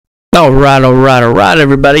Alright,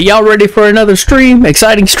 everybody. Y'all ready for another stream?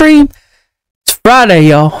 Exciting stream? It's Friday,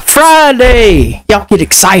 y'all. Friday! Y'all get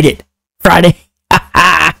excited. Friday.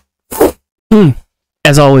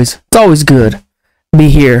 As always, it's always good to be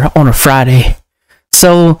here on a Friday.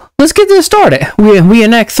 So, let's get this started. We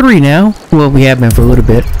in Act 3 now. Well, we have been for a little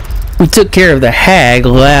bit. We took care of the hag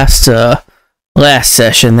last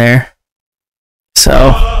session there.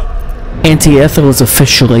 So, Auntie Ethel is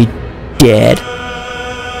officially dead.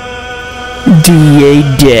 DA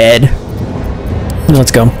dead.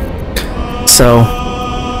 Let's go. So,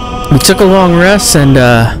 we took a long rest, and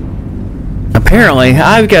apparently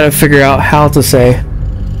I've got to figure out how to say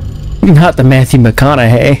not the Matthew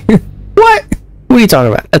McConaughey. What? What are you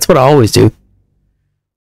talking about? That's what I always do.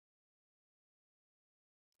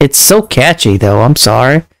 It's so catchy, though. I'm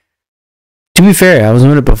sorry. To be fair, I was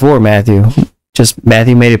doing it before Matthew. Just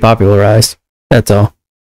Matthew made it popularized. That's all.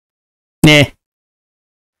 Nah.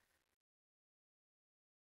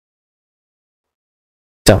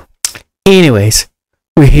 So, anyways,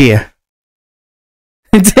 we're here.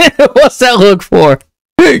 What's that look for?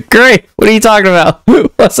 Great. What are you talking about?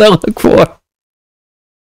 What's that look for?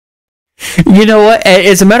 You know what?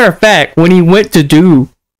 As a matter of fact, when he went to do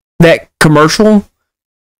that commercial,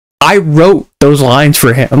 I wrote those lines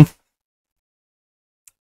for him.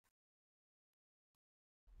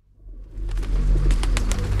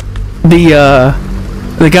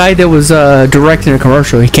 The guy that was directing the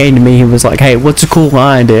commercial, he came to me. He was like, "Hey, what's a cool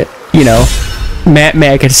line that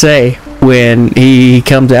Matt could say when he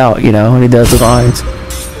comes out, when he does the lines?"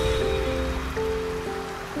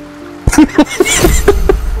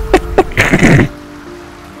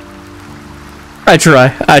 I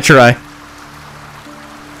try.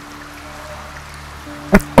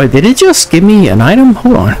 Wait, did it just give me an item?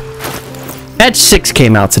 Hold on. Patch 6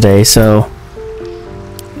 came out today, so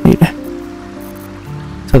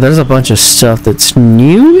there's a bunch of stuff that's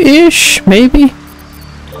new-ish, maybe?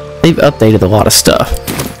 They've updated a lot of stuff.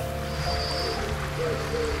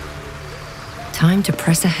 Time to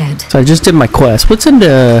press ahead. So I just did my quest. What's in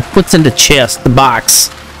the chest, the box?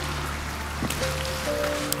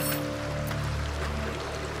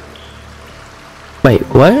 Wait,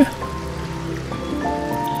 what?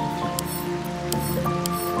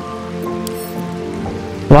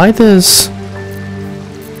 Why does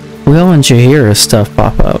Will and Jahira's stuff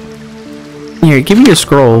pop up? Here, give me a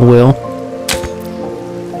scroll, Will.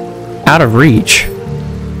 Out of reach.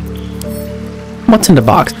 What's in the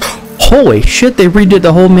box? Holy shit, they redid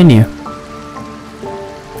the whole menu.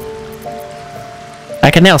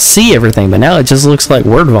 I can now see everything, but now it just looks like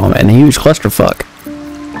word vomit and a huge clusterfuck.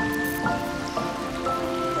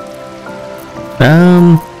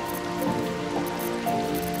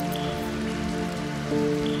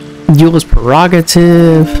 Yule's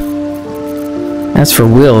prerogative. That's for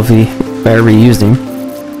Will if he ever used him.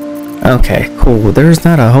 Okay, cool. There's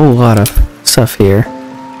not a whole lot of stuff here.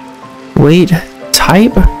 Wait,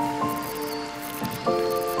 type?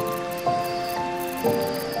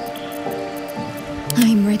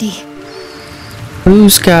 I'm ready.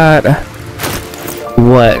 Who's got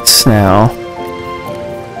what now?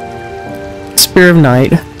 Spear of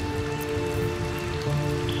Night.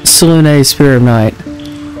 Selune Spear of Night.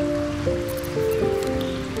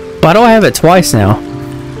 Why do I have it twice now?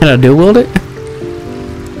 Can I dual wield it?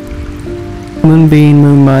 Moonbeam,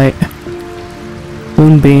 Moonlight.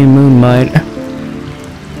 Moonbeam, Moonlight.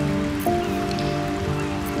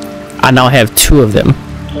 I now have 2 of them.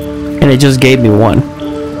 And it just gave me 1.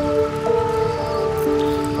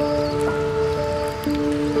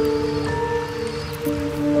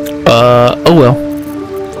 Oh well.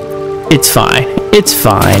 It's fine. It's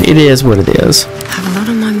fine. It is what it is. Have a lot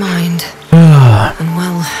on my mind. And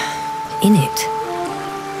well, in it.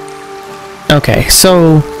 Okay,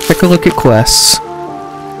 so take a look at quests.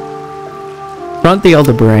 Front the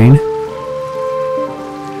Elder Brain.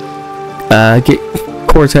 Get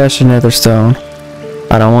Cortesh and Netherstone.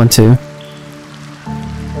 I don't want to.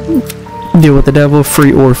 Deal with the devil,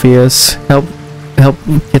 free Orpheus. Help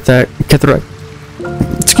get the right.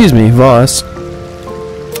 Excuse me, Voss.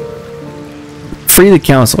 Free the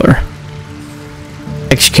counselor.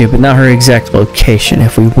 Execute, but not her exact location.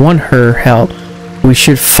 If we want her help, we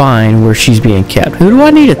should find where she's being kept. Who do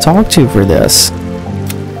I need to talk to for this?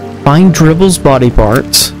 Find Dribble's body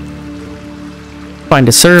parts. Find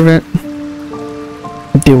a servant.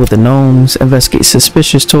 Deal with the gnomes. Investigate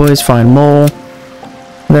suspicious toys. Find Mole.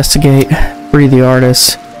 Investigate. Free the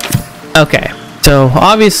artist. Okay, so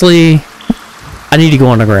obviously I need to go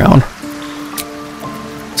on the ground.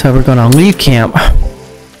 So we're gonna leave camp.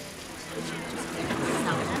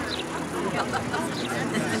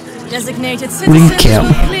 Designated Leave citizens camp.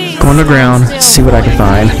 will please Go underground, see what I can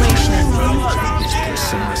find.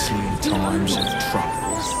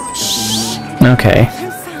 Okay.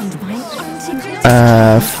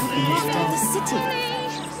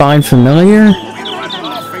 Find familiar?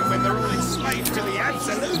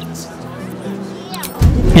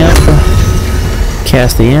 Yep.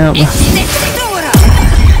 Cast the imp.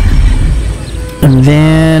 And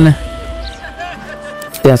then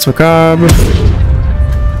dance macabre.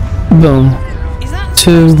 Boom.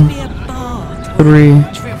 2, 3,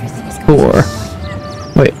 4.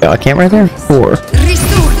 Wait, I can't right there? 4.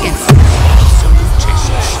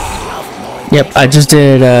 Yep, I just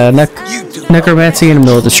did necromancy in the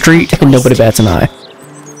middle of the street and nobody bats an eye.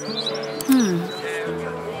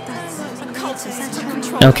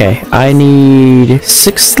 Okay, I need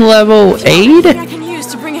 6th level aid?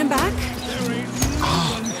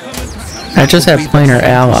 I just have planar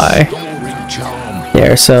ally.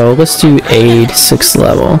 There, so let's do aid 6th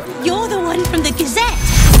level. You're the one from the Gazette.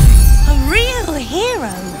 A real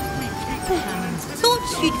hero.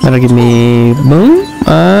 That'll give me boom?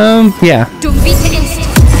 Yeah.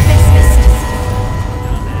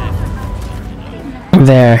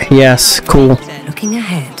 There, yes, cool. Looking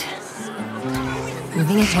ahead.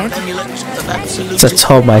 Moving ahead. That's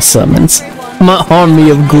all my summons. My army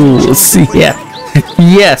of ghouls. Yeah.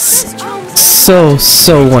 Yes. So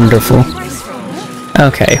wonderful.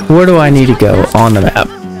 Okay, where do I need to go on the map?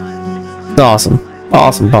 Awesome.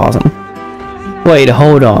 Awesome. Wait,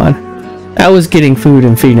 hold on. I was getting food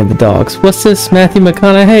and feeding the dogs. What's this, Matthew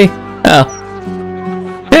McConaughey? Oh.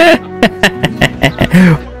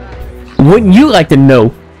 Wouldn't you like to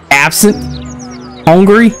know? Absent?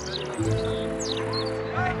 Hungry?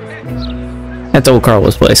 That's old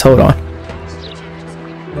Carlos' place. Hold on.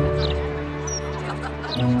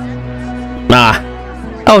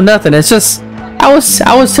 Oh, nothing. It's just I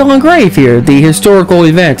was telling Grave here the historical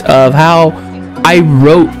event of how I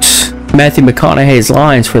wrote Matthew McConaughey's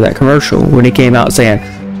lines for that commercial when he came out saying,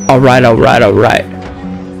 "All right."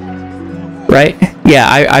 Right? Yeah,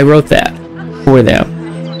 I wrote that for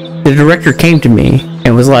them. The director came to me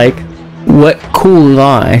and was like, "What cool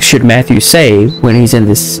line should Matthew say when he's in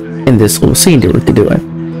this little scene that we're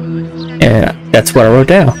doing?" And that's what I wrote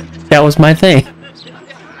down. That was my thing.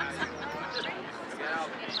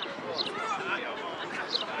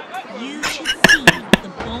 You should see the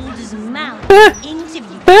Balder's mouth interview.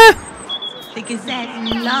 The Gazette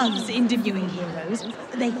loves interviewing heroes.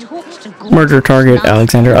 They talked to Murder target,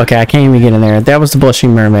 Alexander. Okay, I can't even get in there. That was the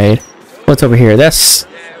Blushing Mermaid. What's over here? That's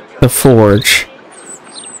the Forge.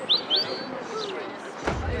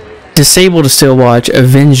 Disable the Still Watch.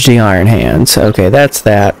 Avenge the Iron Hands. Okay, that's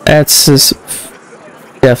that. That's this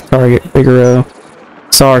Death target, Figaro.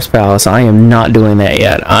 Tsar's Palace. I am not doing that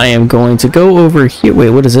yet. I am going to go over here.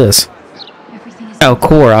 Wait, what is this? Oh,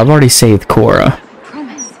 Cora. I've already saved Cora.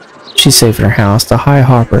 She's safe in her house. The High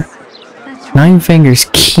Harper. Nine Fingers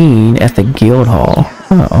Keen at the Guild Hall.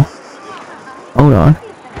 Oh. Hold on.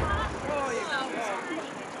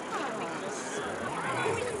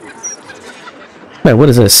 Wait, what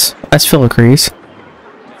is this? That's Filicres.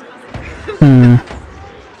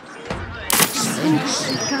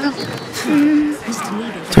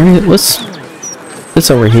 What's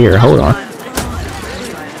over here? Hold on.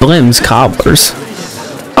 Blim's Cobblers.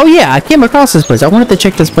 Oh yeah, I came across this place. I wanted to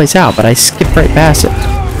check this place out, but I skipped right past it.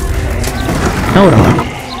 Hold on.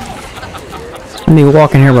 Let me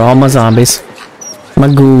walk in here with all my zombies. My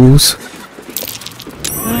ghouls.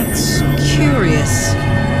 That's curious.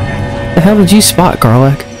 The hell did you spot,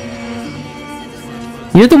 Garlic?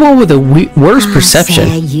 You're the one with the worst perception.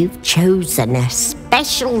 Sir, you've chosen a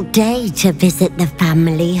special day to visit the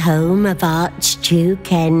family home of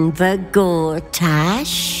Archduke Enver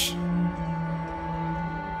Gortash.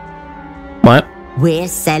 What? We're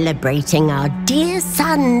celebrating our dear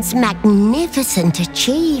son's magnificent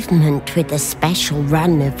achievement with a special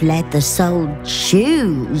run of leather-soled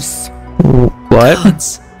shoes. What?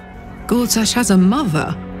 Gods. Gortash has a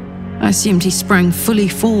mother. I assumed he sprang fully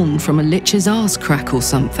formed from a lich's arse crack or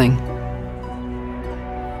something.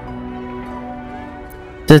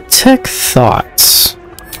 Detect thoughts.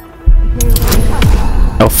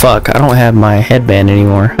 Oh fuck, I don't have my headband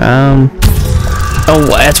anymore. Oh,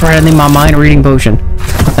 that's right, I need my mind reading potion.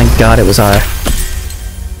 Oh, thank God it was I.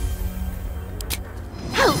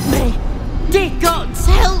 Help me! Dear gods,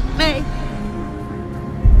 help me!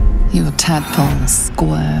 Your tadpole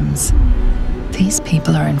squirms. These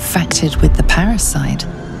people are infected with the parasite,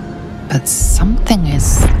 but something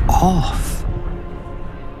is off.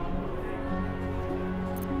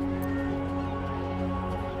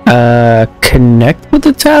 Connect with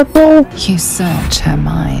the tadpole? You search her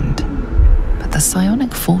mind, but the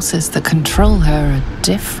psionic forces that control her are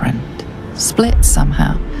different, split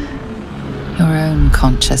somehow. Your own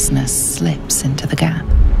consciousness slips into the gap.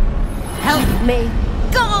 Help me!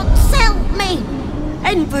 Gods, help me!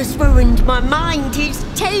 Enver's ruined my mind. He's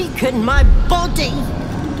taken my body.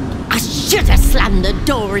 I should have slammed the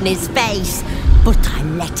door in his face, but I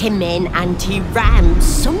let him in and he rammed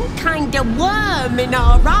some kind of worm in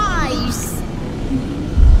our eyes.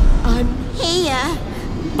 I'm here,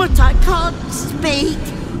 but I can't speak.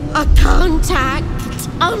 I can't act.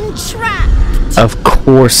 I'm trapped. Of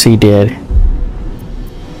course he did.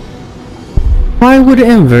 Why would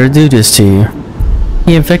Enver do this to you?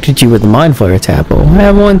 He infected you with the Mind Flayer tadpole. I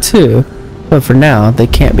have one too, but for now they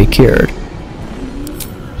can't be cured.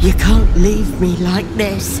 You can't leave me like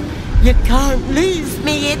this. You can't leave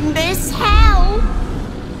me in this hell.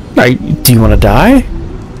 Do you want to die?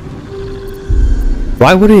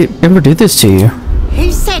 Why would he ever do this to you?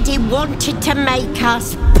 He said he wanted to make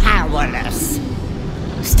us powerless.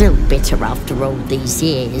 Still bitter after all these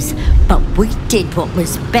years, but we did what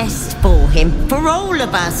was best for him, for all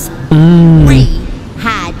of us. We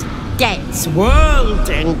had debts,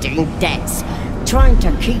 world-ending debts, trying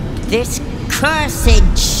to keep this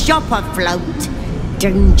cursed shop afloat.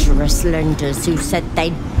 Dangerous lenders who said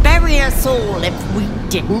they'd bury us all if we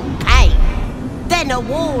didn't pay. Then a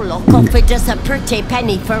warlock offered us a pretty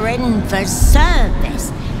penny for Enver's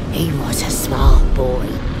service. He was a smart boy.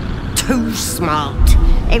 Too smart.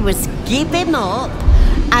 It was give him up,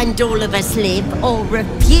 and all of us live, or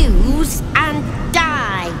refuse and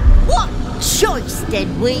die. What choice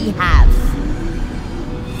did we have?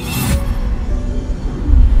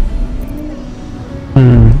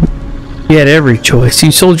 You had every choice.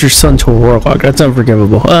 You sold your son to a warlock. That's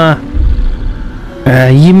unforgivable.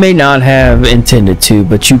 You may not have intended to,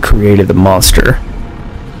 but you created the monster.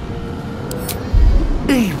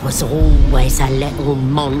 He was always a little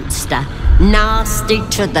monster, nasty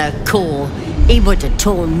to the core. He would have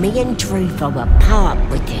torn me and Druvo apart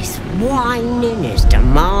with his whining, his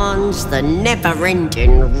demands, the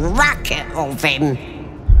never-ending racket of him.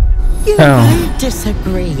 You may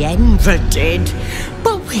disagree, Enver did,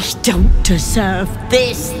 but we don't deserve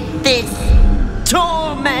this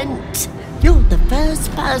torment. You're the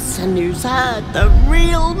first person who's heard the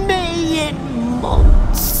real me in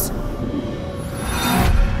months.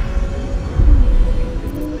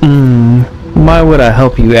 Why would I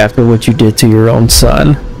help you after what you did to your own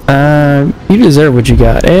son? You deserve what you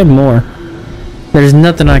got, and more. There's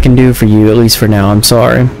nothing I can do for you, at least for now, I'm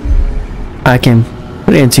sorry. I can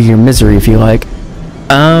put it into your misery if you like.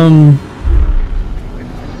 I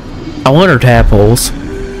want her tadpoles.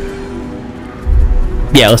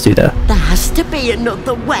 Yeah, let's do that. There has to be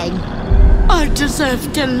another way. I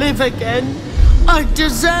deserve to live again. I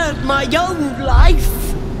deserve my own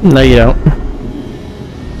life. No, you don't.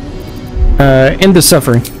 End the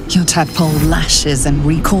suffering. Your tadpole lashes and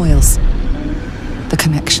recoils. The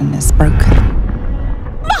connection is broken.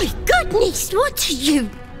 My goodness, what are you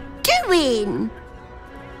doing?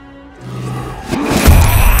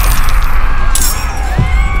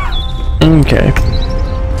 Okay.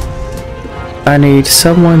 I need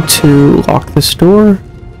someone to lock this door.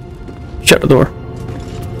 Shut the door.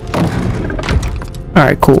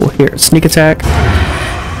 Alright, cool. Here, sneak attack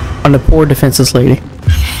on the poor defenseless lady.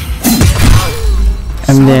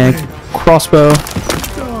 And then crossbow.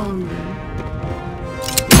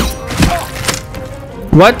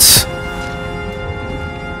 What?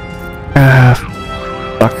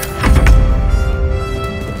 Fuck.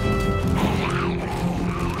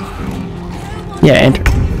 Yeah, enter.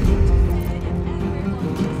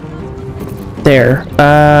 There.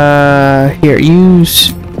 Here,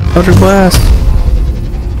 use Elder Blast.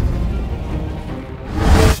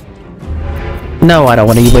 No, I don't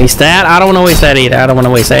want to waste that. I don't want to waste that either. I don't want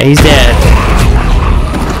to waste that. He's dead.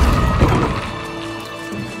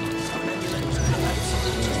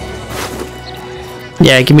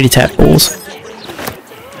 Yeah, give me the tadpoles.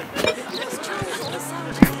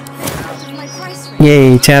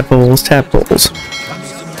 Yay, tadpoles, tadpoles.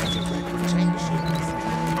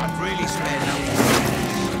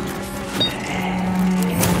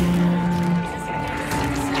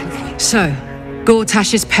 So,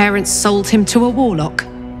 Gortash's parents sold him to a warlock.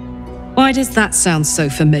 Why does that sound so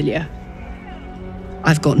familiar?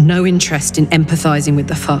 I've got no interest in empathizing with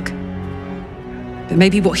the fuck. But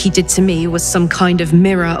maybe what he did to me was some kind of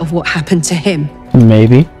mirror of what happened to him.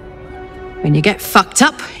 Maybe. When you get fucked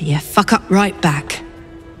up, you fuck up right back.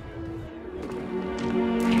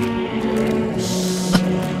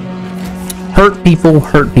 Hurt people,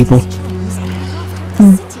 hurt people.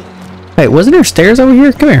 Hey, wasn't there stairs over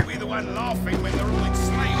here? Come here.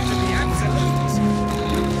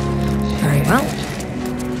 well.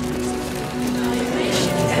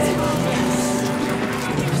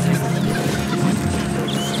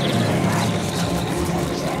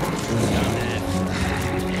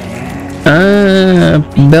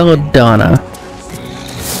 Belladonna.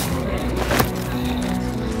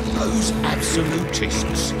 Those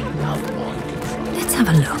absolutists love wine. Let's have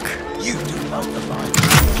a look. You do love the wine.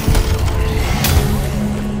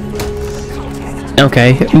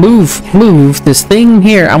 Okay, move this thing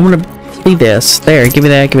here. I want to see this. There, give me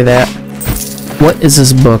that. What is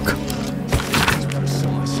this book?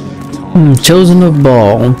 Chosen of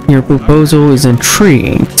Ball. Your proposal is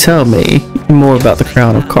intriguing. Tell me more about the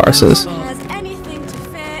Crown of Karsus.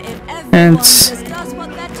 And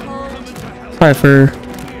cipher.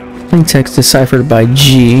 Plain text deciphered by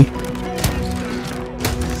G.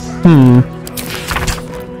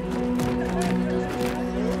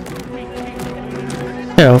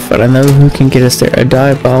 But I know who can get us there. A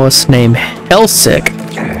diabolist named Hellsick.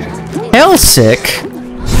 Hellsick?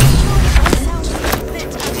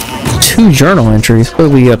 2 journal entries. What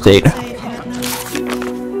do we update?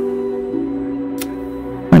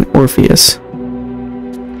 Find Orpheus.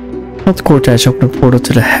 Help the Cortex open a portal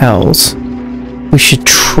to the Hells. We should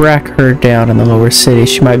track her down in the lower city.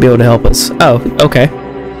 She might be able to help us. Oh, okay.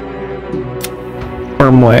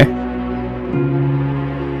 Firm way.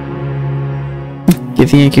 Get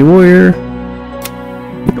the Yankee Warrior,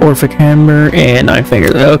 Orphic Hammer, and 9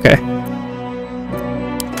 Fingers. Okay.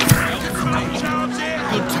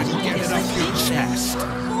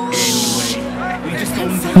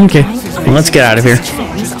 Okay, well, let's get out of here.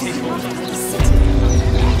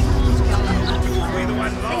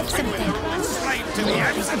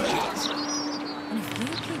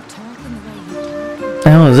 What the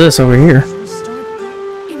hell is this over here?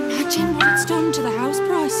 Imagine what it's done to the house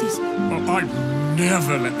prices. Well, I'd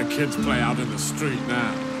never let the kids play out in the street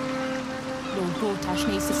now. Lord Gortash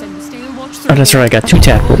needs to send the steel watch through. Oh, that's right, I got 2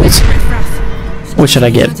 tadpoles. What should I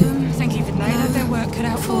get? I think even they have their work cut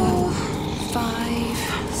out for them. 5,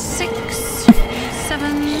 6,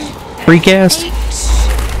 7, Recast? 8.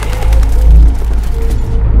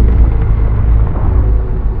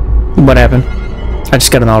 What happened? I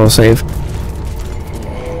just got an autosave.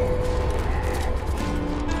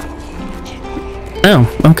 Oh,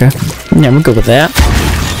 okay. Yeah, we'll go with that.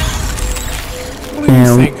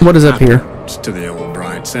 And what is up here? To the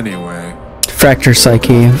Albrights, anyway. Fracture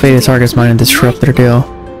Psyche. Invade a target's mind and disrupt their deal.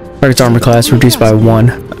 Target's armor class reduced by 1.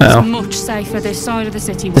 Oh. Much safer this side of the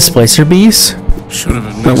city. Displacer Beast? Should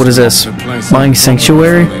have Wait, what is this? Mind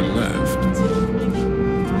Sanctuary?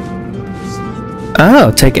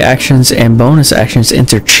 Oh, take actions and bonus actions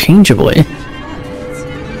interchangeably.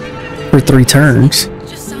 For 3 turns.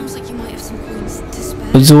 Just sounds like you might have some points to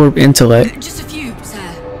spare. Absorb intellect. Just a few, sir.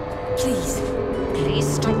 Please. Please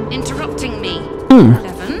stop interrupting me.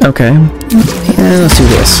 11. Okay. Yeah, let's do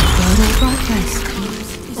this.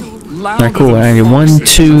 Alright, cool. I need 1,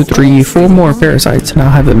 2, 3, 4 more parasites, and I'll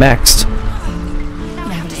have it maxed.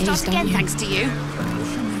 Start again, thanks to you.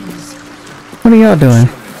 What are y'all doing?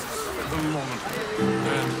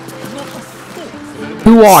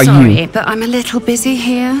 Who are you? But I'm a little busy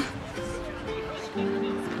here.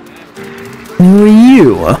 Who are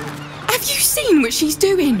you? Have you seen what she's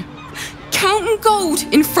doing? Counting gold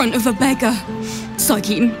in front of a beggar. It's like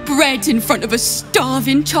eating bread in front of a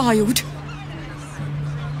starving child.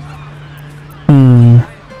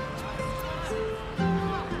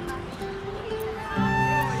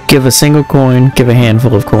 Give a single coin, give a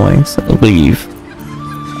handful of coins. Leave.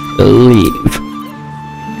 Leave.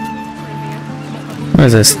 What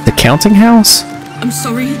is this? The counting house? I'm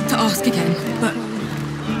sorry to ask again, but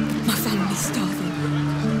my family's starving.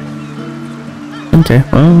 Okay,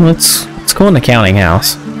 well, let's go in the counting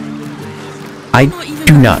house. I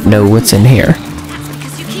do not know what's in here.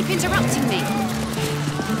 Because you keep interrupting me.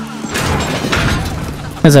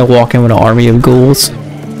 As I walk in with an army of ghouls.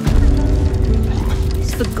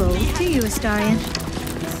 It's for gold to you, Astarion.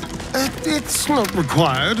 It's not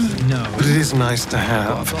required, but it is nice to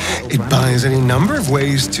have. It buys any number of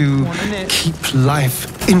ways to keep life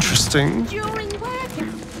interesting. During work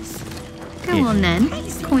hours. Go on then.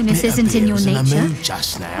 Coyness isn't in your nature.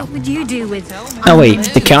 Just now. What would you do with... Oh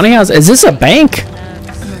wait, the counting house? Is this a bank?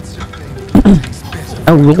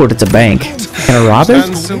 Oh lord, it's a bank. Can I rob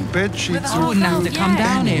it? Silk bed sheets. Wouldn't have to come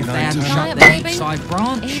down here if they hadn't shut the outside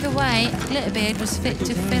branch. Either way, Glitterbeard was fit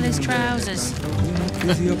to fill his trousers.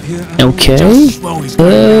 Okay.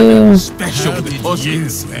 Special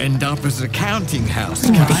deposits end up as a counting house.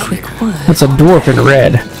 That's a dwarf in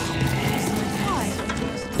red.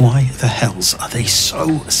 Why the hells are they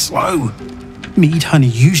so slow? Mead Honey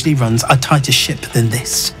usually runs a tighter ship than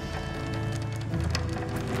this.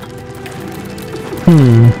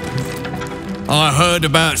 I heard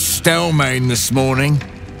about Stelmane this morning.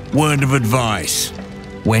 Word of advice.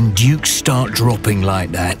 When dukes start dropping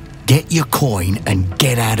like that, get your coin and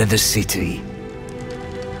get out of the city.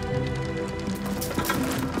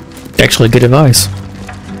 Actually, good advice.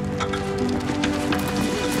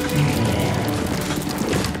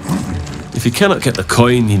 If you cannot get the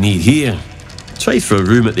coin you need here, try for a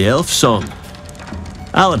room at the Elf Song.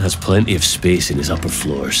 Alan has plenty of space in his upper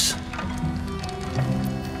floors.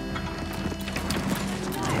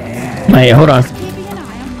 Hey, hold on.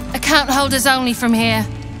 Account holders only from here.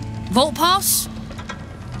 Vault pass?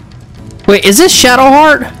 Wait, is this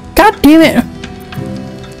Shadowheart? God damn it.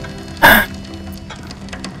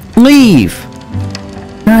 Leave.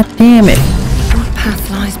 God damn it. What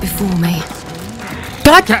path lies before me?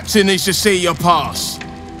 God. Captain needs to see your pass.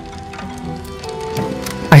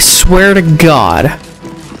 I swear to God.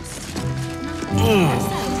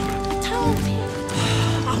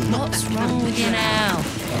 What's wrong with you now?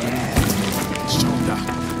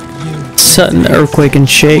 Sudden earthquake and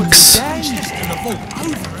shakes.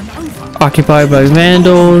 Occupied by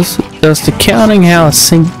vandals. Does the counting house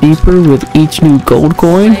sink deeper with each new gold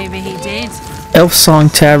coin? Maybe he did. Elf Song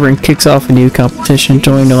Tavern kicks off a new competition.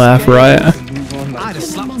 Join the laugh riot.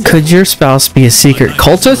 Could your spouse be a secret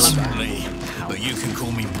cultist?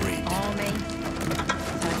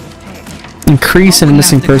 Increase in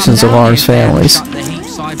missing persons alarms families.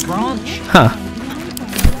 Huh.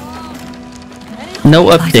 No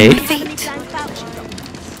update.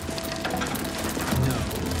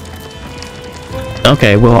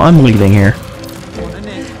 Okay, well, I'm leaving here.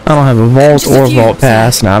 I don't have a vault or vault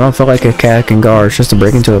pass, and I don't feel like a cat can guard just to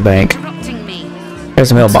break into a bank.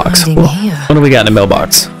 There's a mailbox. Well, what do we got in the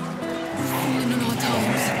mailbox?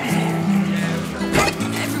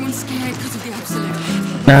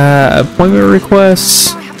 Appointment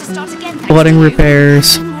requests, flooding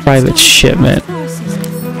repairs, private shipment.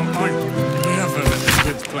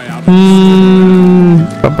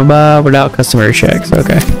 Without customary checks.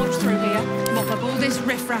 Okay.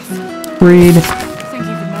 Read.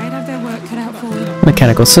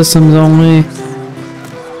 Mechanical systems only.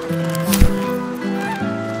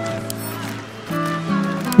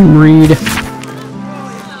 Read.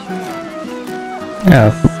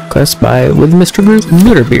 Oh, quest by with Mr.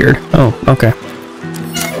 Glitterbeard. Oh, okay.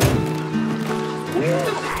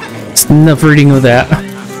 It's enough reading with that.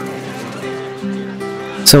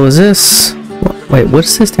 So is this? Wait,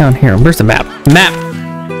 what's this down here? Where's the map? Map.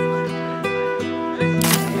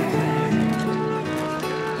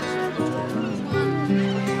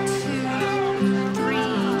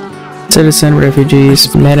 Citizen, refugees,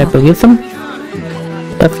 Manipulithum?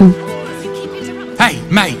 Hey,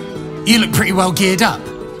 mate, you look pretty well geared up.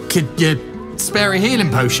 Could you spare a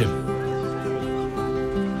healing potion?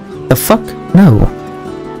 The fuck? No.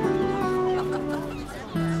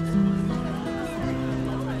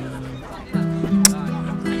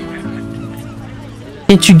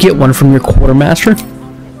 Can't you get one from your quartermaster?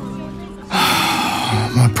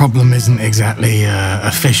 My problem isn't exactly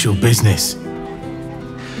official business.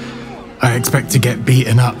 I expect to get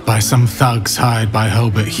beaten up by some thugs hired by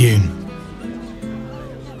Hulbert Hune.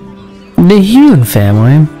 The Hune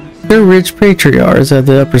family? They're rich patriarchs of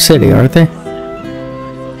the upper city, aren't they?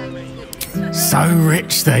 So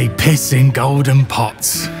rich they piss in golden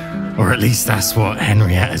pots. Or at least that's what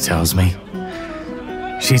Henrietta tells me.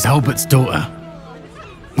 She's Hulbert's daughter.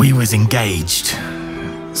 We was engaged.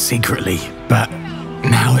 Secretly. But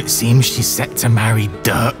now it seems she's set to marry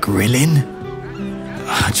Dirk Rillin.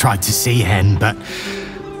 I tried to see Hen, but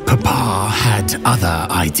Papa had other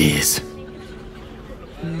ideas.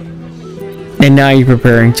 And now you're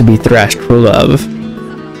preparing to be thrashed for love.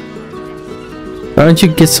 Why don't you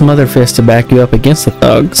get some other fists to back you up against the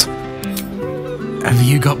thugs? Have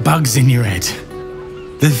you got bugs in your head?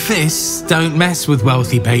 The fists don't mess with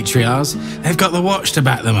wealthy patriarchs. They've got the watch to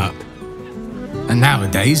back them up. And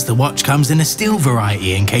nowadays, the watch comes in a steel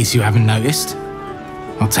variety, in case you haven't noticed.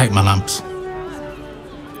 I'll take my lumps.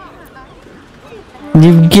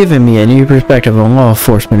 You've given me a new perspective on law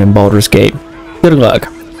enforcement in Baldur's Gate. Good luck.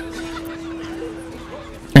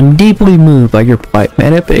 I'm deeply moved by your plight,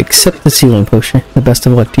 man. Accept the sealing potion. The best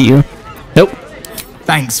of luck to you. Nope.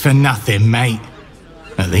 Thanks for nothing, mate.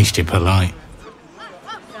 At least you're polite.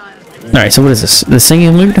 Alright, so what is this? The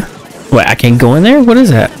singing lute? Wait, I can't go in there? What is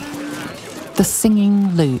that? The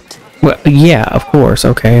singing lute. Well, yeah, of course.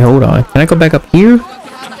 Okay, hold on. Can I go back up here?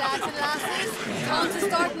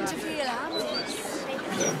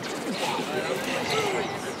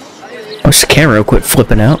 Oh, this camera quit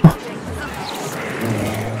flipping out.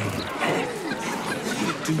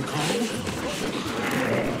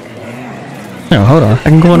 No, hold on. I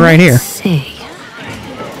can go in right here. See.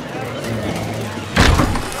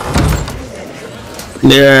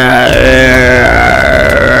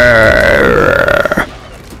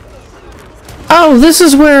 Oh, this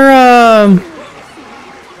is where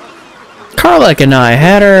Karlek and I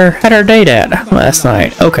had our date at last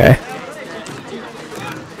night. Okay.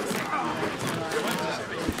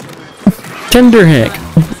 Tender Hank.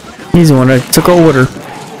 He's the one that took our order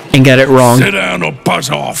and got it wrong. Sit down or buzz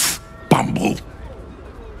off, Bumble.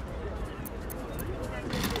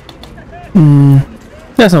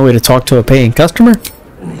 That's no way to talk to a paying customer.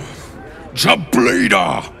 The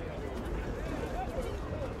bleeder.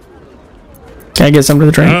 Can I get some to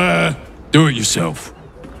the train? Do it yourself.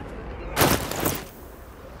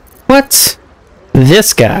 What?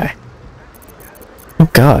 This guy. Oh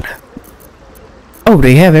God. Oh,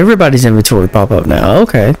 they have everybody's inventory pop up now.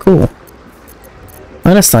 Okay, cool.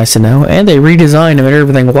 Well, that's nice to know. And they redesigned and made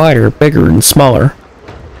everything wider, bigger, and smaller.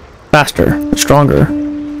 Faster, stronger.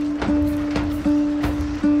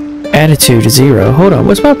 Attitude is 0. Hold on,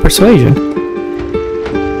 what's my persuasion?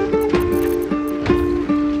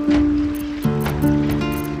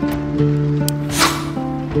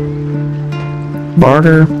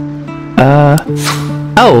 Barter.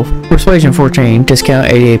 Oh, persuasion 14, discount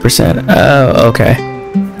 88%. Oh, okay.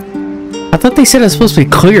 I thought they said it's supposed to be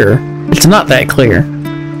clear. It's not that clear.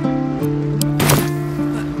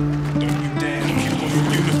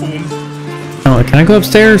 Oh, can I go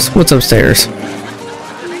upstairs? What's upstairs?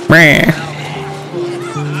 Meh.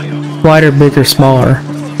 Wider, bigger, smaller.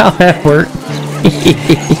 How'd that work?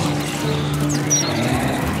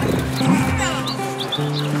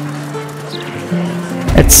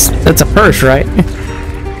 It's a purse, right?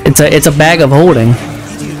 It's a bag of holding.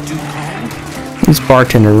 It's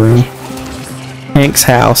bartender room. Hank's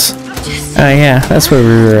house. Oh yeah, that's where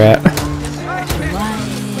we were at.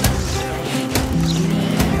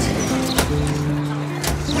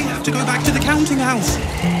 We have to go back to the counting house.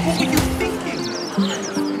 What were you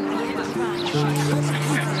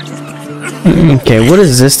thinking? Okay, what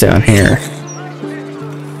is this down here?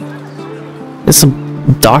 It's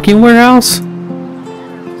some docking warehouse?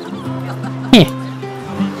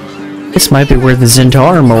 This might be where the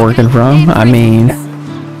Zentarum are working from. I mean...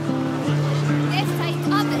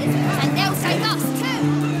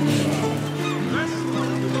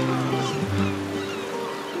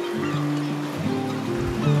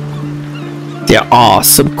 There are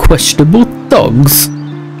some questionable thugs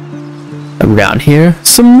around here.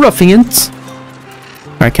 Some ruffians.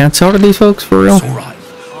 I can't talk to these folks for real. It's alright.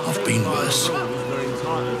 I've been worse.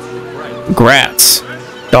 Gratz.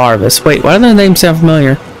 Darvis. Wait, why do their names sound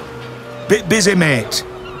familiar? Bit busy, mate.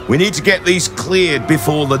 We need to get these cleared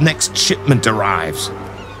before the next shipment arrives.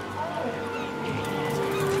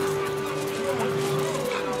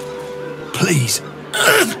 Please.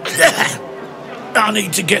 I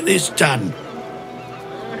need to get this done.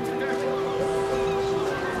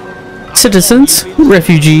 Citizens,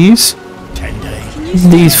 refugees,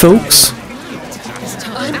 these folks.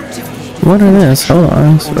 What are this? Hold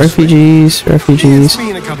on. Refugees.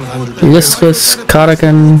 Listless,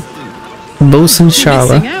 Kodakan, Bosun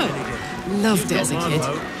Shala. Loved it as a kid.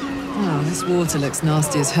 Oh, this water looks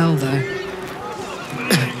nasty as hell, though.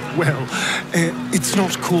 Well, it's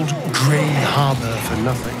not called Grey Harbour for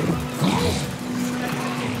nothing.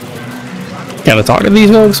 Gotta talk to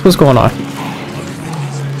these folks? What's going on?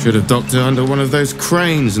 Should have docked her under one of those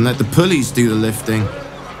cranes and let the pulleys do the lifting.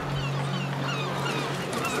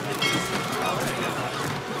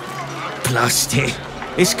 Blasty.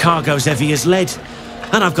 This cargo's heavy as lead.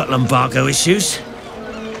 And I've got lumbago issues.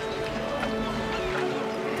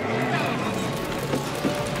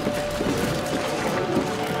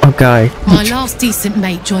 Okay. My last decent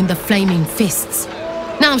mate joined the Flaming Fists.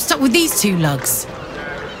 Now I'm stuck with these two lugs.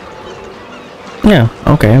 Yeah,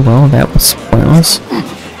 okay, well, that was pointless.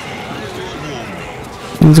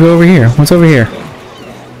 Let's go over here. What's over here?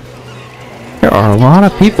 There are a lot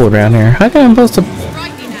of people down here. How can I supposed to...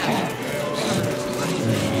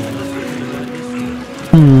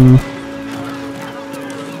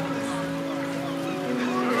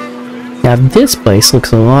 Now this place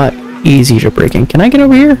looks a lot easier to break in. Can I get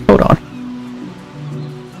over here? Hold on.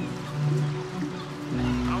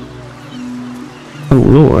 Oh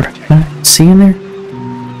lord. Can I see in there?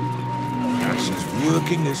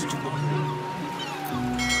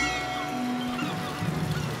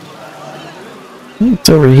 It's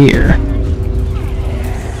over here.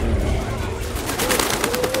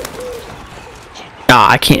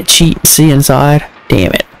 Ah, I can't cheat and see inside.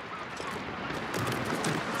 Damn it.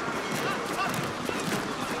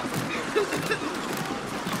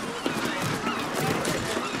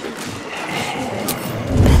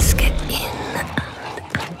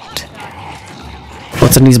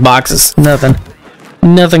 What's in these boxes? Nothing.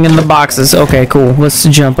 Nothing in the boxes. Okay, cool. Let's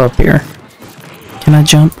jump up here. Can I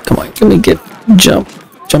jump? Come on, let me get jump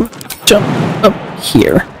up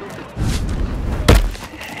here.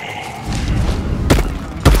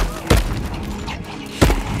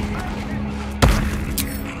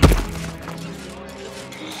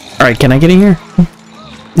 All right, can I get in here?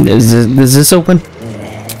 Is this open?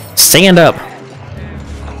 Stand up.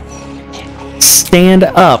 Stand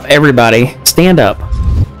up, everybody. Stand up.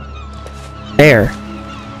 There.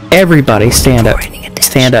 Everybody stand up.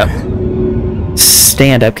 Stand up.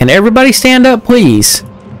 Stand up. Can everybody stand up, please?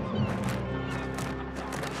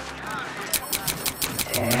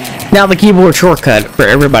 Now the keyboard shortcut for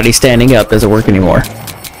everybody standing up doesn't work anymore.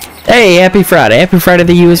 Hey, happy Friday. Happy Friday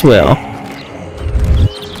to you as well.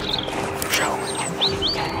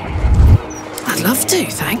 I'd love to,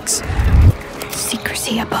 thanks.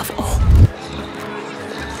 Secrecy above all.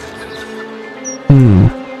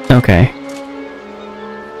 Okay.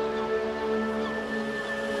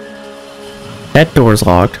 That door's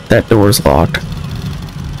locked. That door's locked.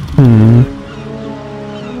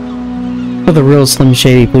 For the real Slim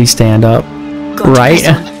Shady, please stand up. Right?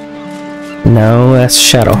 No, that's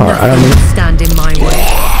Shadowheart. I don't need to stand in my way.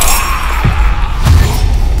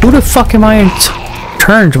 Who the fuck am I in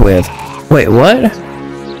turns with? Wait, what?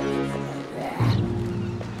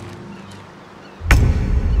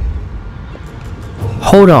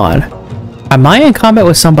 Hold on. Am I in combat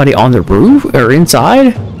with somebody on the roof or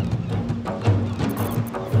inside?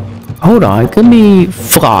 Hold on. Let me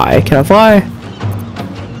fly. Can I fly?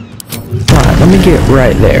 Alright, let me get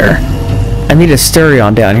right there. I need a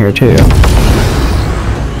Stereon down here too.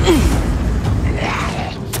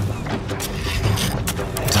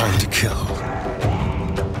 Time to kill.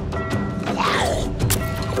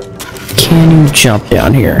 Can you jump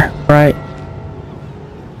down here? Right?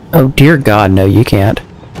 Oh dear God, no, you can't.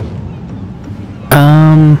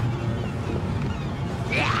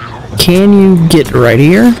 Can you get right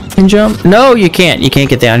here and jump? No, you can't. You can't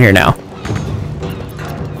get down here now.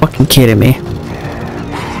 Fucking kidding me.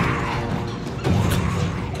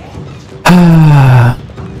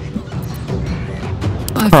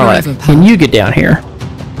 Alright, can you get down here?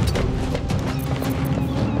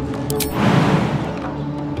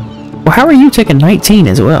 Well, how are you taking 19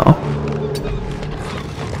 as well?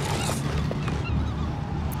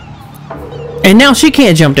 And now she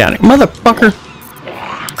can't jump down it. Motherfucker.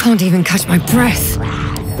 Can't even catch my breath.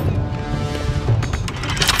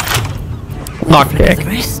 Lockpick.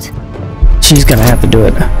 She's gonna have to do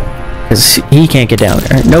it. Because he can't get down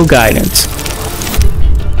there. No guidance.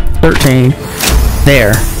 13.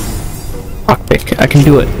 There. Lockpick. I can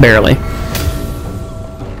do it. Barely.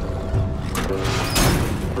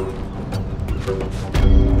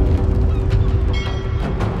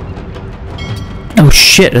 Oh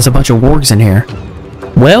shit, there's a bunch of wargs in here.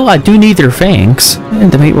 Well, I do need their fangs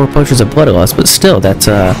to make more potions of bloodlust, but still, that's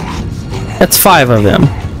 5 of them.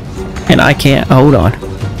 And I can't, hold on.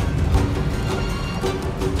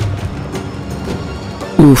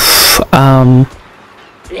 Oof,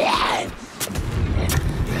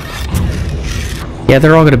 yeah,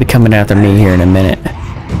 they're all gonna be coming after me here in a minute.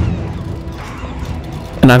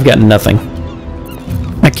 And I've got nothing.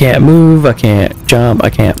 I can't move, I can't jump,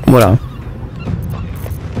 I can't, what on?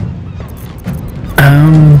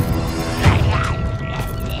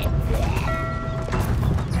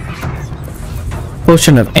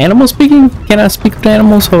 Potion of animal speaking? Can I speak with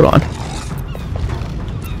animals? Hold on.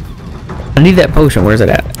 I need that potion. Where's it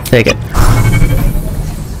at? Take it.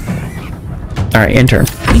 Alright, intern.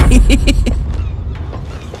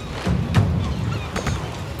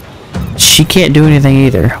 She can't do anything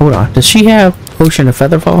either. Hold on. Does she have potion of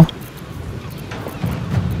featherfall?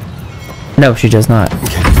 No, she does not.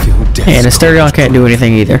 And Asterion can't do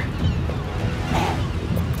anything either.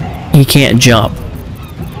 He can't jump.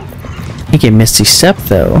 He can Misty Step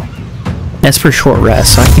though. That's for short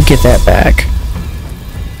rest, so I can get that back.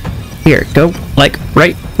 Here, go, like,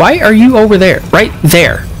 right. Why are you over there? Right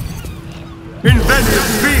there.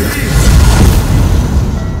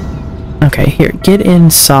 Okay, here, get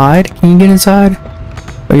inside. Can you get inside?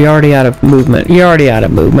 Or you're already out of movement? You're already out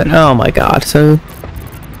of movement. Oh my god, so...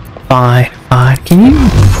 Fine, fine. Can you...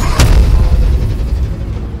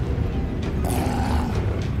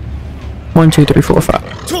 One, two, three, four, five.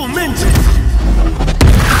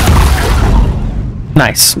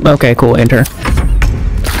 Nice. Okay, cool. Enter.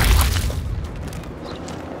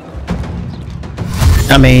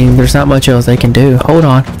 I mean, there's not much else they can do. Hold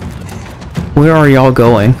on. Where are y'all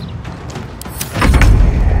going?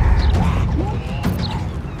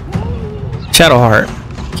 Shadowheart,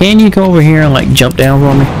 can you come over here and like jump down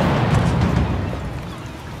for me?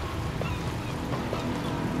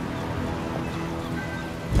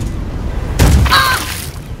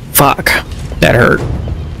 Fuck. That hurt.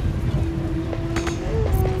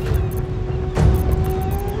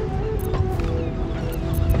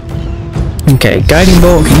 Okay, guiding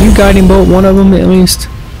bolt. Can you guiding bolt one of them at least?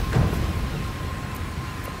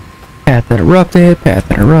 Path interrupted.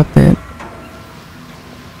 Path interrupted.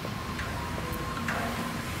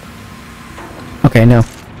 Okay, no.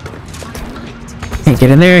 Can't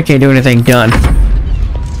get in there. Can't do anything. Done.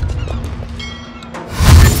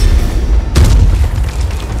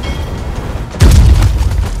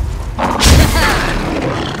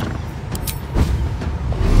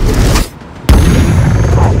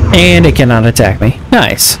 And it cannot attack me.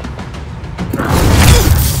 Nice.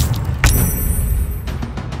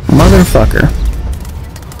 Motherfucker.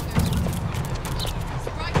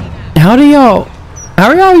 How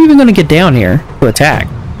are y'all even gonna get down here to attack?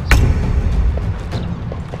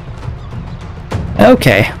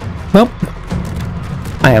 Okay. Well,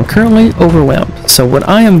 I am currently overwhelmed. So what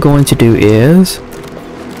I am going to do is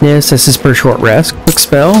this is for short rest. Quick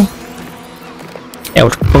spell.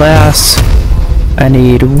 Eldritch Blast. I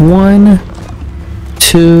need 1,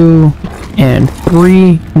 2, and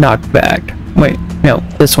 3 knockback. Wait, no,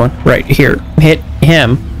 this one right here. Hit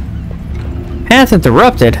him. Path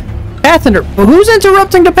interrupted. Who's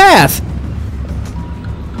interrupting the path?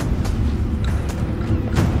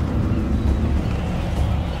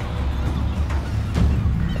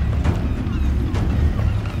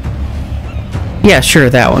 Yeah, sure,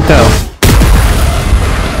 that one. Go.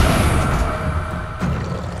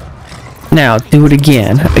 Now, do it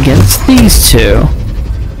again against these two.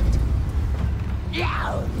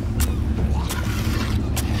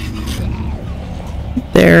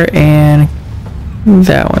 There and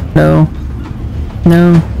that one. No.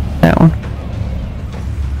 No, that one.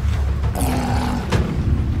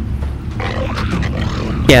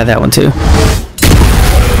 Yeah, that one too.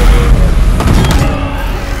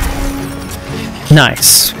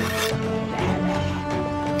 Nice.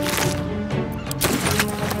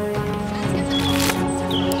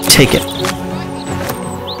 Take it.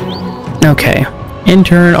 Okay.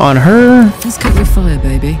 Intern on her. Let's get your fire,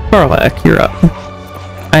 baby. Karlak, you're up.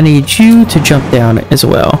 I need you to jump down as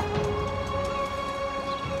well.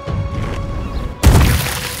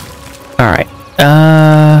 Alright.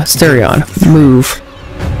 Stereon, move.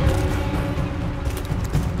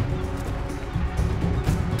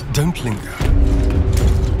 Don't linger.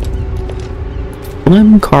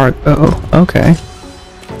 Limb cargo. Okay.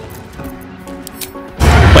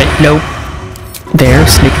 Wait, nope. There,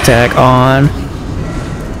 sneak attack on.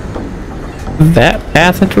 That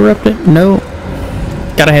path interrupted? No.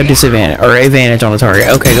 Gotta have disadvantage or advantage on the target.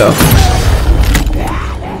 Okay, go.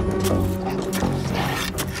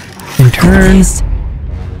 In turn.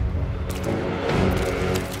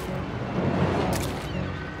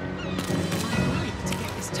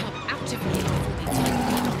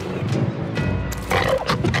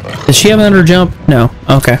 Does she have another jump? No.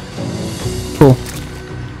 Okay. Cool.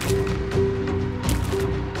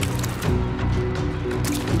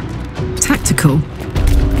 Tactical.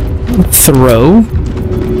 Throw.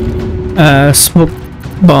 Smoke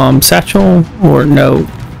bomb satchel or no?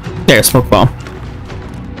 There, smoke bomb.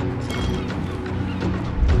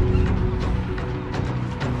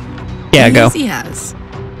 Yeah, go. Easy as.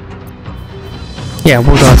 Yeah,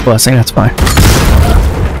 War God's Blessing. That's fine.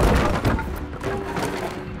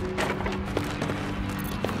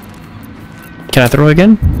 Can I throw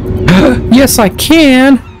again? Yes, I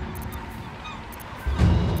can.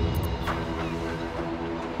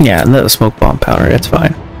 Yeah, another smoke bomb powder. That's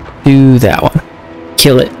fine. Do that one.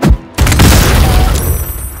 Kill it.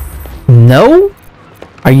 No?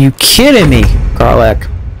 Are you kidding me, Karlak?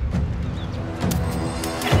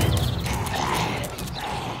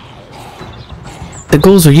 The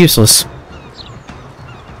ghouls are useless.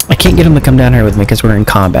 I can't get them to come down here with me because we're in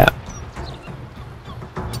combat.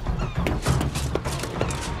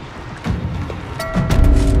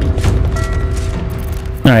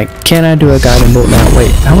 Alright, can I do a guiding bolt now?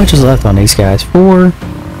 Wait, how much is left on these guys? 4,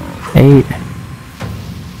 8.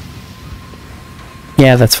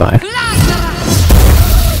 Yeah, that's fine.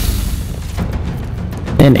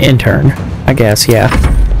 An intern, I guess, yeah.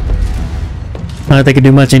 I don't think they could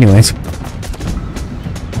do much anyways.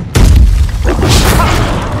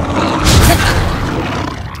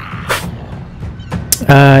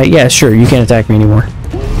 Yeah, sure, you can't attack me anymore.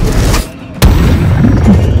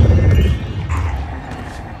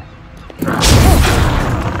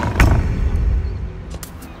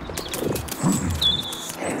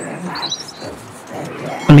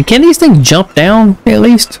 I mean, can these things jump down, at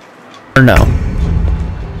least? Or no?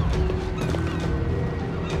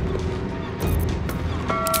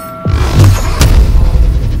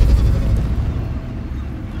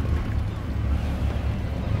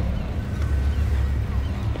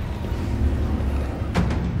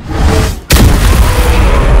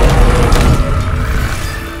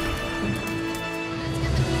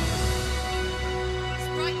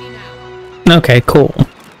 Okay, cool.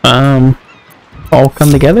 All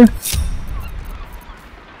come together?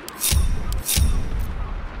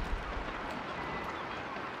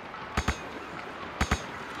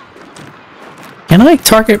 Can I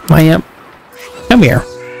target my imp? Come here.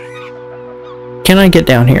 Can I get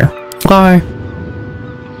down here? Fly.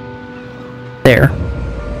 There.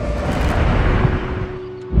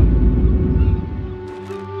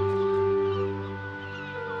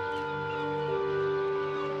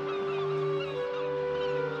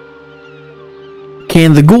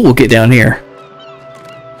 Can the ghoul get down here?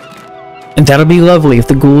 And that'll be lovely if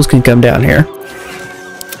the ghouls can come down here.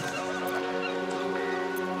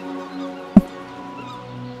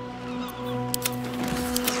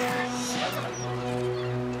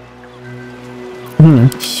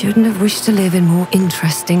 Shouldn't have wished to live in more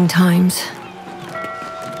interesting times.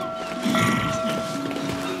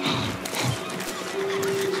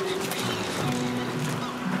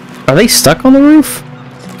 Are they stuck on the roof?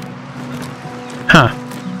 Huh.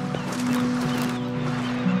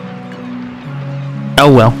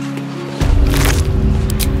 Oh well.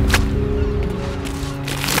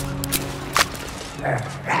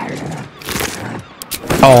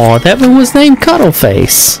 Oh, that one was named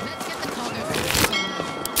Cuddleface.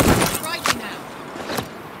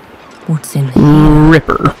 What's in here?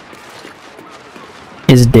 Ripper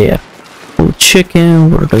is dead. Little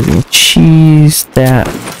chicken, what are those? Cheese, that.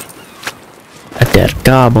 A dead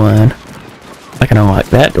goblin. I can unlock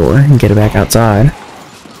that door and get it back outside.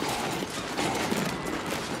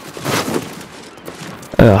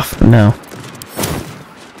 Ugh, no.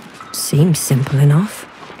 Seems simple enough.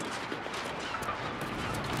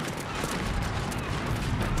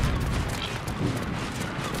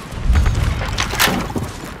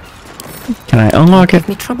 Can I unlock it? Give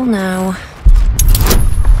me trouble now.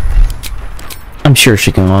 I'm sure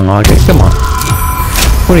she can unlock it. Come on.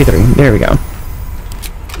 23. There we go.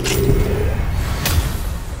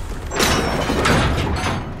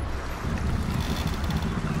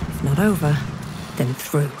 If not over, then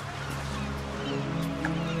through.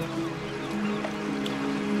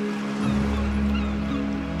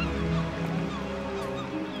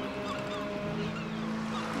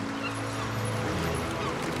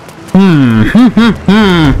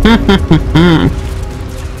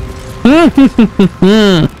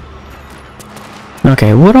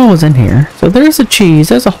 Okay, what all is in here? So there's a cheese,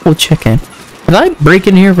 there's a whole chicken. Did I break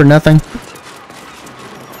in here for nothing?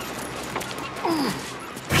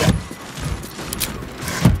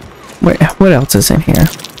 Wait, what else is in here?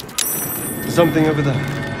 Something over there.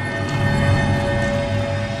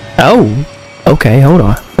 Oh, okay, hold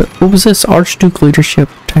on. What was this? Archduke Leadership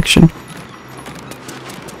Protection?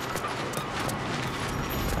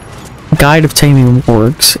 Guide of Taming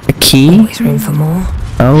Wargs. A key? Always room for more.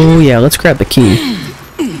 Oh yeah, let's grab the key.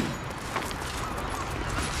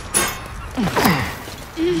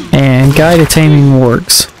 And Guide of Taming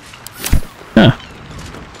Wargs. Huh.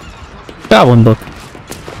 Goblin book.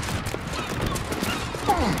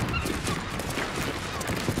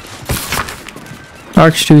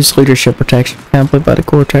 Archduke's Leadership Protection pamphlet by the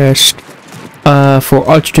Cortesh for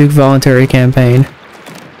Archduke Voluntary Campaign.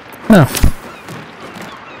 Oh.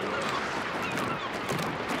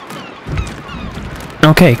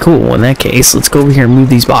 Okay, cool. In that case, let's go over here and move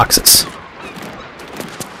these boxes.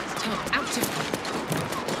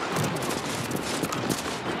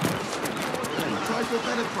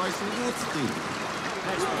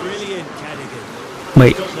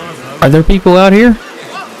 Wait, are there people out here?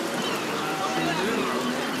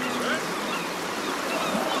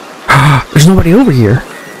 There's nobody over here.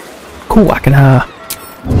 Cool, I can,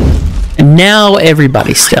 and now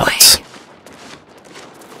everybody stealths.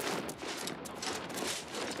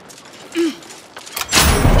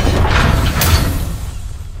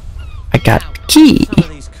 I got the key. Some of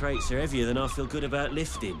these crates are heavier than I feel good about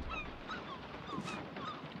lifting.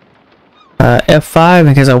 F5,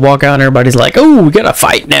 because I walk out and everybody's like, oh, we gotta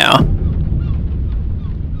fight now.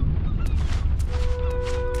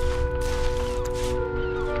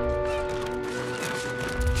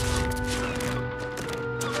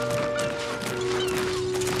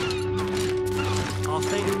 I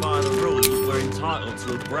think by the rules we're entitled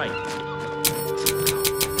to a break.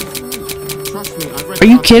 Are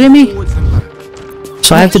you kidding me?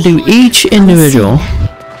 So I have to do each individual.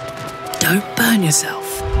 Don't burn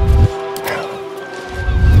yourself.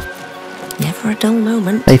 Never a dull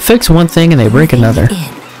moment. They fix one thing and they break another.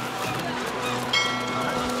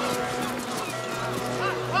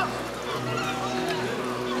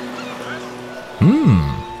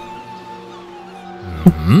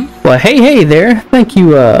 Well, hey there. Thank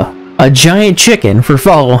you, a giant chicken, for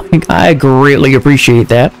following. I greatly appreciate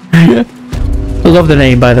that. I love the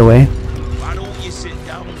name, by the way.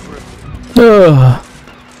 Ugh.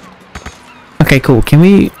 Okay, cool. Can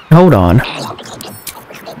we hold on?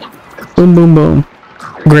 Boom, boom, boom.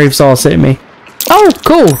 Gravesaw sent me. Oh,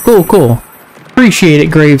 cool, cool, cool. Appreciate it,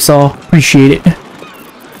 Gravesaw. Appreciate it.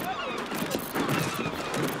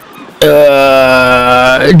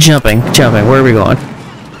 Jumping. Where are we going?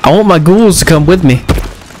 I want my ghouls to come with me.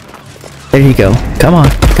 There you go. Come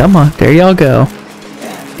on. There y'all go.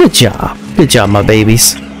 Good job, my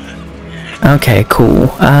babies. Okay, cool.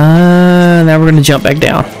 Now we're gonna jump back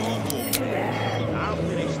down.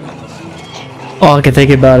 All I can think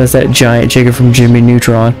about is that giant chicken from Jimmy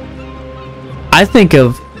Neutron. I think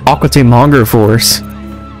of Aqua Team Hunger Force.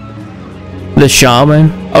 The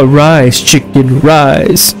shaman, arise, chicken,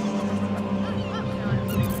 rise.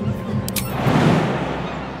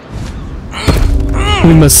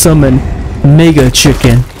 We must summon Mega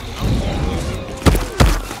Chicken.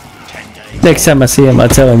 Next time I see him, I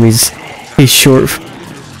tell him he's short.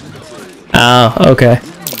 Oh, okay.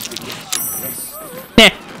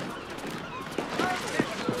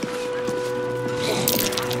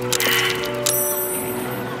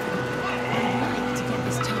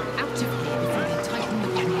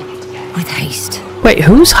 With haste. Wait,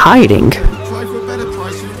 who's hiding?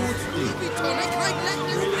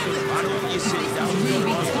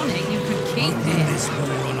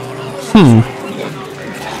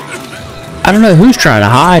 I don't know who's trying to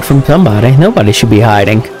hide from somebody. Nobody should be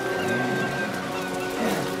hiding.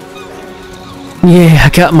 Yeah, I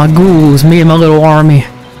got my ghouls, me and my little army.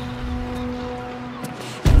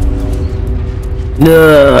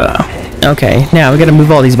 Okay, now we gotta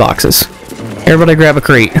move all these boxes. Everybody grab a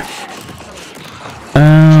crate.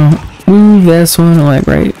 Move this one like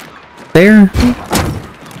right there.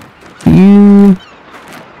 Can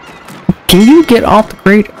you get off the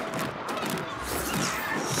crate?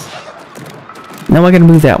 Now I gotta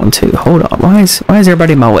move that one too. Hold on. Why is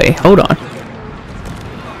everybody in my way? Hold on.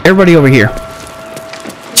 Everybody over here.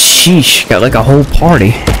 Sheesh, got like a whole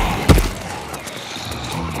party.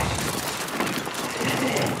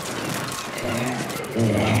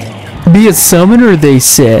 Be a summoner, they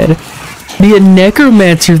said. Be a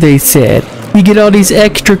necromancer, they said. You get all these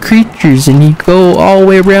extra creatures and you go all the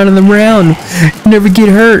way around and around. You never get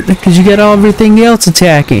hurt because you got everything else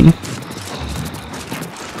attacking.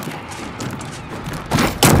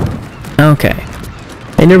 Okay.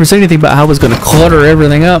 They never said anything about how I was going to clutter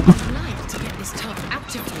everything up.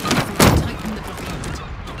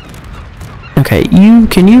 Okay,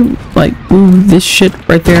 can you, like, move this shit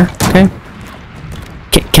right there? Okay.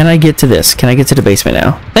 Can I get to this? Can I get to the basement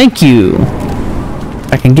now? Thank you!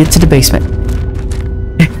 I can get to the basement.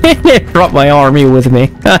 Brought my army with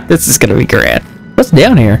me. This is gonna be grand. What's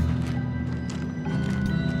down here?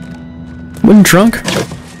 Wooden trunk?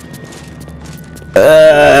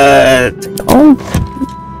 Oh.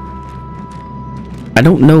 I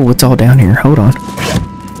don't know what's all down here. Hold on.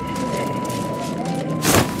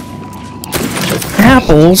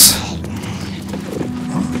 Apples?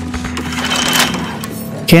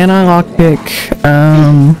 Can I lockpick?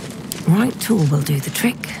 Right tool will do the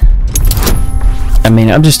trick. I mean,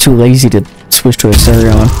 I'm just too lazy to switch to a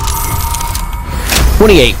Serion.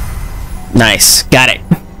 28. Nice. Got it.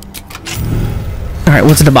 Alright,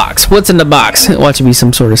 what's in the box? What's in the box? Watch it be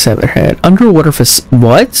some sort of severed head. Underwater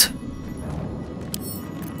what?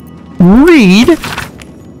 Read?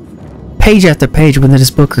 Page after page within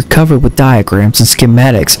this book are covered with diagrams and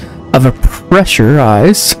schematics of a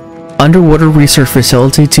pressurized underwater research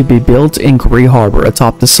facility to be built in Grey Harbor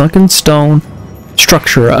atop the sunken stone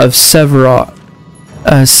structure of Saravok's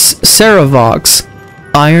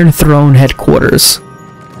Iron Throne headquarters.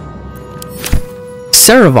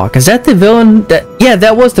 Saravok, is that the villain? Yeah,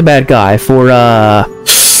 that was the bad guy for the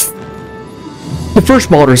first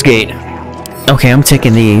Baldur's Gate. Okay, I'm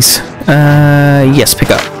taking these. Yes, pick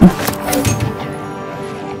up.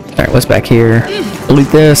 Alright, what's back here? Loot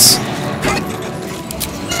this.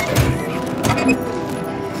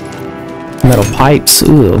 Metal pipes.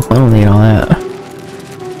 Ooh, I don't need all that.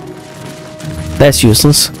 That's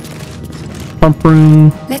useless. Pump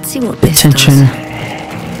room. Let's see what this Detention. does.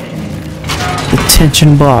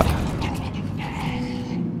 Detention block.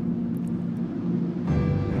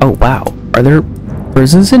 Oh wow. Are there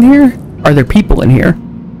prisons in here? Are there people in here?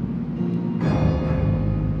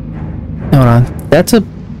 Hold on. That's a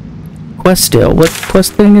quest still. What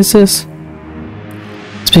quest thing is this?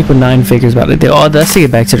 Speak with 9 figures about it. Oh, that's to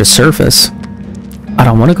get back to the surface. I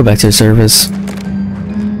don't want to go back to the surface.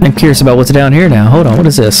 I'm curious about what's down here now. Hold on, what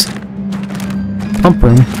is this? Pump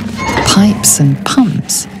room. Pipes and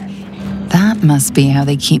pumps. That must be how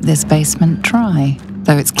they keep this basement dry.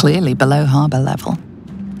 though it's clearly below harbour level.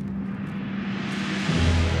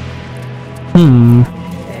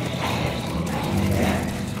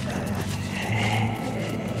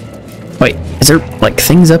 Wait, is there, like,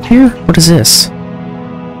 things up here? What is this?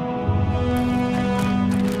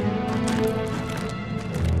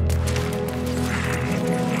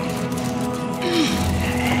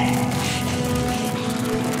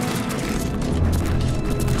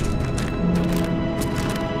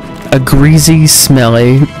 A greasy,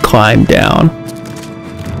 smelly climb down.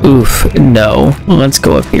 Oof, no. Let's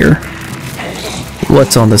go up here.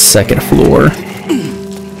 What's on the second floor?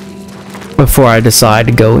 Before I decide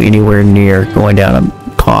to go anywhere near going down a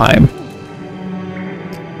climb.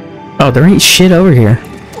 Oh, there ain't shit over here.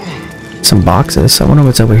 Some boxes. I wonder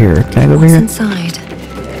what's over here. Can I go over here? Inside?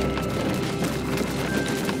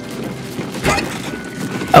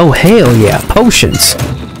 Oh, hell yeah. Potions.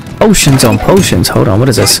 Potions on potions. Hold on, what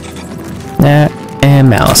is this? That and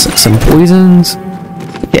malice. Some poisons.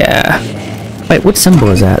 Yeah. Wait, what symbol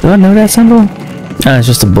is that? Do I know that symbol? Ah, it's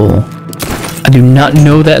just a bull. I do not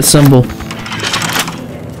know that symbol.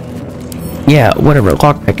 Yeah, whatever.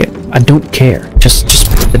 Lockpick it. I don't care. Just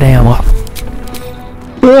pick the damn lock.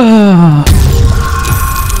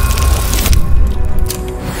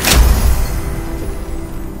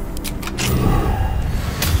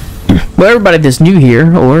 Well, everybody that's new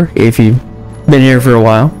here, or if you've been here for a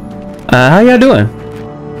while, how y'all doing?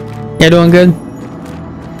 Y'all doing good?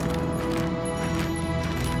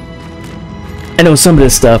 I know some of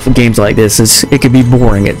this stuff in games like this it can be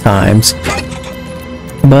boring at times,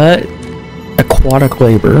 but aquatic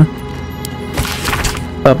labor,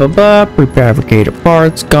 prefabricated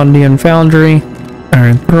parts, Gondian foundry,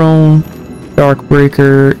 iron throne, dark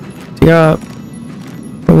breaker, yup,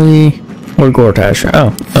 really, or Gortash.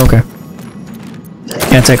 Oh, okay.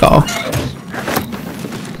 Can't take all.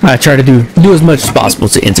 I try to do as much as possible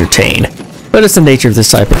to entertain, but it's the nature of this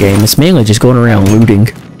type of game. It's mainly just going around looting.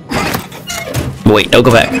 Wait, don't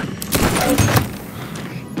go back.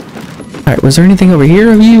 Alright, was there anything over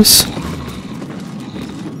here of use?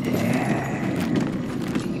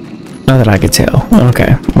 Not that I could tell.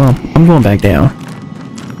 Okay, well, I'm going back down.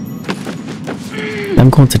 I'm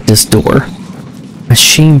going to this door.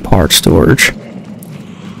 Machine part storage.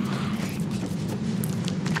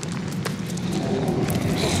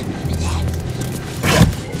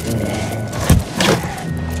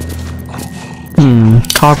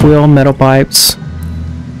 Cogwheel, metal pipes.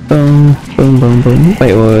 Boom, boom, boom, boom.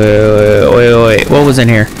 Wait. What was in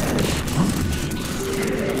here?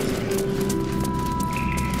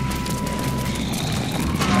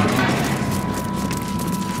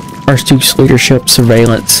 Archduke's leadership,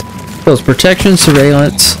 surveillance. Those protection,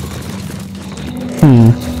 surveillance.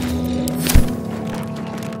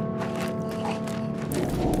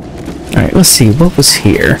 Alright, let's see. What was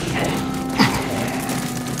here?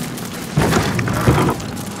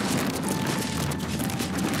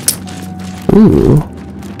 Ooh.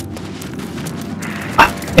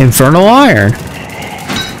 Infernal iron.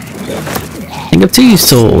 Think of these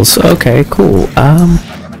tools. Okay, cool.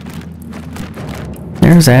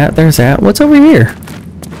 There's that. What's over here?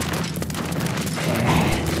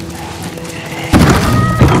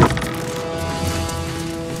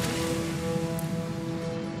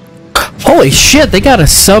 Holy shit, they got a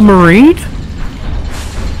submarine?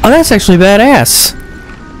 Oh, that's actually badass.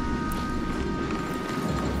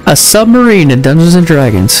 A submarine in Dungeons and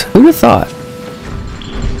Dragons. Who'd have thought?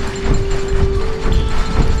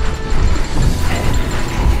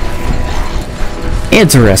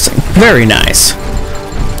 Interesting. Very nice.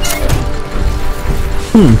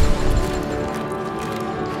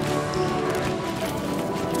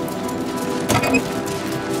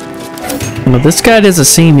 Well, this guy doesn't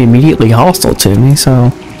seem immediately hostile to me,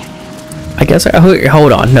 so I guess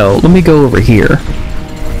hold on. No, let me go over here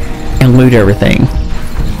and loot everything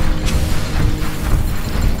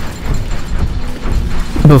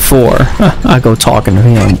before I go talking to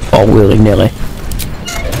him all willy-nilly.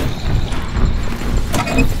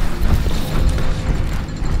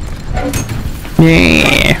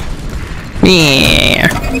 Yeah.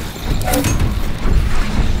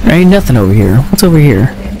 There ain't nothing over here. What's over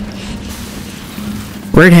here?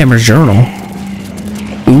 Red Hammer's journal.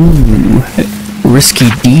 Ooh. Risky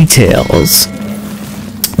details.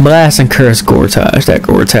 Blast and curse Gortash, that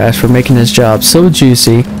Gortash, for making this job so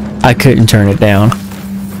juicy I couldn't turn it down.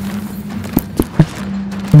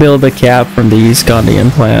 Build a cap from these Gondian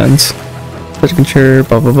plans. Literature,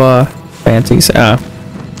 blah blah blah. Fancies.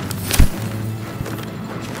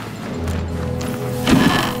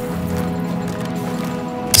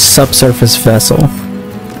 Subsurface vessel.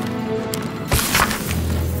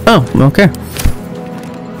 Oh, okay.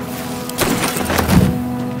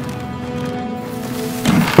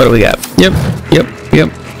 What do we got? Yep.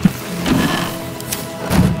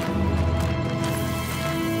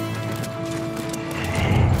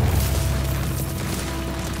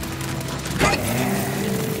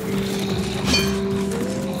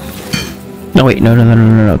 No, wait,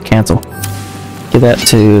 no, cancel. Give that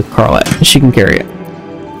to Carlette. She can carry it.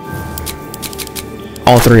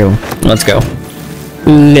 All three of them. Let's go.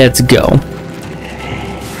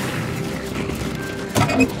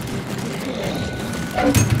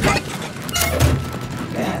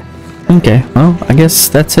 Okay, well, I guess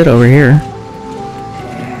that's it over here.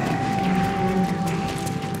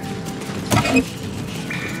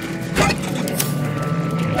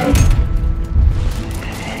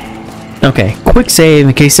 Okay, quick save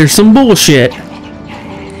in case there's some bullshit.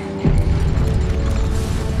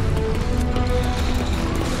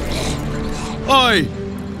 Oi!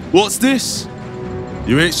 What's this?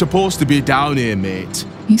 You ain't supposed to be down here, mate.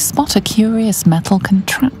 You spot a curious metal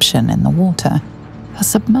contraption in the water. A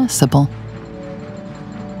submersible.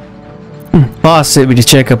 Boss sent me to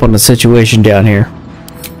check up on the situation down here.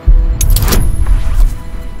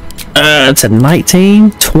 It's a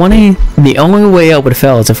 19, 20. The only way I would have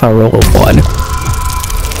fell is if I roll a 1.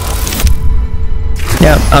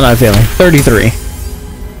 Yeah, I'm not failing. 33.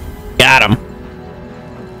 Got him.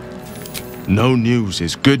 No news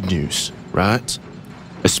is good news, right?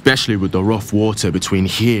 Especially with the rough water between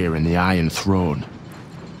here and the Iron Throne.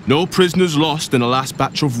 No prisoners lost in the last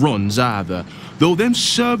batch of runs either, though them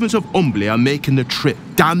servants of Umbly are making the trip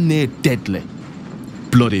damn near deadly.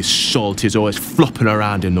 Bloody salt is always flopping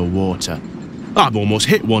around in the water. I've almost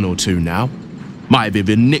hit 1 or 2 now. Might have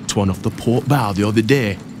even nicked one off the port bow the other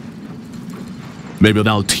day. Maybe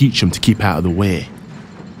that'll teach them to keep out of the way.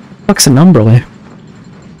 What's an Umberly?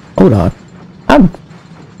 Hold on. I'm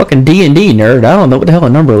fucking D&D nerd. I don't know what the hell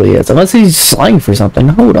an Umberly is. Unless he's slang for something.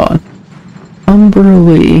 Hold on.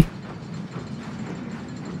 Umberly.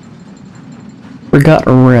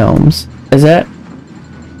 Forgotten Realms. Is that?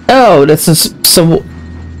 Oh, that's so.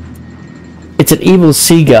 It's an evil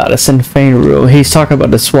sea goddess in Fainru. He's talking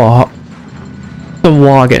about the Swagan,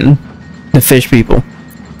 the fish people.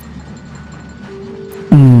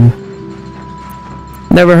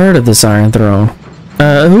 Never heard of this Iron Throne.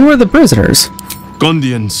 Who are the prisoners?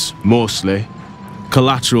 Gondians, mostly.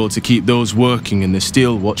 Collateral to keep those working in the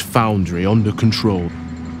Steelwatch Foundry under control.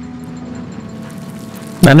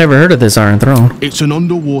 I never heard of this Iron Throne. It's an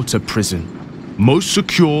underwater prison. Most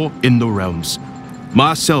secure in the realms.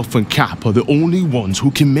 Myself and Cap are the only ones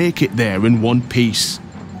who can make it there in one piece.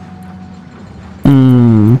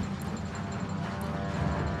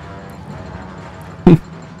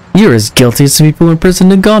 You're as guilty as the people in prison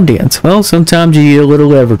to Gondians. Well, sometimes you need a little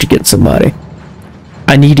leverage to get somebody.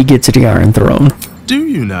 I need to get to the Iron Throne. Do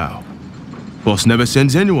you now? Boss never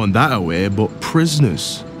sends anyone that away but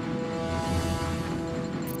prisoners.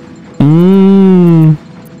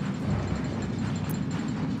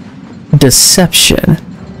 Deception.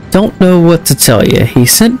 Don't know what to tell you. He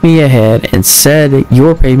sent me ahead and said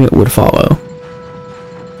your payment would follow.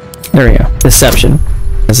 There we go. Deception.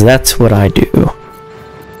 Because that's what I do.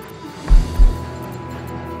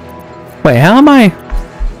 Wait, how am I?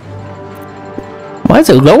 Why is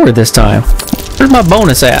it lower this time? Where's my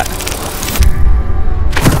bonus at?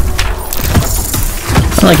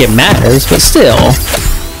 Not like it matters, but still.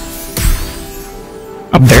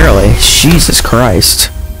 Barely. Jesus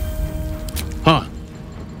Christ. Huh.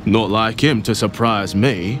 Not like him to surprise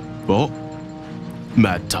me, but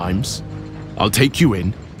mad times. I'll take you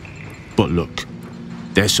in. But look,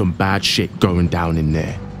 there's some bad shit going down in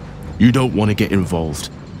there. You don't want to get involved.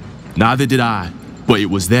 Neither did I, but it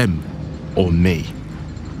was them or me.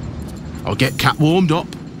 I'll get Cat warmed up.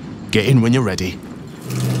 Get in when you're ready.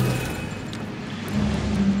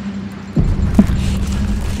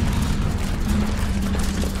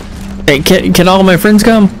 Hey, can all my friends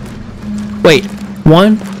come? Wait,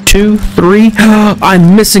 1, 2, 3.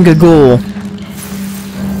 I'm missing a ghoul.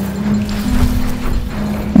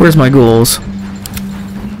 Where's my ghouls?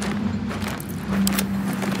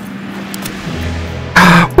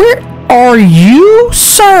 Where are you,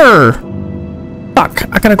 sir? Fuck,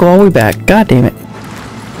 I gotta go all the way back. God damn it.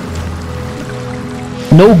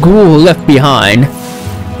 No ghoul left behind.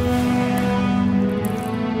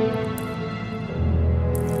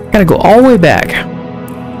 Gotta go all the way back.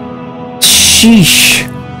 Sheesh.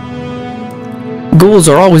 Ghouls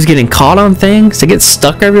are always getting caught on things. They get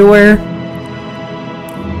stuck everywhere.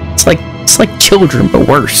 It's like children, but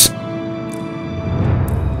worse.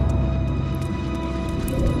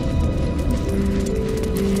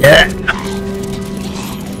 Yeah.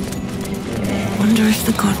 Wonder if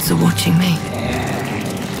the gods are watching me.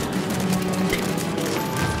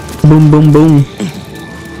 Boom, boom, boom.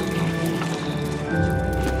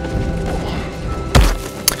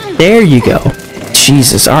 There you go.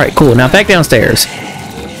 Jesus. Alright, cool. Now back downstairs.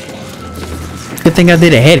 Good thing I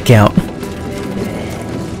did a head count.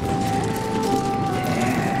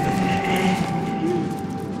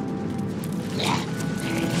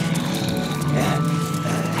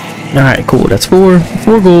 Alright, cool. That's four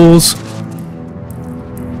goals.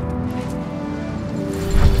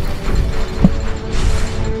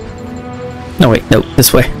 No, wait. No,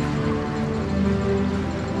 this way.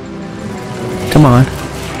 Come on.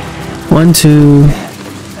 1, 2...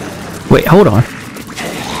 Wait, hold on.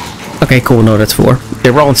 Okay, cool. No, that's 4.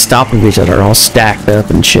 They were all on top of each other, all stacked up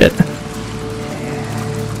and shit.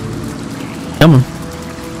 Come on.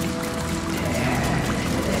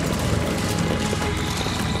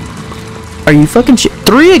 Are you fucking shit?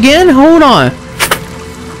 3 again? Hold on.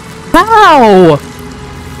 How?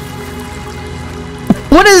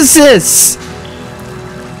 What is this?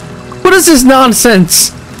 What is this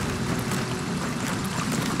nonsense?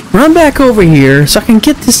 Run back over here so I can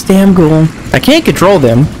get this damn goal. I can't control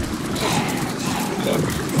them.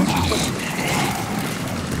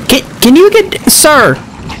 Can you get... Sir!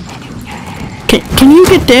 Can you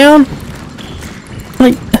get down?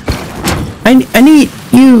 Like... I need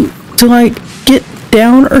you to, like, get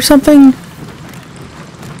down or something?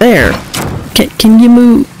 There. Can you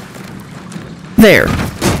move... There.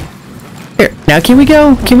 There. Now can we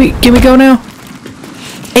go? Can we go now?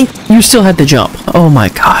 Hey, you still had to jump. Oh my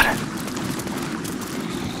god.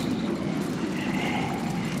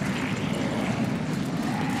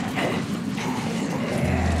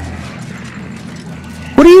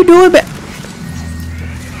 What are you doing?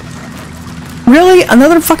 Really?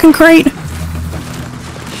 Another fucking crate?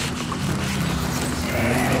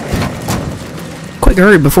 Quick,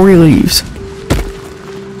 hurry before he leaves.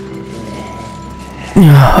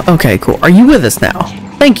 Okay, cool. Are you with us now?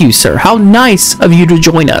 Thank you, sir. How nice of you to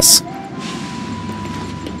join us.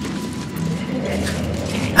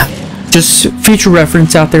 Just future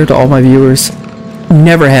reference out there to all my viewers.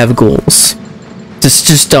 Never have ghouls.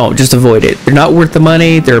 Just don't. Just avoid it. They're not worth the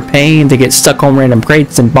money. They're a pain. They get stuck on random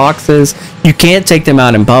crates and boxes. You can't take them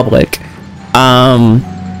out in public.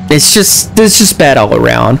 It's just bad all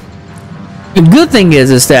around. The good thing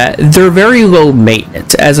is that they're very low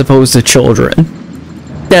maintenance as opposed to children.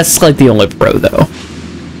 That's like the only pro though.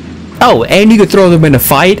 Oh, and you could throw them in a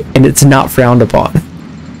fight and it's not frowned upon.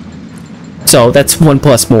 So that's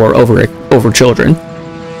 1+ more over children.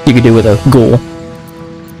 You could do with a ghoul.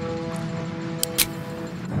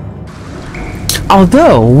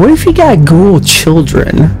 Although, what if you got ghoul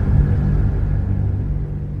children?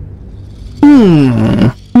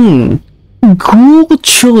 Ghoul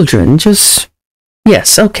children, just...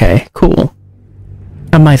 Yes, okay, cool.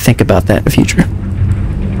 I might think about that in the future.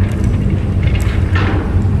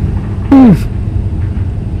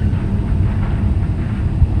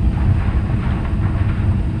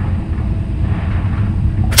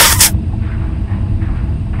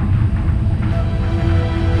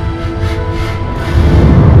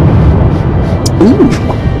 Ooh,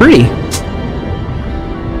 pretty.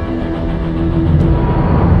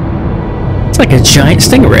 It's like a giant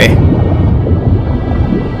stingray.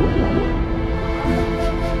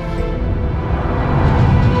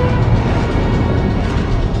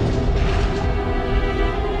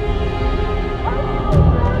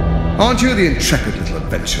 Aren't you the intrepid little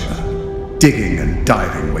adventurer, digging and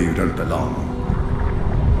diving where you don't belong?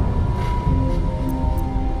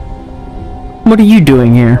 What are you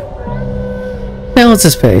doing here? Hell, it's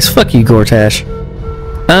this place. Fuck you, Gortash.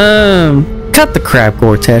 Cut the crap,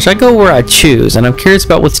 Gortash. I go where I choose, and I'm curious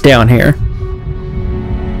about what's down here.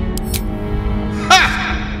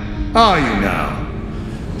 Ha! Are you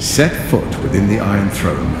now? Set foot within the Iron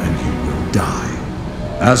Throne and you will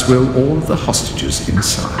die, as will all of the hostages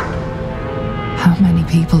inside. How many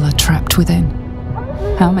people are trapped within?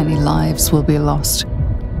 How many lives will be lost?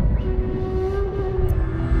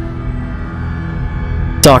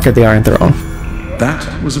 Dock at the Iron Throne.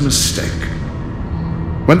 That was a mistake.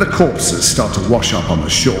 When the corpses start to wash up on the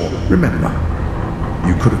shore, remember,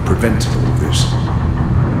 you could have prevented all this.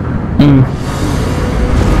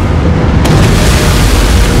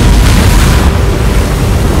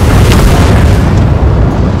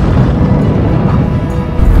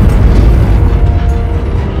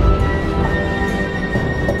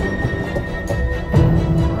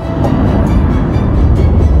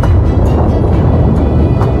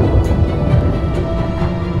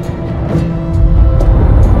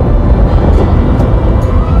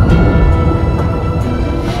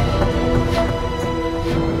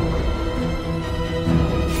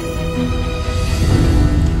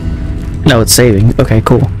 No, it's saving. Okay,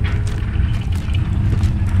 cool.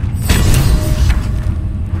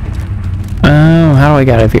 Oh, how do I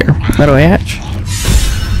get out of here? How do I hatch?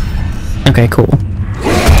 Okay, cool.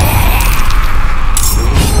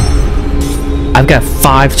 I've got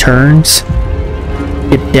 5 turns.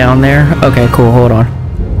 Get down there. Okay, cool. Hold on.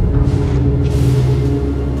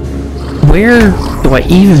 Where do I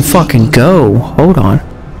even fucking go? Hold on.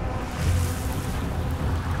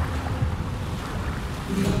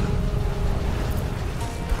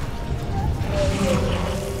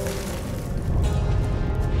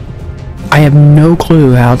 I have no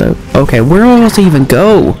clue how to... Okay, where else to even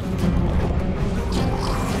go?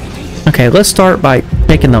 Okay, let's start by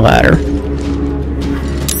taking the ladder.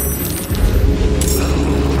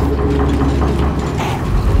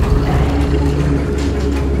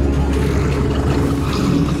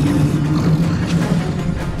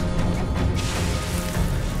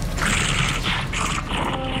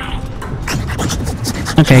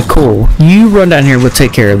 Okay, cool. You run down here, we'll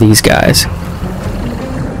take care of these guys.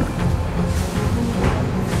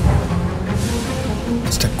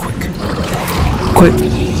 Step quick. Quick.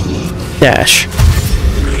 Dash.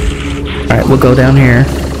 Alright, we'll go down here.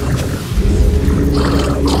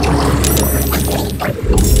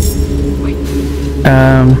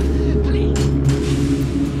 Um...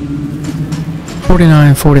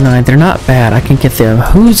 49. They're not bad. I can get them.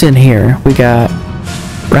 Who's in here? We got...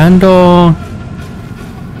 Randall...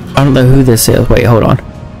 I don't know who this is. Wait, hold on.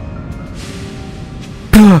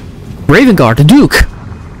 Ravengard, the Duke!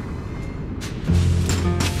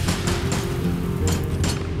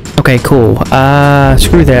 Okay, cool.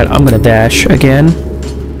 Screw that. I'm gonna dash again.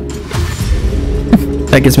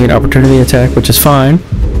 That gives me an opportunity attack, which is fine.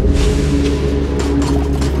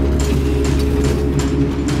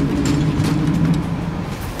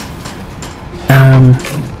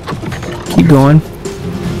 Keep going.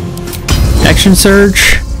 Action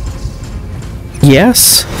surge.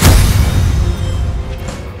 Yes.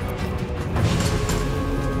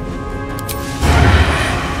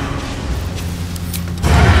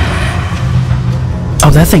 Oh,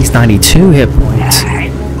 that thing's 92 hit points.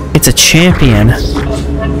 It's a champion.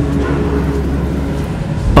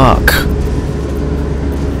 Fuck.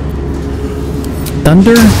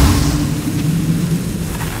 Thunder?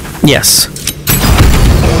 Yes.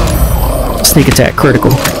 Sneak attack,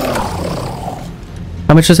 critical.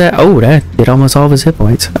 How much is that? Oh, that did almost all of his hit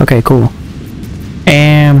points. Okay, cool.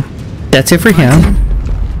 And that's it for him.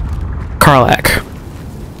 Karlach.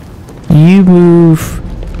 You move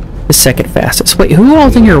the second fastest. Wait, who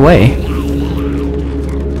all's in your way?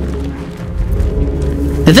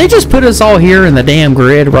 Did they just put us all here in the damn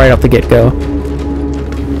grid right off the get-go?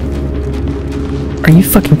 Are you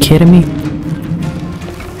fucking kidding me?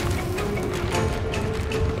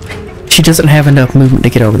 She doesn't have enough movement to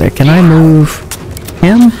get over there. Can I move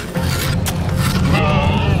him?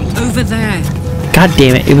 Over there. God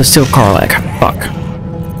damn it, it was still Karlach. Fuck.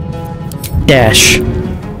 Dash.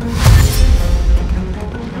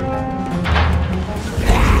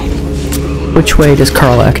 Which way does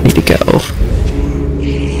Karlach need to go?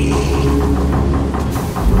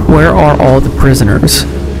 Where are all the prisoners?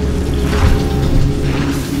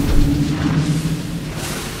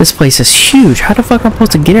 This place is huge. How the fuck am I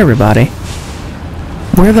supposed to get everybody?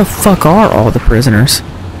 Where the fuck are all the prisoners?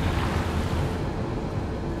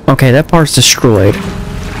 Okay, that part's destroyed.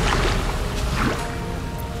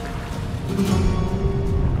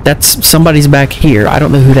 That's somebody's back here. I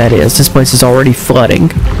don't know who that is. This place is already flooding.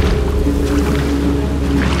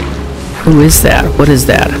 Who is that? What is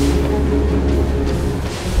that?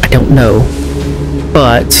 I don't know.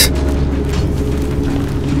 But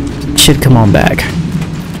should come on back.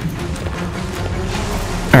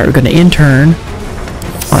 Alright, we're gonna intern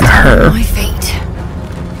on her. My fate.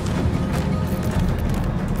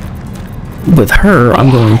 With her, I'm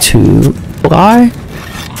going to fly.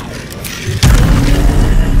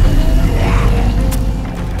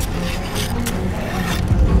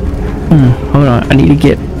 Hold on. I need to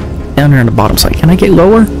get down here on the bottom side. Can I get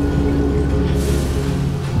lower?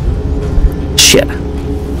 Shit.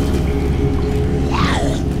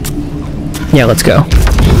 Yeah, let's go.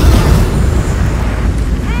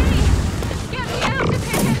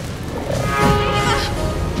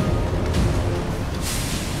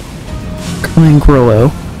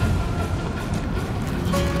 Grollo.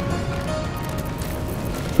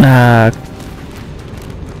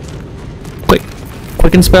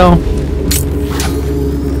 Quicken spell.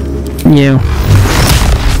 You.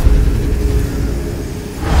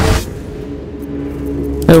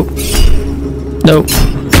 Nope. Nope.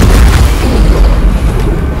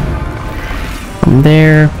 From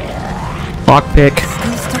there. Lockpick.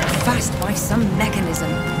 by some mechanism.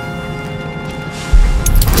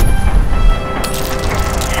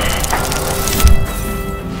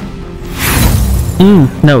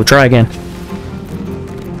 No, try again.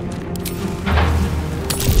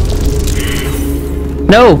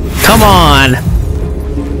 No, come on.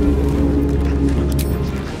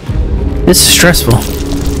 This is stressful.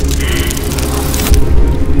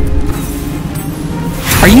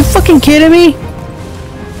 Are you fucking kidding me?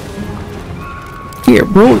 Here,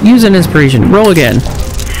 roll, use an inspiration. Roll again.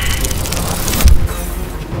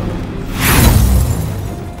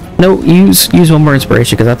 No, use one more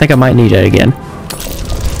inspiration because I think I might need it again.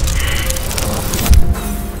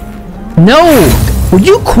 No! Would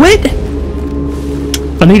you quit?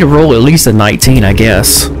 I need to roll at least a 19, I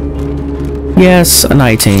guess. Yes, a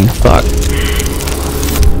 19. Fuck.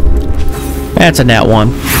 That's a nat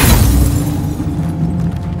 1.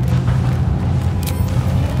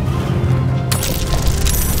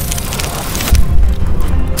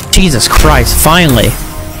 Jesus Christ, finally.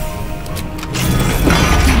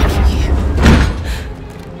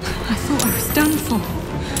 I thought I was done for.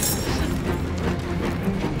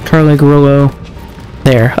 Carly Garolo.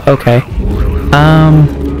 There, okay.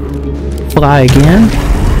 Fly again.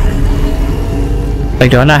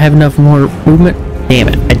 Like, do I not have enough more movement? Damn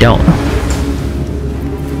it, I don't.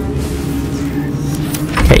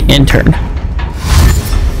 Okay, intern.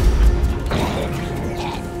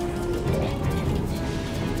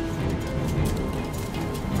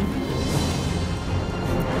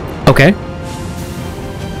 Okay.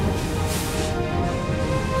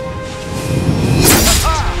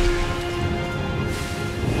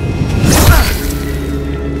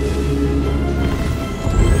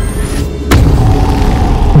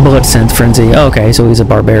 Blood Sense Frenzy. Okay, so he's a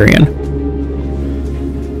barbarian.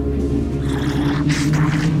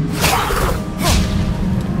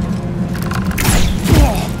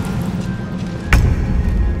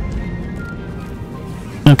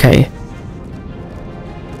 Okay.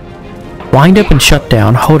 Wind up and shut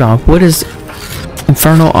down. Hold on. What is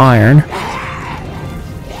Infernal Iron?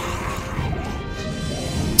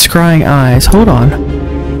 Scrying Eyes. Hold on.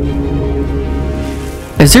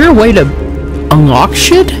 Is there a way to unlock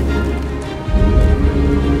shit?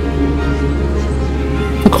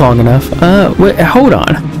 Look long enough. Wait, hold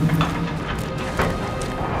on.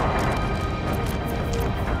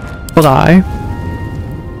 Fly.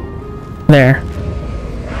 There.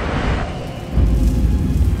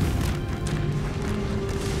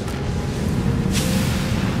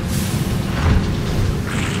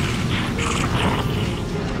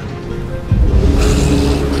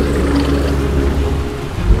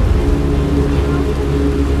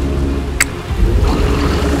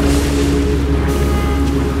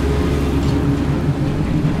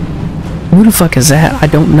 Who the fuck is that? I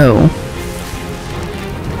don't know.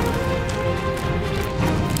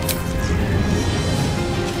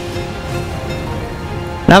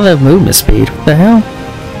 Now they have movement speed. What the hell?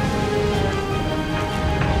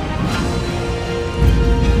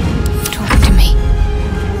 Talk to me.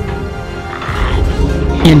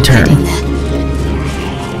 Intern.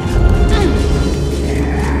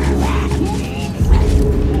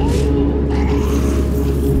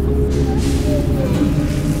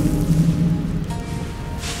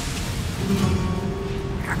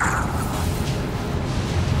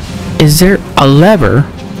 Is there a lever?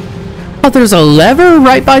 Oh, there's a lever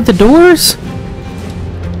right by the doors?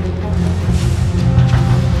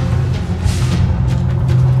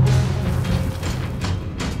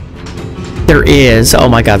 There is. Oh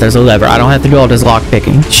my god, there's a lever. I don't have to do all this lock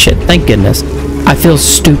picking. Shit, thank goodness. I feel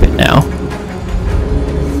stupid now.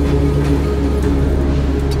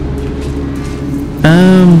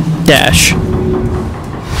 Dash.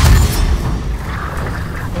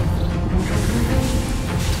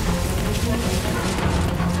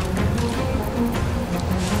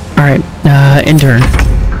 Alright, intern.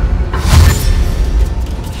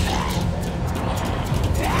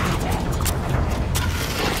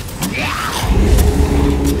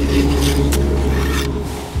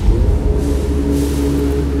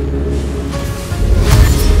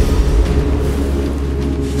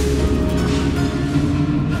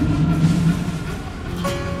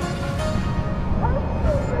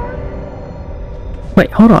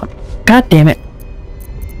 Wait, hold on. God damn it.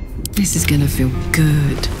 This is gonna feel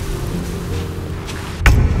good.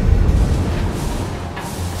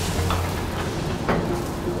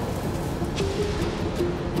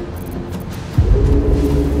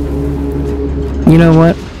 You know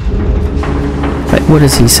what? Wait, what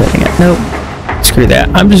is he setting at? Nope. Screw that.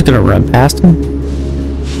 I'm just gonna run past him.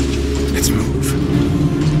 Let's move.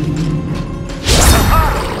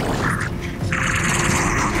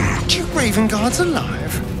 Isengard's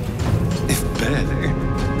alive. If barely.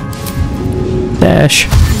 Dash.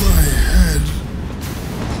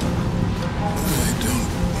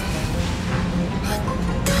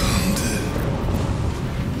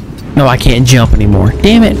 No, I can't jump anymore.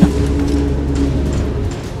 Damn it.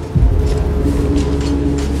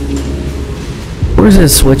 Where's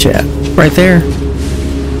this switch at? Right there?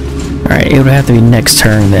 Alright, it would have to be next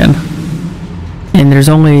turn then. And there's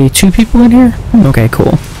only 2 people in here? Okay,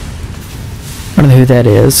 cool. I don't know who that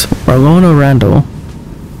is. Marlona Randall.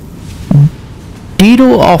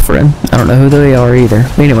 Deedle Offrin. I don't know who they are either.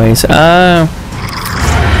 But anyways, here.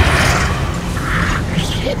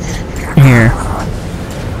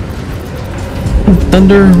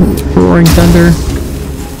 Thunder, roaring thunder.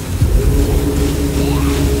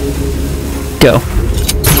 Go.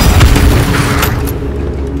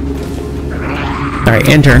 Alright,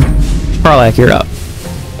 intern. Karlak, you're up.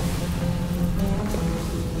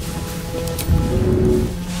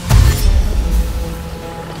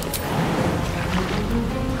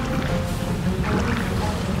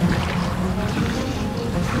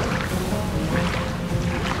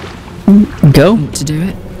 Go. To do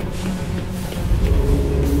it.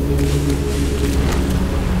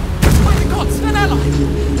 An ally!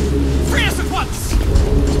 Free us at once!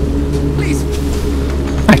 Please!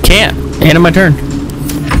 I can't. End of my turn.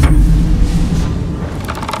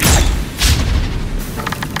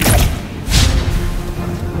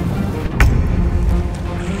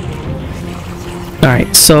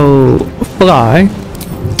 Alright, so fly.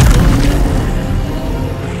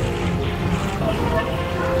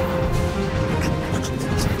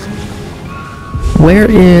 Where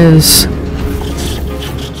is...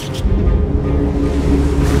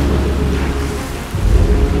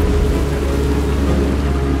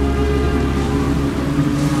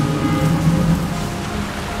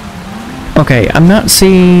 Okay, I'm not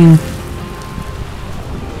seeing...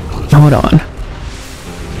 Hold on.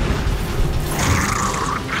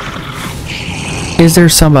 Is there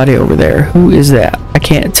somebody over there? Who is that? I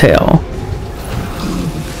can't tell.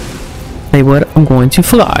 Hey, what? I'm going to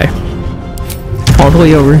fly. All the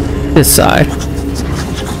way over this side.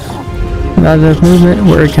 Not enough movement.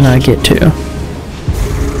 Where can I get to?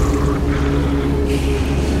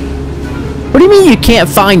 What do you mean you can't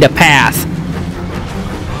find a path?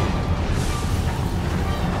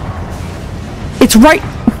 It's right.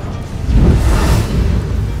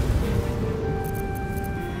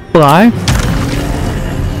 Fly.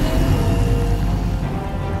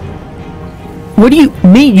 What do you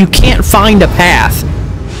mean you can't find a path?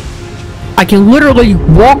 I can literally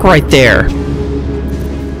walk right there.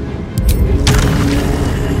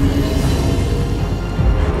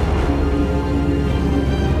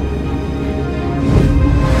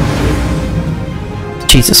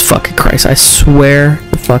 Jesus fucking Christ, I swear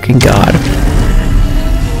to fucking God.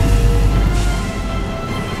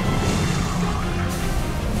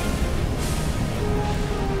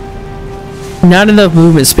 Not enough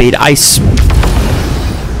movement speed.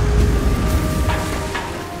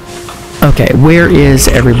 Okay, where is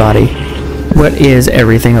everybody? What is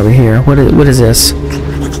everything over here? What is this?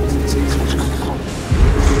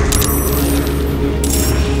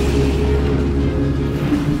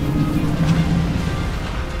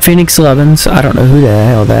 Phoenix Levens. I don't know who the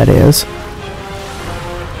hell that is.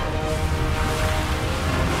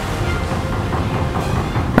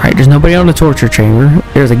 Alright, there's nobody on the torture chamber.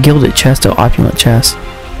 There's a gilded chest, an opulent chest.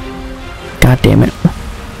 God damn it.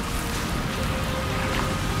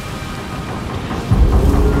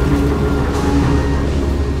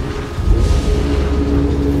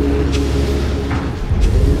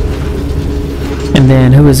 And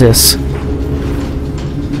then, who is this?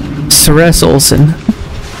 Ceres Olsen.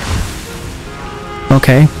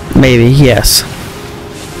 Okay, maybe, yes.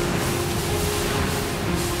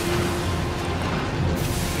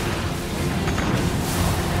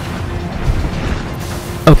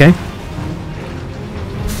 Okay.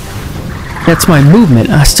 That's my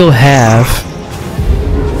movement. I still have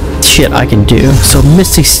shit I can do. So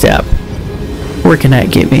Misty Step. Where can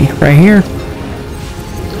that get me? Right here?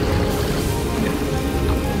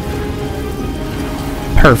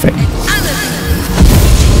 Perfect.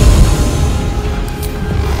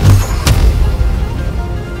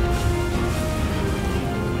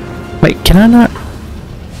 Wait, can I not?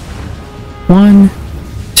 1,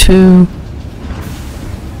 2.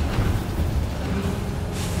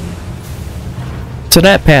 So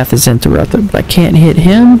that path is interrupted, but I can't hit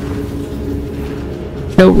him.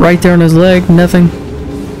 Nope, right there on his leg, nothing.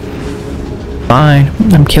 Fine,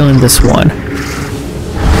 I'm killing this one.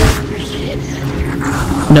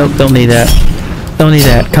 Nope, don't need that. Don't need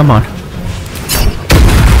that, come on.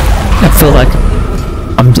 I feel like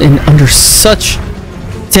I'm under such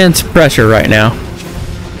tense pressure right now.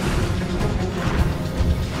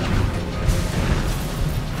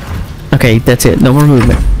 Okay, that's it. No more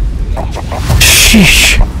movement.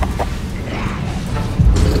 Sheesh.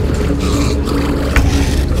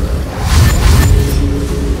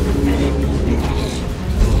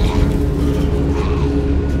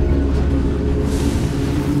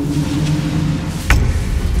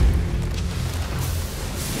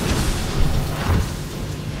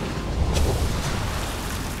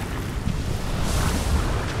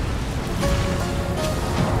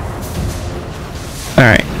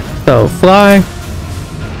 Alright, so fly.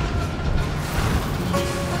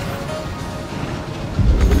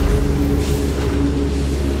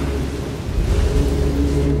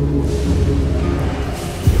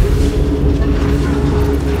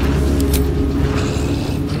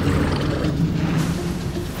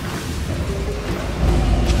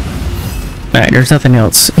 Alright, there's nothing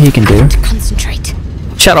else he can do. Concentrate.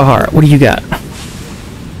 Shadowheart, what do you got?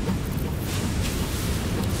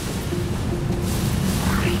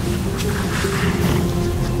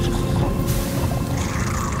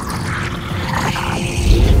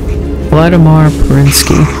 Vladimir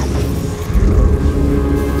Perinsky.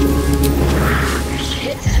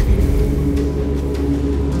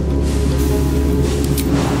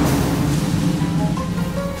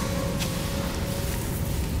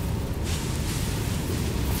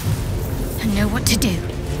 I know what to do.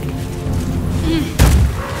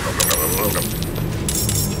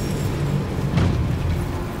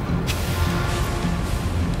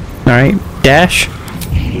 Alright, dash.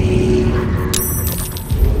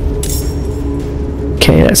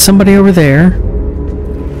 Okay, that's somebody over there.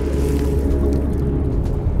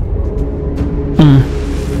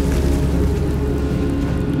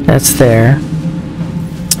 That's there.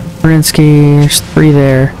 Perinsky, there's 3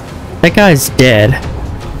 there. That guy's dead.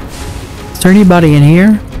 Is there anybody in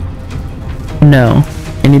here? No.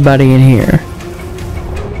 Anybody in here?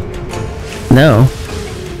 No.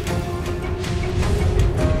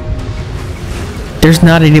 There's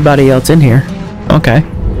not anybody else in here. Okay.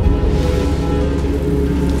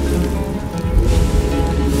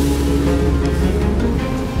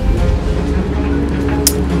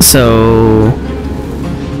 So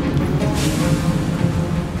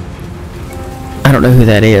I don't know who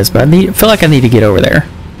that is, but I feel like I need to get over there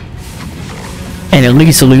and at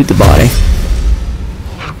least loot the body.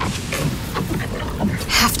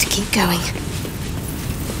 Have to keep going.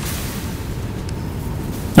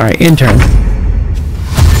 Alright, intern.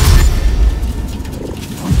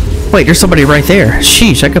 Wait, there's somebody right there.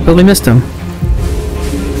 Sheesh, I completely missed him.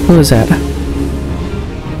 Who is that?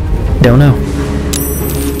 Don't know.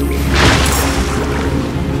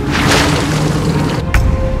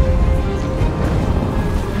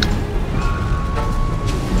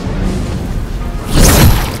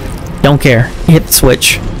 Don't care. Hit the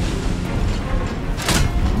switch.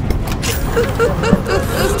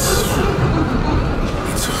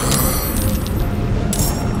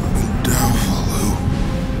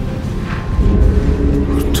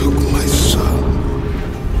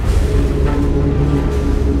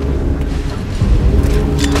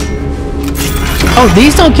 Oh,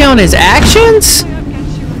 these don't count as actions?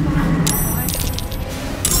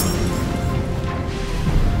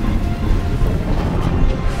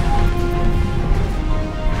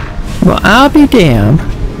 Well, I'll be damned.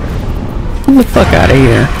 Get the fuck out of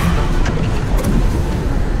here.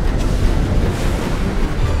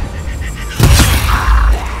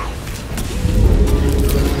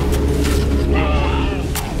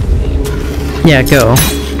 Yeah, go.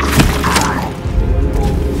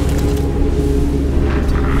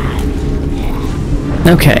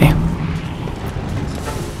 Okay.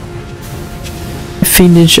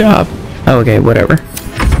 Fiendish job. Oh, okay, whatever.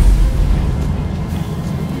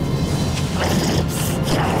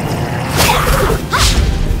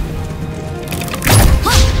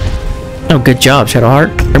 Oh, good job,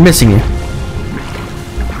 Shadowheart. They're missing you.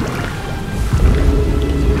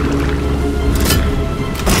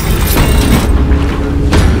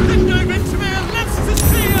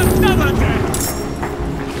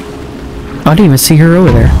 I didn't even see her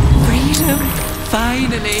over there. Freedom,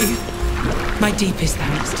 finally. My deepest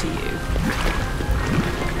thanks to you.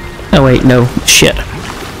 Oh wait, no, shit.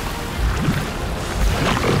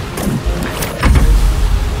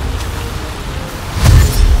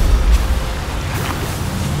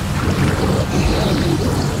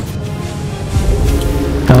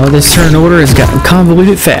 Oh, this turn order has gotten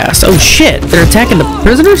convoluted fast. Oh shit, they're attacking the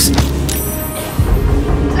prisoners?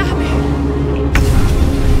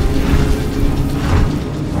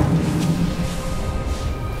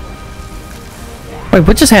 Wait,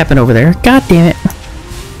 what just happened over there? God damn it.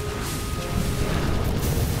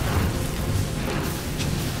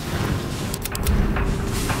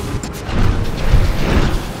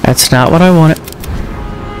 That's not what I wanted.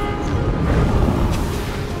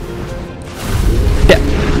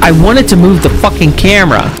 Yeah, I wanted to move the fucking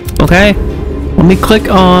camera, okay? Let me click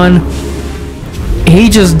on... He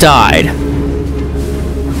just died.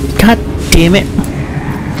 God damn it.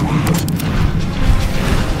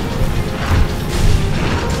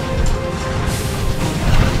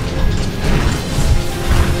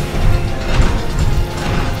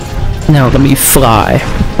 Now let me fly.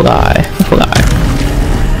 Fly.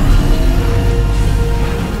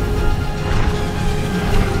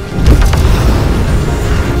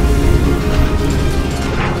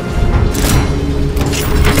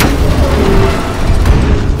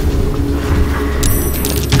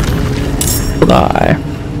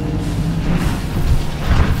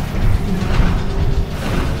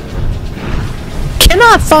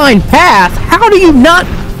 Cannot find path? How do you not?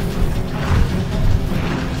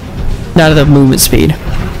 Not at the movement speed.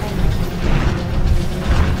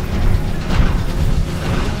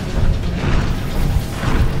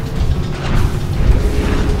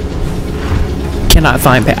 Cannot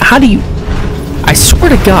find path. How do you? I swear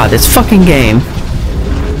to God, this fucking game.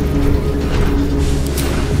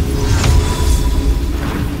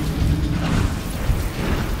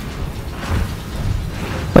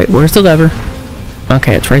 Wait, where's the lever?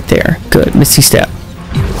 Okay, it's right there. Good. Misty step.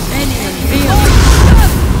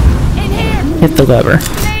 Hit the lever.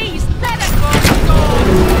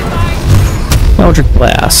 Eldritch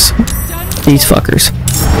blast. These fuckers.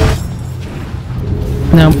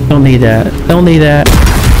 No, don't need that. Don't need that.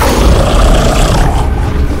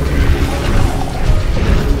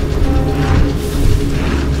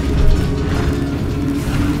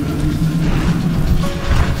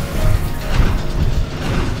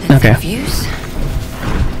 Okay.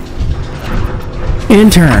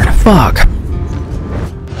 Intern. Fuck.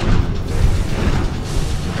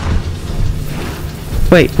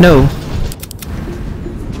 Wait, no.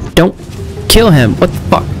 Don't kill him. What the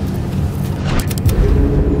fuck?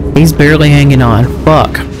 He's barely hanging on.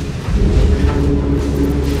 Fuck.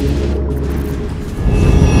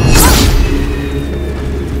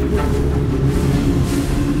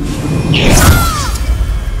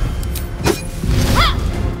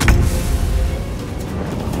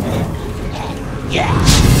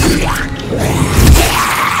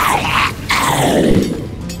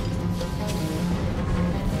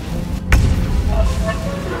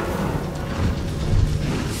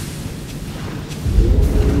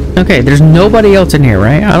 Okay, there's nobody else in here,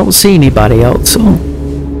 right? I don't see anybody else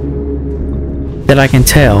that I can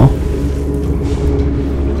tell.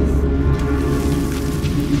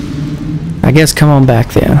 I guess come on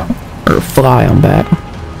back then. Or fly on back.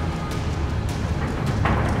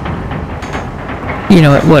 You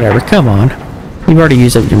know what? Whatever. Come on. You've already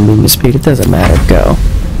used up your movement speed. It doesn't matter. Go.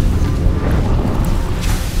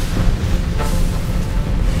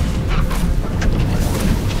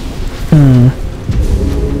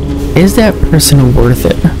 Is that person worth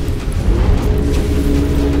it?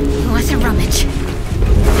 What's a rummage?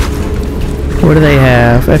 What do they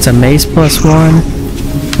have? That's a mace +1.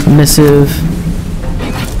 Missive.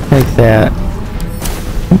 Like that.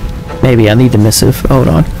 Maybe I need the missive. Hold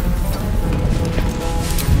on.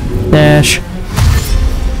 Dash.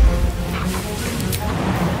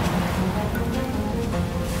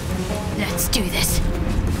 Let's do this.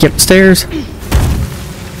 Get upstairs.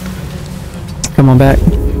 Come on back.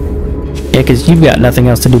 Yeah, because you've got nothing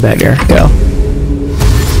else to do back there. Go.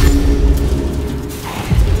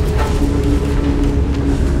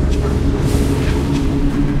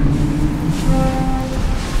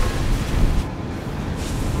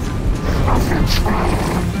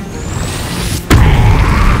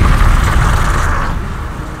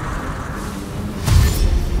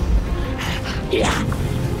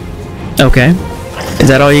 Okay. Is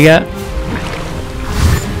that all you got?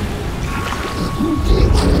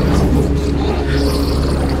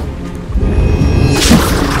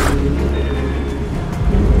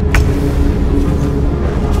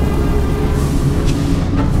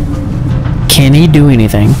 Can he do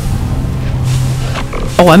anything?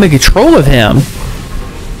 Oh, I'm in control of him.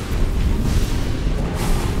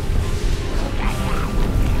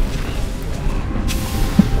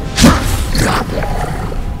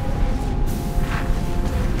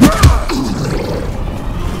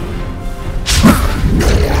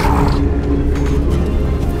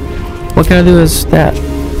 What can I do is that?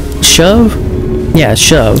 Shove? Yeah,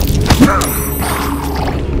 shove.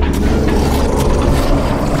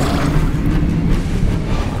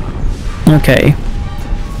 Okay.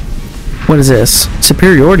 What is this?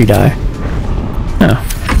 Superiority die. Oh.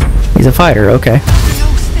 He's a fighter, okay.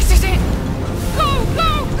 This is it! Go,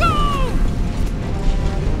 go, go!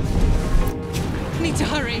 Need to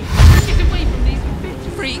hurry. Get away from these bitch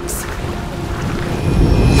freaks.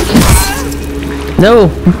 No!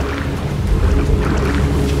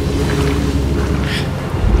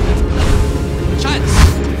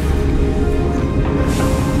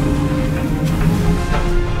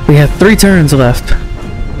 We have 3 turns left.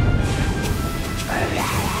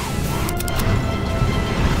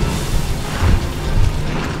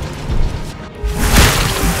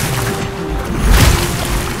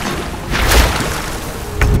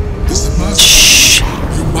 This must.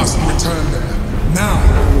 You must return there. Now.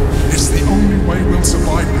 It's the only way we'll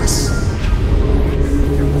survive this.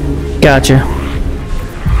 Gotcha.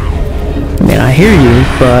 I mean, I hear you,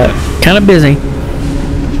 but kind of busy.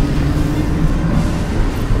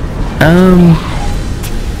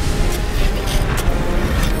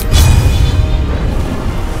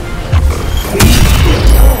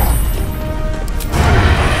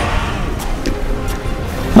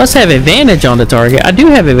 Must have advantage on the target. I do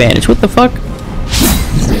have advantage. What the fuck?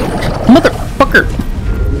 Motherfucker.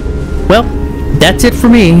 Well, that's it for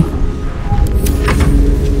me.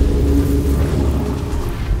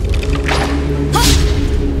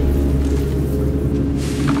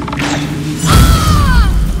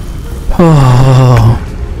 Oh.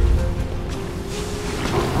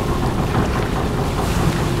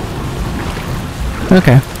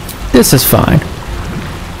 Okay. This is fine.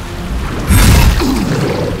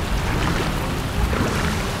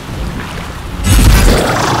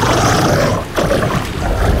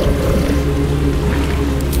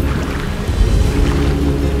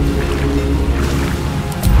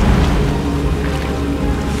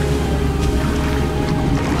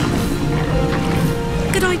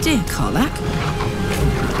 Good idea, Karlak.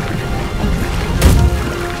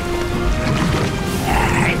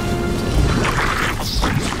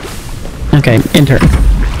 Okay, intern.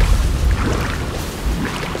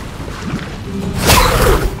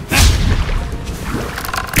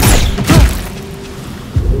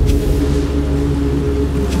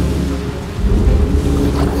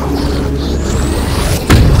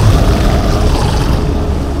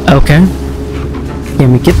 Okay. Let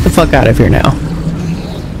me get the fuck out of here now.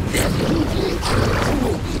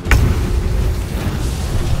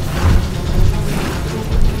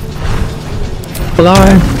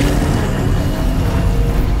 Fly.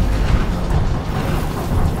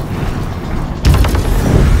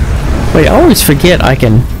 Wait, I always forget I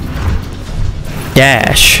can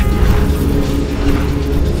dash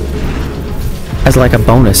as like a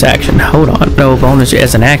bonus action. Hold on, no, bonus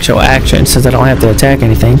as an actual action since I don't have to attack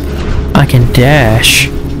anything. I can dash.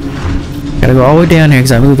 Gotta go all the way down here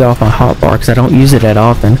because I moved off my hotbar because I don't use it that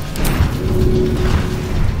often.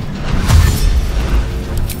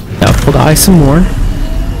 Now pull the ice some more.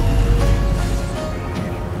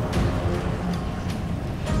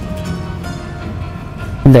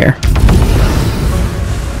 There.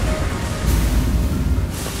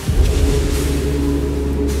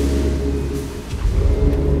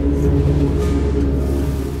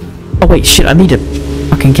 Oh wait, shit, I need to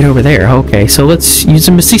fucking get over there. Okay, so let's use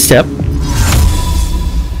a Misty Step.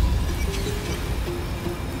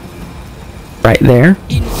 Right there.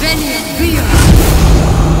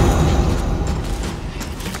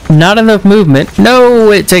 Not enough movement.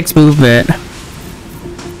 No, it takes movement.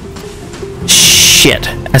 Shit,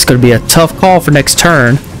 that's gonna be a tough call for next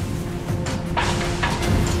turn.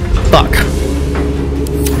 Fuck.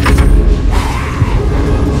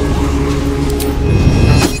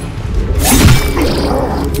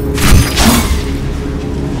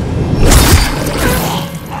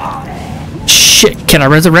 Shit, can I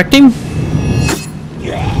resurrect him?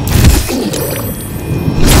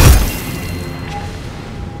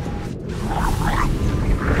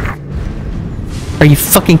 Are you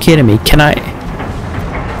fucking kidding me? Can I?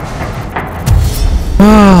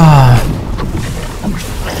 Ah.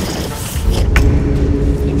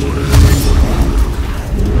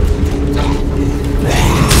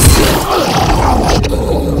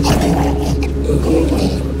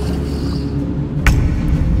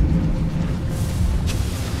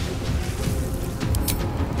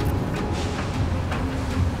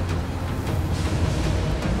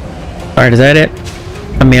 Alright, is that it?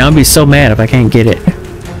 I mean, I'll be so mad if I can't get it.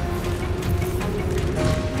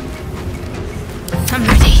 I'm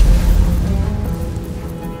ready.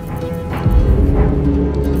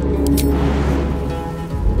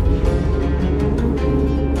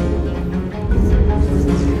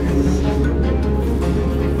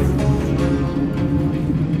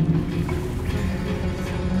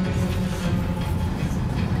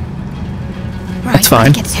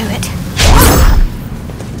 fine. Get to it.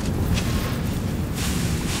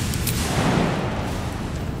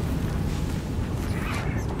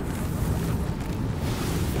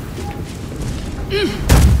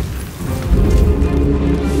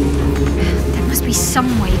 There must be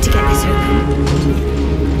some way to get this open.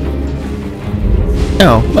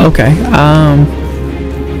 Oh, okay.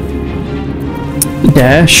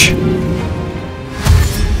 Dash.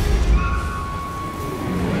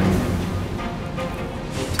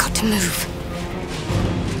 Got to move.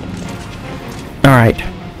 Alright.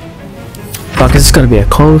 Fuck, this is gonna be a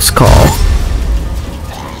close call.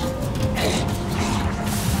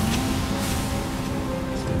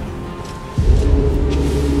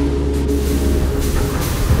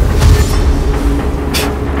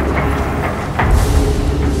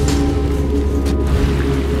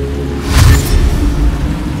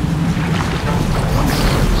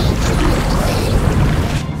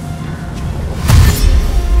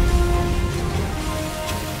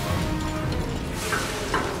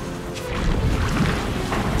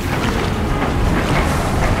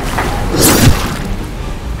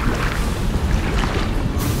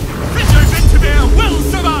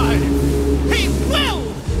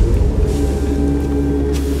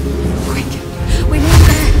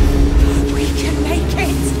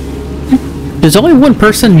 Does only one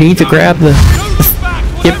person need to grab the...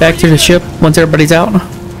 get back to the ship once everybody's out?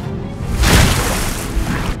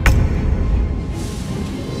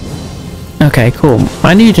 Okay, cool.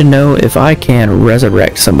 I need to know if I can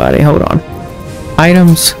resurrect somebody. Hold on.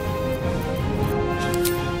 Items.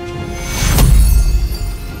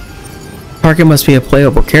 Target must be a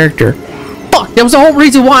playable character. Fuck! That was the whole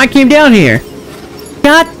reason why I came down here!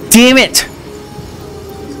 God damn it!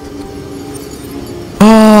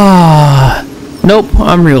 Ah. Nope,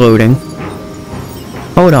 I'm reloading.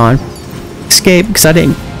 Hold on. Escape, because I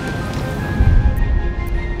didn't...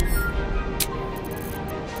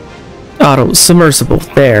 Auto submersible,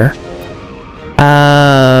 there.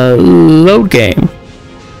 Load game.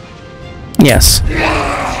 Yes.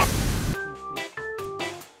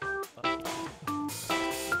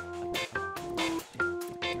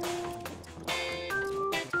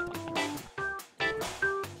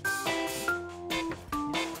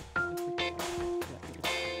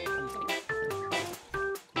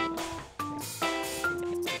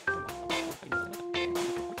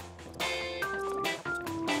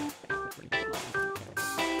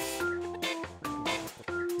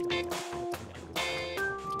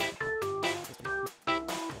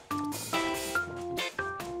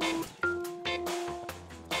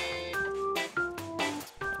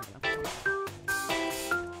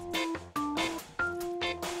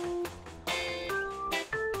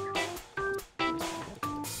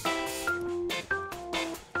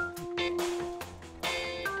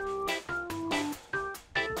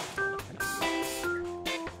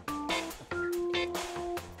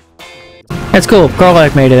 That's cool.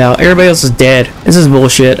 Carlac made it out. Everybody else is dead. This is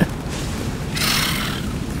bullshit.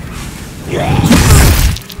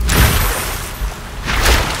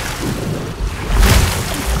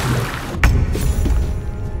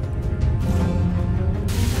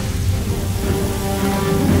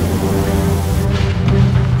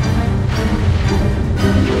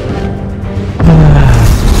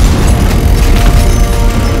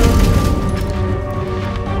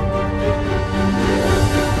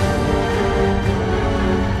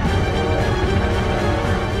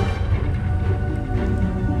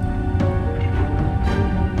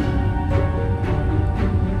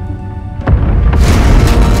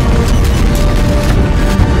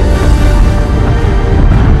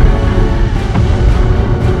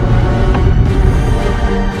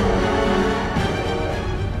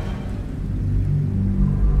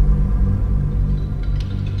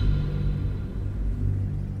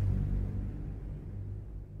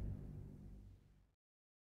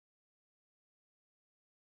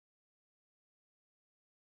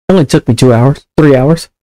 It only took me 2 hours, 3 hours.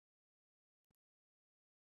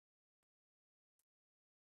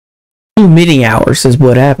 Too many hours is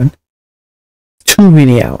what happened. Too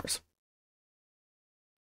many hours.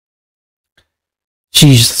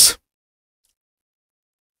 Jesus.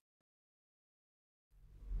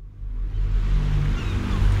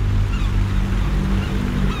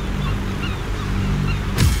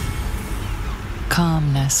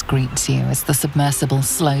 Calmness greets you as the submersible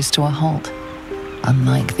slows to a halt.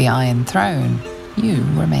 Unlike the Iron Throne, you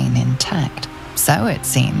remain intact. So it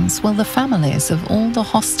seems will the families of all the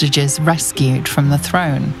hostages rescued from the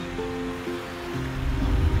throne.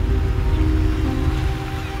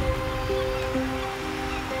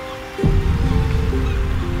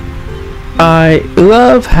 I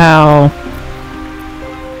love how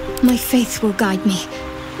My faith will guide me.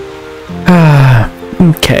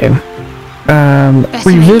 Okay.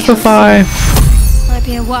 Revivify. Might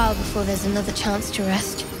be a while before there's another chance to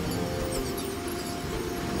rest.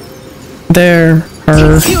 There.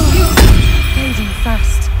 Her. Fading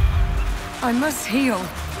fast. I must heal.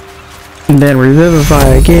 And then revivify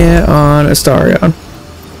again on Astarion.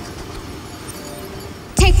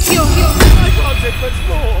 Take your. I can't take much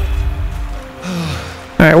more.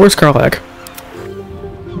 Alright, where's Karlak?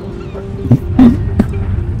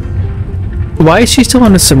 Why is she still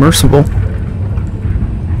on the submersible?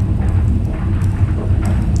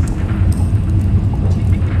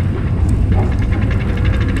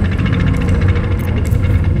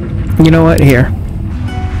 You know what? Here.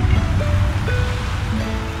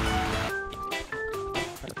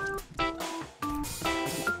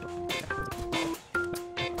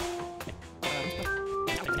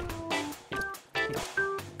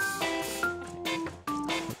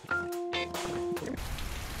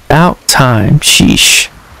 About time. Sheesh.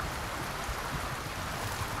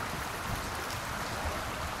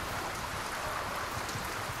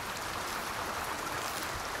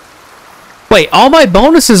 Wait, all my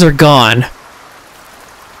bonuses are gone.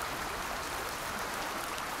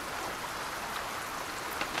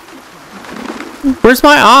 Where's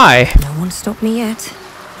my eye? No one stopped me yet.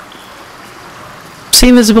 See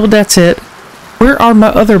invisible, that's it. Where are my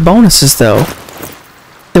other bonuses though?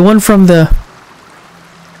 The one from the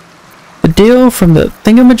deal from the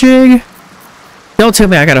thingamajig? Don't tell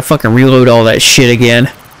me I gotta fucking reload all that shit again.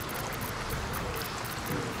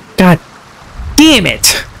 God damn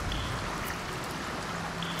it!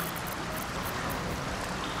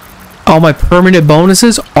 All my permanent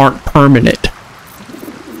bonuses aren't permanent.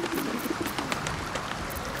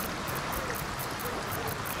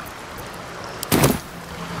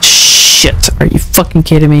 Shit, are you fucking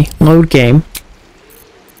kidding me? Load game.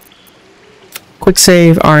 Quick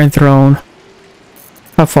save, Iron Throne.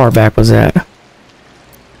 How far back was that?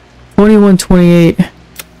 2128.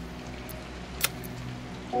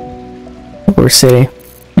 Or city.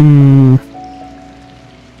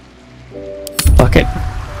 Fuck it.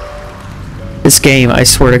 This game, I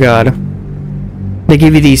swear to God. They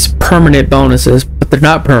give you these permanent bonuses, but they're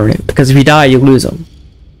not permanent, because if you die, you lose them.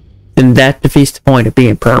 Then that defeats the point of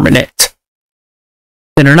being permanent.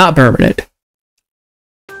 Then they're not permanent.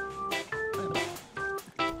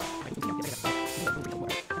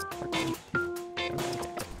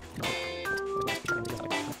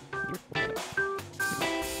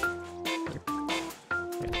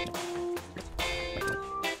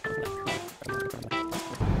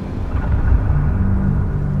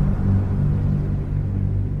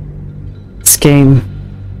 Game.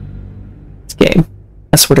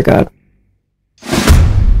 I swear to God.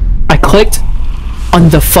 I clicked on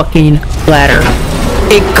the fucking ladder.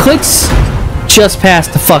 It clicks just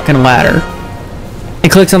past the fucking ladder.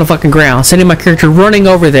 It clicks on the fucking ground, sending my character running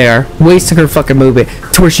over there, wasting her fucking movement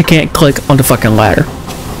to where she can't click on the fucking ladder.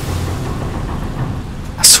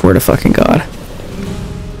 I swear to fucking God.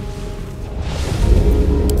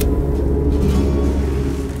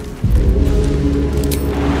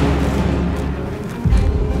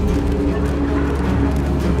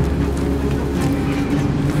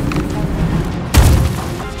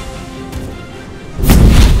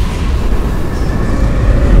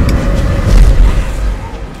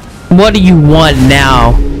 What do you want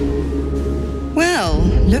now? Well,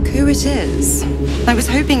 look who it is. I was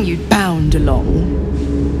hoping you'd bound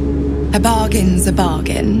along. A bargain's a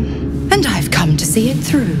bargain, and I've come to see it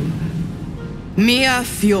through. Mia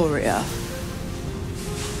Furia.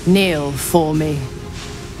 Kneel for me.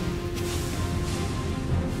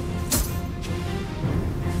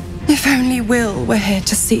 If only Will were here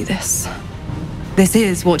to see this. This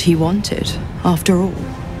is what he wanted, after all.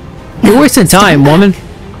 You're wasting time, woman.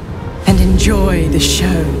 And enjoy the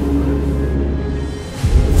show.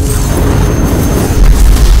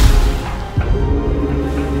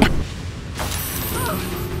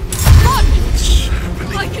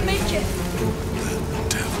 I can make it.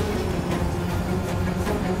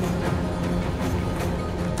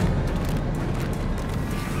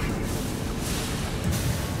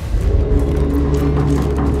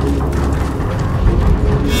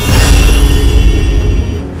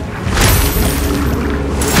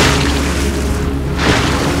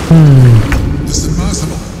 The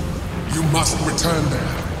submersible. You must return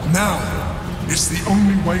there. Now. It's the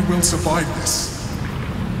only way we'll survive this.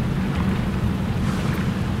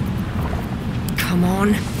 Come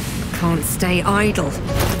on. Can't stay idle.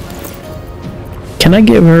 Can I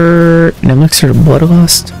give her an elixir of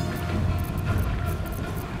bloodlust?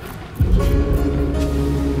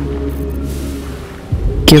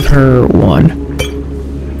 give her 1.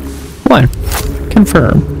 1.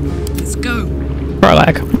 Confirm. Let's go.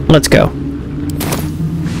 Karlak, let's go.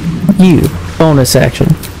 You, bonus action.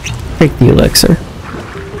 Take the elixir.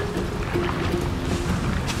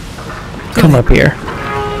 Come up here.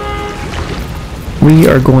 We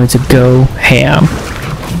are going to go ham.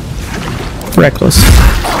 Reckless.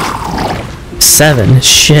 7.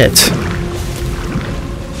 Shit.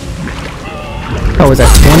 Oh, was that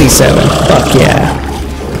 27? Fuck yeah.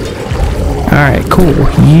 Alright, cool.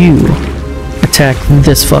 You attack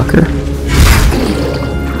this fucker.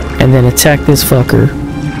 And then attack this fucker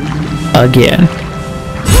again.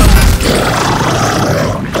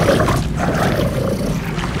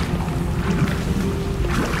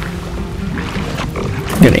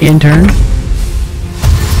 Gonna intern.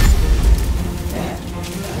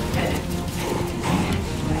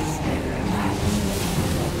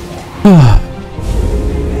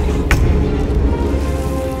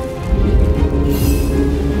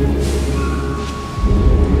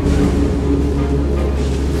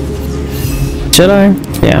 Should I?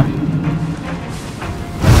 Yeah.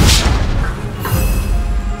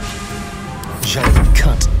 Shall we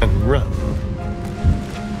cut and run?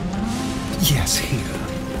 Yes, here.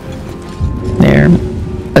 There.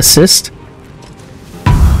 Assist.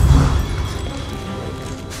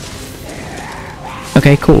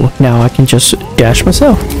 Okay, cool. Now I can just dash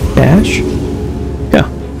myself. Dash. Go.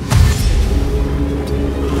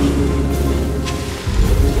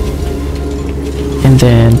 And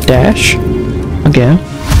then dash. Again.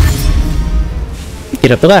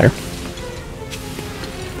 Get up the ladder.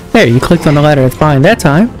 There, you clicked on the ladder. It's fine that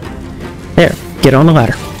time. There. Get on the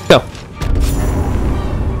ladder. Go.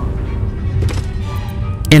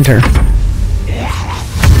 Enter.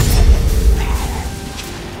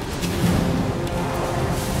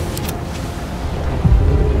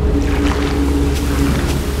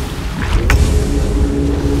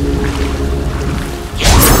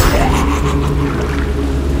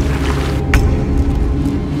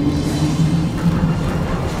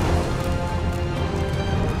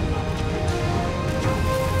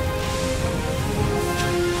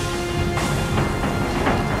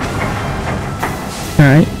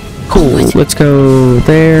 Alright, cool. Let's go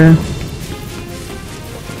there.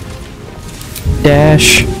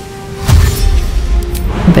 Dash.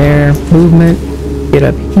 There. Movement. Get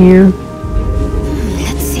up here.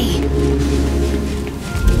 Let's see.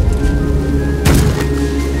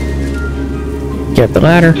 Get up the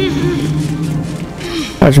ladder.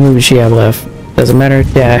 How much movement does she have left? Doesn't matter.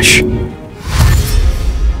 Dash.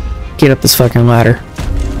 Get up this fucking ladder.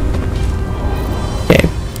 Okay.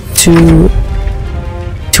 2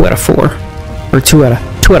 out of 4. Or 2 out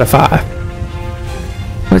of 5.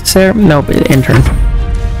 What's there? Nope, intern.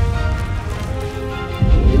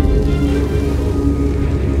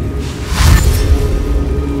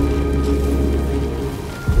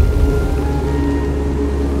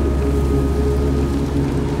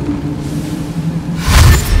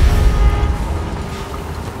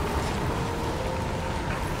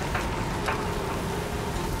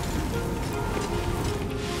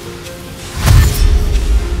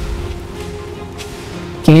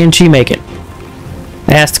 Can she make it?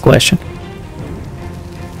 Ask the question.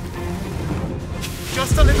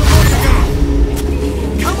 Just a little more to go.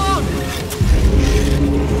 Come on!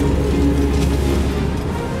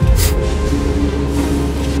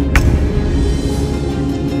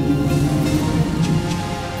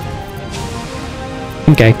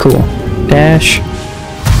 Okay, cool. Dash.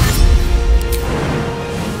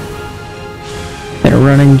 And a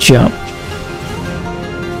running jump.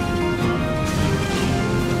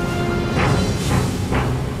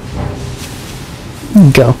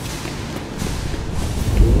 Go.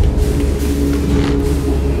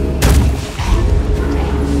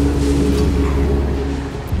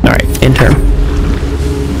 Alright, intern.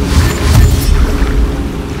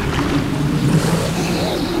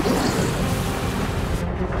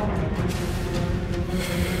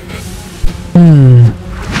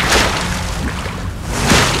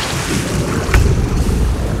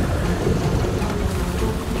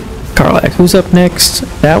 Karlak, who's up next?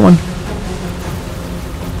 That one?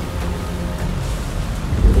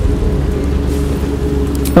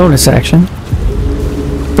 Bonus action.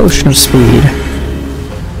 Potion of speed.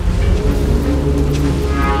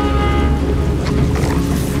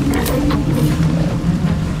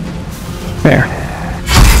 There.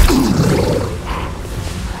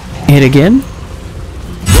 Hit again?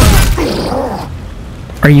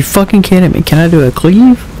 Are you fucking kidding me? Can I do a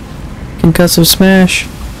cleave? Concussive smash?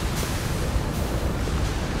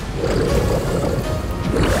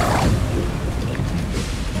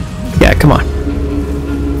 Yeah, come on.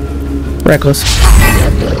 Reckless.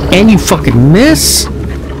 And you fucking miss?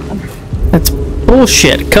 That's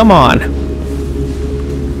bullshit. Come on.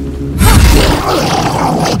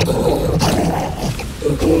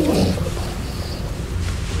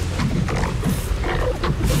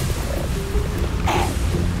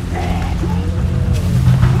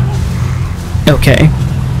 Okay.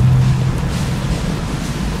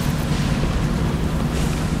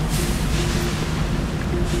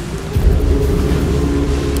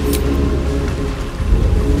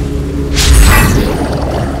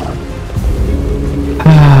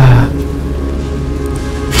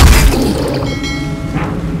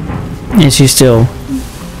 And she still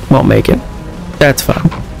won't make it. That's fine.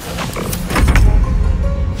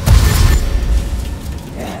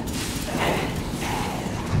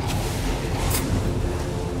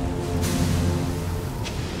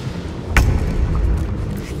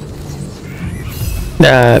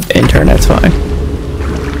 Intern, that's fine.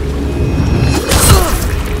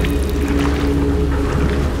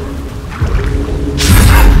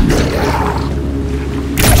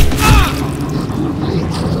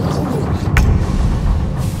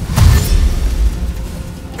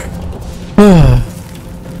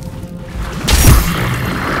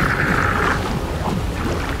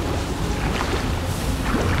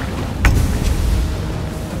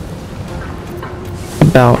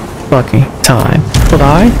 About fucking time. Would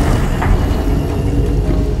I?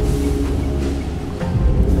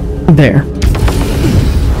 There.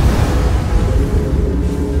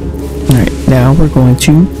 Alright, now we're going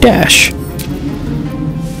to dash.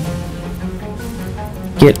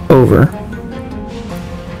 Get over.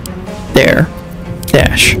 There.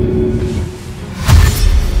 Dash.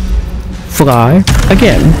 Fly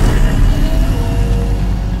again.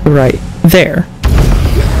 Right there.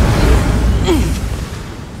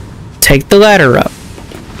 Take the ladder up.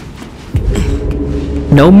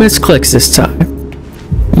 No misclicks this time.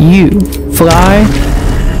 You fly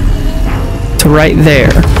to right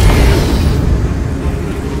there.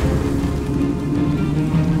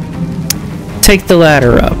 Take the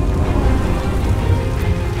ladder up.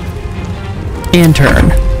 And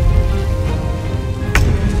turn.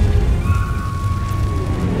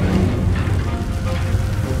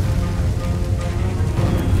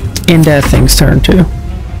 And that thing's turn too.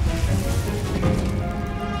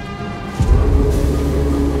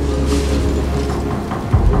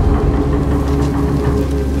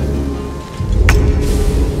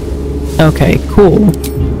 Okay, cool.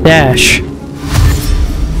 Dash.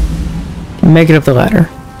 Make it up the ladder.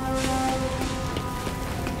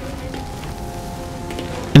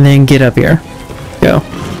 And then get up here. Go.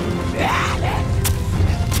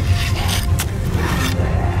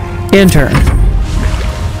 And turn.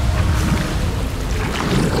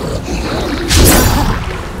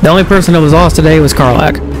 The only person that was lost today was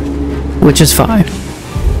Karlach, which is fine.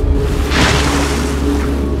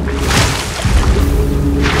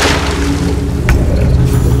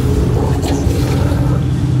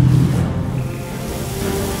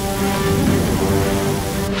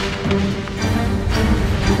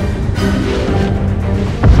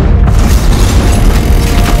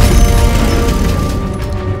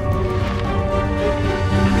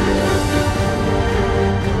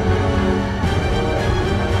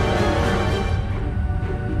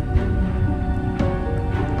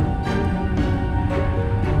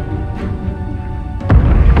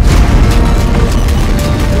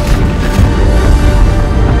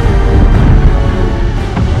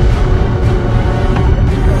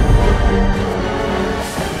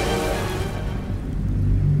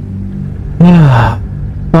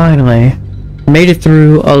 Finally. Made it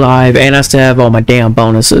through alive, and I still have all my damn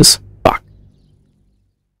bonuses. Fuck.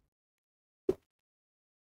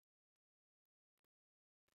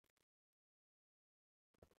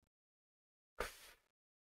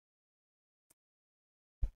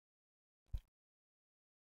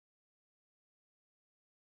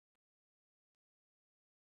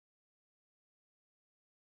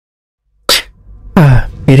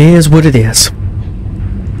 It is what it is.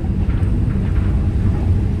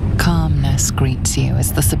 Calmness greets you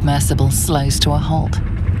as the submersible slows to a halt.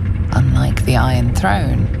 Unlike the Iron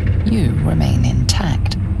Throne, you remain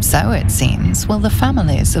intact. So it seems will the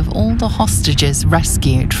families of all the hostages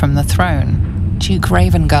rescued from the throne. Duke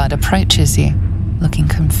Ravengard approaches you, looking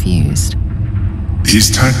confused. He's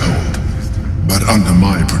tag-hold, but under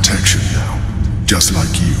my protection now, just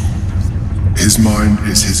like you. His mind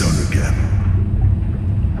is his own again.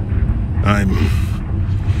 I'm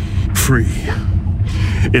free.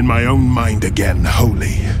 In my own mind again,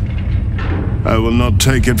 wholly. I will not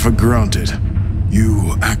take it for granted.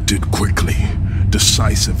 You acted quickly,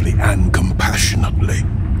 decisively, and compassionately.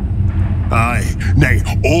 I, nay,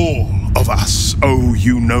 all of us owe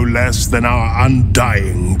you no less than our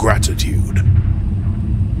undying gratitude.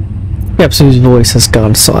 Kepsu's voice has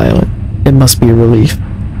gone silent. It must be a relief.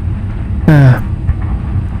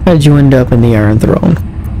 How'd you end up in the Iron Throne?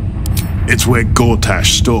 It's where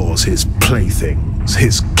Gortash stores his playthings,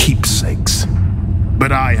 his keepsakes.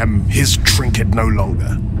 But I am his trinket no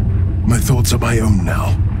longer. My thoughts are my own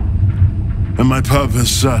now. And my purpose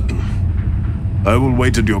certain. I will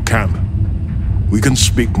wait at your camp. We can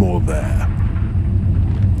speak more there.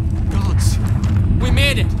 Gods, we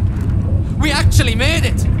made it! We actually made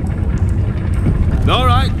it!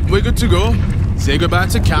 Alright, we're good to go. Say goodbye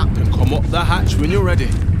to Cap and come up the hatch when you're ready.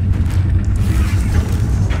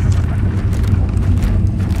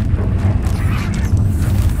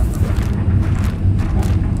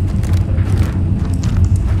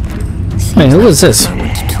 Hey, who is this?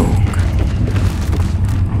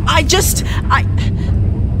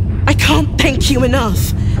 I can't thank you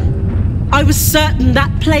enough. I was certain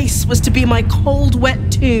that place was to be my cold,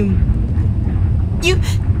 wet tomb.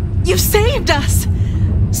 You saved us!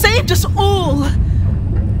 Saved us all!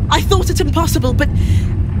 I thought it impossible, but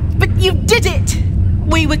you did it!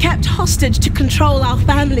 We were kept hostage to control our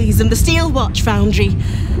families and the Steel Watch Foundry,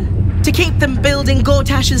 to keep them building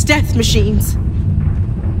Gortash's death machines.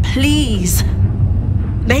 Please.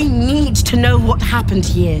 They need to know what happened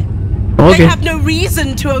here. Okay. They have no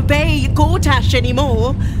reason to obey Gortash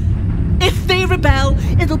anymore. If they rebel,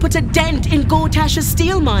 it'll put a dent in Gortash's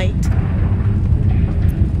steel might.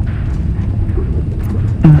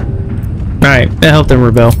 Alright, that helped them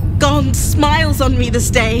rebel. God smiles on me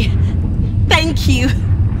this day. Thank you.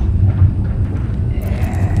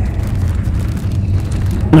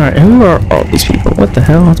 Alright, who are all these people? What the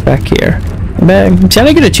hell is back here? See, I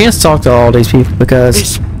didn't get a chance to talk to all these people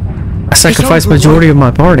because I sacrificed majority of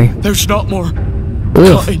my party. There's not more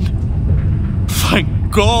Ugh. cutting.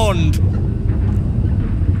 Thank God.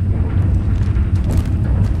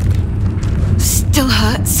 Still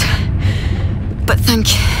hurts. But thank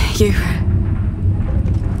you.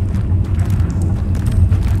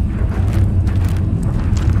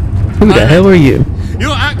 Who the hell are you?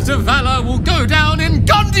 Your act of valor will go down in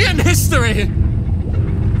Gondian history!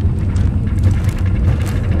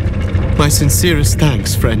 My sincerest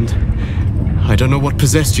thanks, friend. I don't know what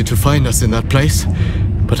possessed you to find us in that place,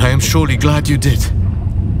 but I am surely glad you did.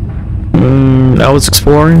 I was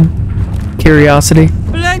exploring. Curiosity.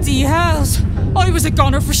 Bloody hells! I was a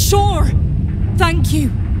goner for sure! Thank you.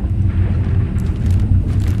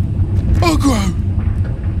 Ogro!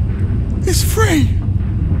 It's free!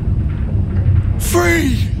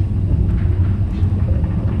 Free!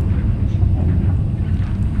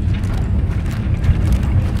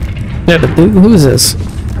 Yeah, but who is this?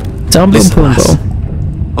 Dumbo Listen, lass.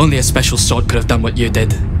 Pumbo. Only a special sort could have done what you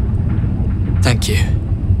did. Thank you.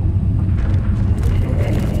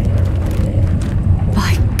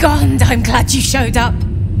 By God, I'm glad you showed up.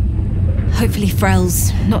 Hopefully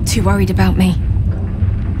Frel's not too worried about me.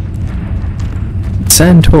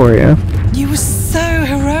 Santoria. You were so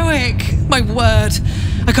heroic. My word.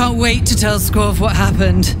 I can't wait to tell Squav what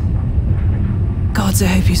happened. Gods, I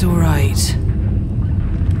hope he's alright.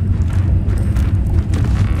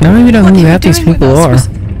 I don't even know who half these people are.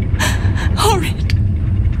 Horrid.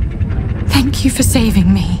 Thank you for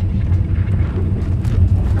saving me.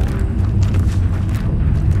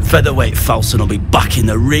 Featherweight Falson will be back in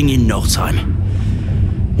the ring in no time.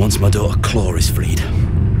 Once my daughter Claw is freed.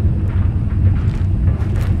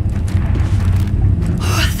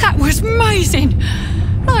 Oh, that was amazing.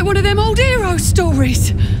 Like one of them old hero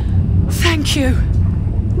stories. Thank you.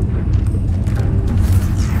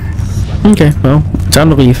 Okay, well,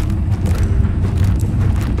 time to leave.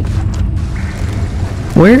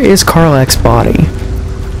 Where is Karlach's body?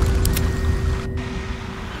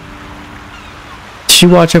 Did she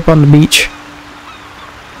watch up on the beach?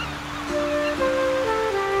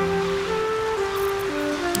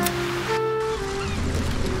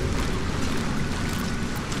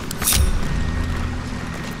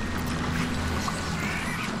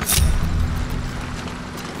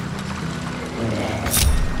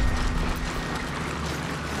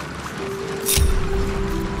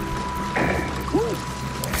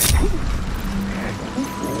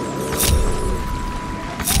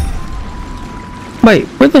 Wait,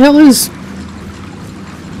 where the hell is...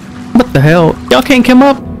 What the hell? Y'all can't come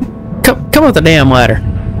up? Come up the damn ladder.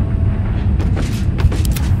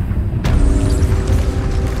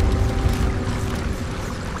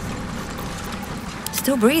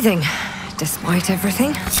 Still breathing, despite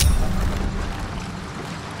everything.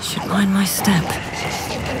 Should mind my step.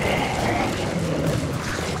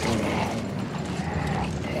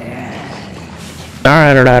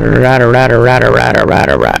 Alright.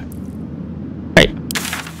 Hey,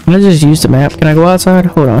 can I just use the map? Can I go outside?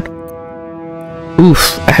 Hold on.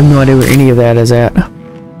 Oof, I have no idea where any of that is at.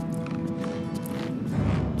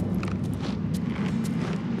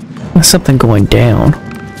 There's something going down.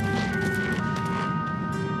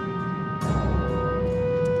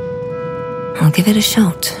 I'll give it a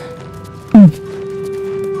shot.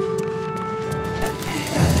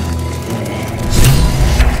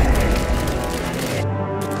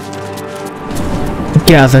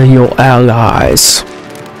 Gather your allies.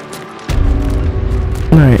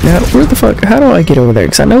 Alright, now where the fuck? How do I get over there?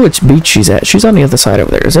 Because I know which beach she's at. She's on the other side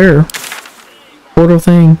over there. Is there a portal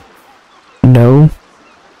thing? No.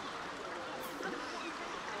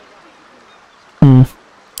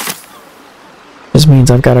 This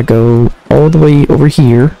means I've got to go all the way over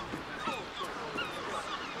here.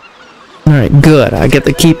 Alright, good. I get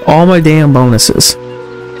to keep all my damn bonuses.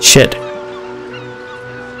 Shit.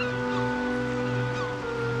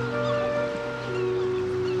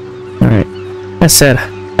 Alright. That said,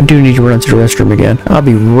 I do need to run to the restroom again. I'll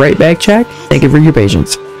be right back, Jack. Thank you for your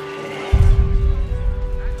patience.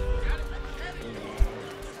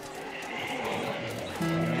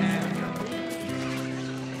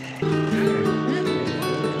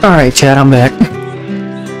 Alright, Chad, I'm back.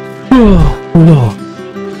 Oh, no.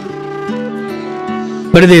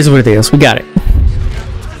 But it is what it is. We got it.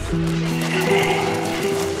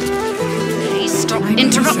 Please stop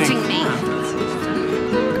interrupting me.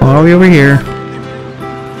 All the way over here.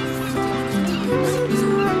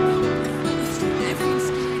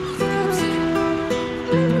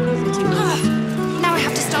 Now I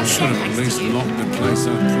have to stop. Should have at least locked the place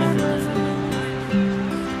up properly.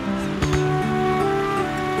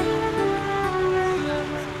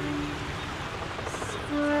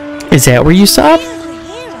 Is that where you stop?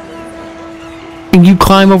 And you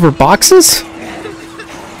climb over boxes?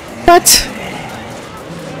 What?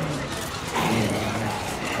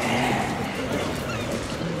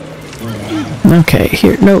 Okay,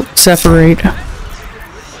 here. No, separate.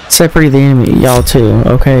 Separate the enemy. Y'all too.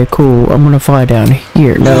 Okay, cool. I'm gonna fly down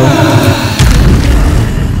here. No.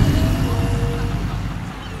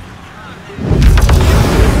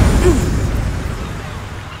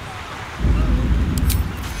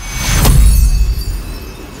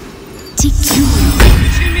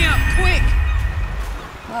 Cheer me up, quick!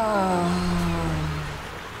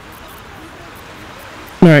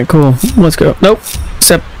 Alright, cool. Let's go. Nope.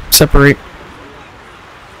 Separate.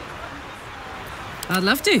 I'd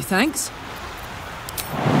love to, thanks.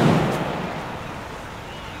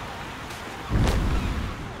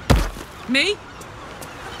 Me?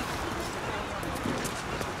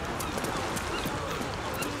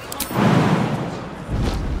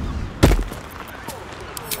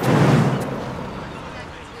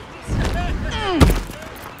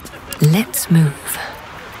 Let's move.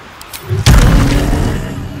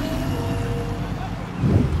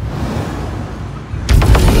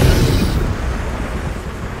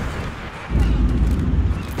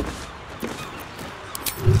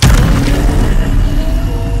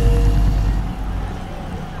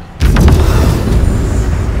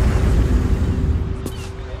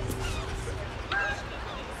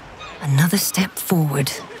 Another step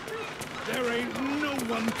forward. There ain't no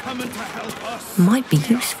one coming to help us. Might be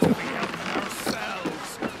useful.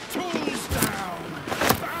 Tools down,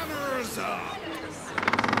 banners up.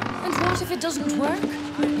 And what if it doesn't work?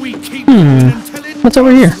 We keep going until it What's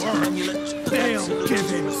over here? they'll give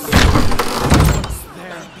him.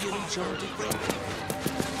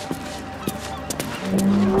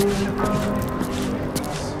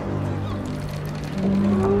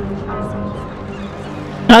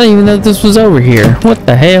 I didn't even know this was over here. What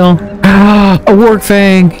the hell? Ah, a work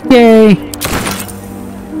fang! Yay!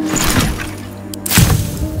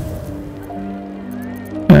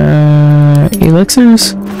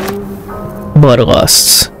 Elixirs?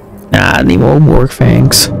 Bloodlusts. Nah, I need more work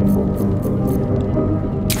fangs.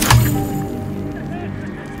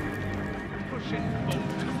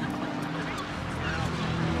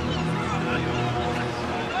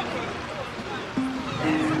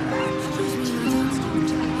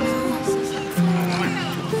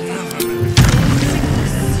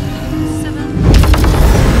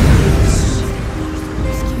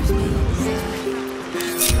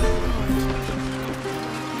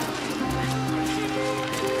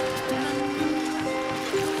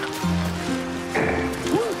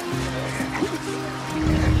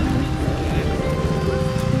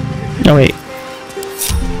 Oh wait.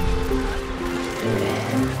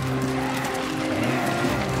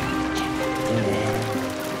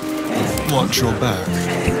 Watch your back.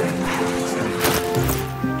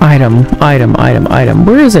 I Item.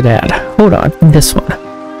 Where is it at? Hold on. This one.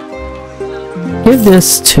 Give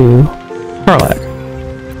this to Karlach.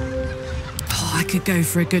 Oh, I could go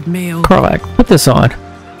for a good meal. Karlach, put this on.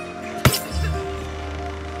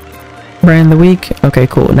 Brand of the week. Okay,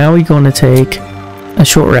 cool. Now we're going to take a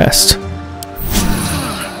short rest. Put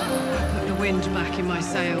the wind back in my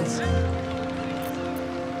sails.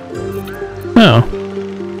 Oh.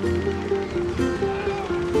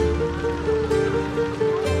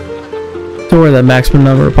 Store the maximum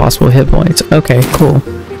number of possible hit points. Okay, cool. I've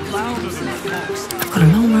got a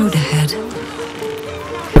long road ahead.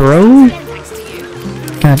 The road?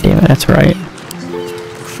 God damn it, that's right.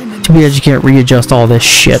 Too bad you can't readjust all this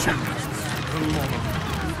shit.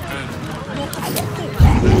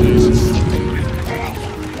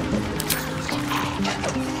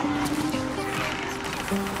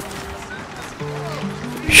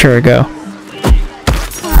 Sure, go.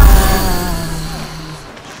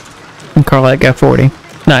 And Karlach got 40.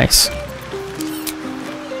 Nice.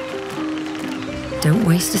 Don't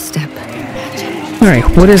waste a step. Alright,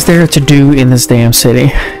 what is there to do in this damn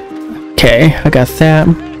city? Okay, I got that.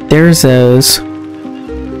 There's those.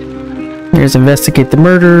 There's investigate the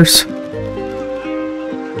murders.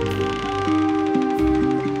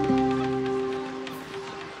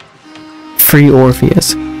 Free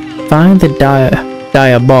Orpheus. Find the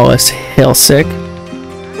Diabolus Hellsick.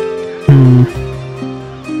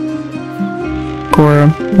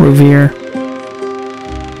 Cora, Revere.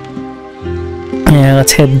 Yeah,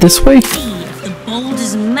 let's head this way. The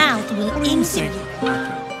Baldur's mouth will interview.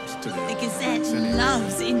 The Gazette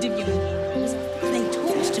loves interviewing. They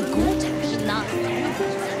talked to Gortash last night.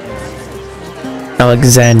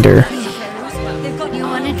 Alexander. They've got you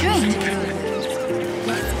on a drink.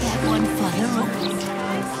 Let's get one further on.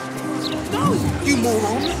 No, you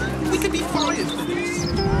moron! We could be fired for this.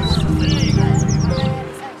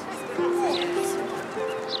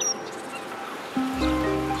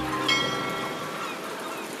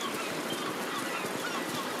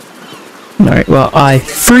 Alright, well, I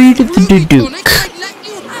freed the Duke.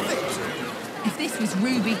 If this was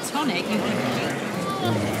Ruby Tonic, you could...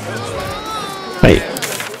 Wait.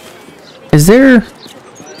 Is there...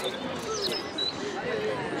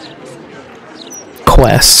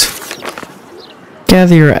 Quest.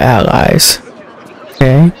 Gather your allies.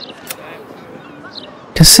 Okay.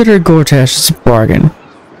 Consider Gortash as a bargain.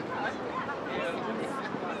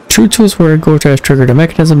 True tools where Gortash triggered a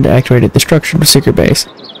mechanism to activate a destruction of secret base.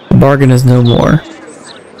 The bargain is no more.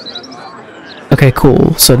 Okay,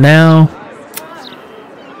 cool. So now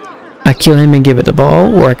I kill him and give it the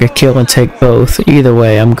ball, or I could kill and take both. Either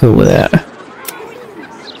way, I'm cool with that.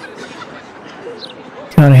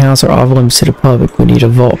 County house or off limits to the public. We need a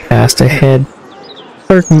vault pass to head.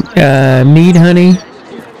 Mead honey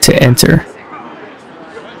to enter.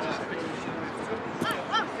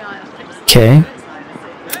 Okay.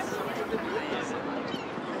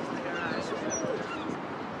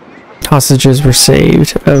 Hostages were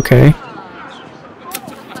saved. Okay.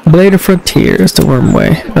 Blade of Frontiers to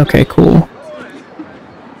Wormway. Okay, cool.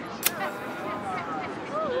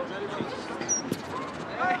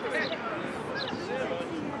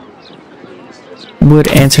 Would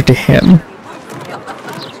answer to him.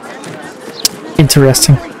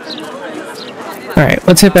 Interesting. Alright,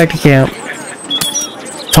 let's head back to camp.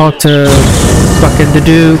 Talk to fucking the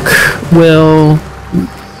Duke, Will,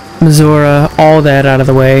 Missoura, all that out of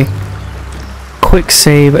the way. Quick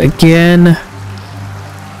save again.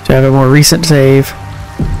 To have a more recent save.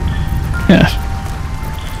 Yeah.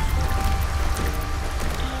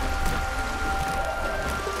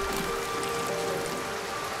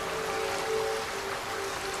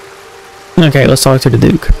 Okay, let's talk to the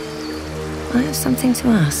Duke. I have something to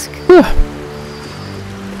ask.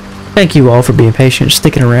 Thank you all for being patient,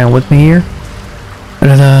 sticking around with me here. But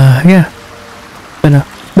yeah,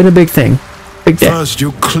 been a big thing. Big day. First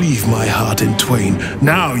you cleave my heart in twain,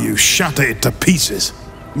 now you shatter it to pieces.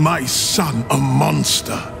 My son, a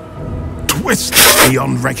monster, twisted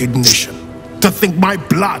beyond recognition. To think my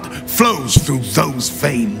blood flows through those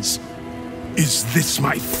veins. Is this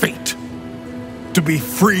my fate? To be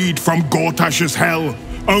freed from Gortash's hell,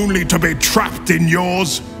 only to be trapped in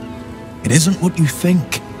yours? It isn't what you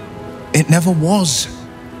think. It never was.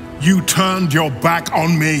 You turned your back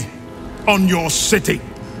on me, on your city,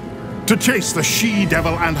 to chase the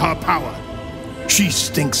she-devil and her power. She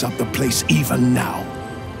stinks up the place even now.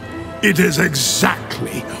 It is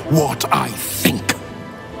exactly what I think.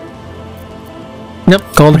 Yep,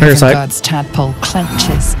 called the parasite. God's tadpole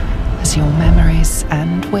clenches as your memories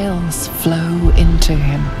and wills flow into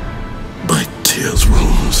him. My tears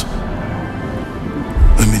rose.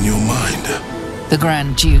 I'm in your mind, The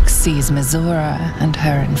Grand Duke sees Mizora and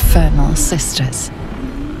her infernal sisters.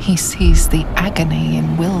 He sees the agony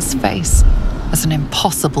in Will's face as an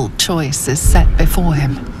impossible choice is set before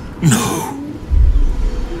him. No.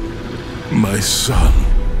 My son.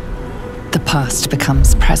 The past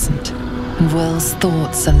becomes present, and Will's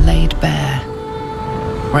thoughts are laid bare.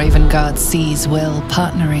 Ravengard sees Will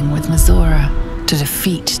partnering with Mizora to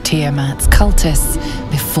defeat Tiamat's cultists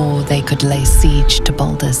before they could lay siege to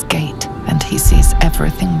Baldur's Gate, and he sees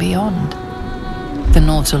everything beyond. The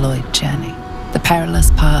Nautiloid journey, the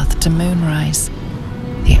perilous path to Moonrise,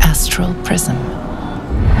 the astral prism,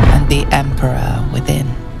 and the Emperor within.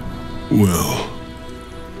 Will.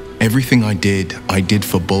 Everything I did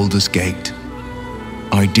for Baldur's Gate.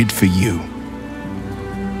 I did for you.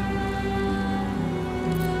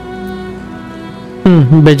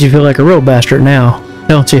 Bet you feel like a real bastard now,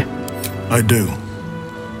 don't you? I do.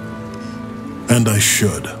 And I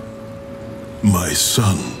should. My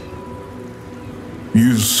son.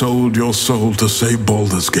 You sold your soul to save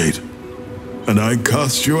Baldur's Gate, and I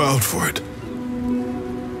cast you out for it.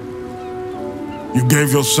 You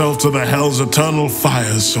gave yourself to the Hell's eternal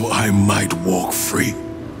fires so I might walk free.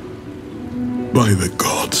 By the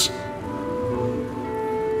gods.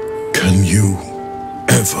 Can you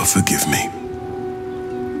ever forgive me?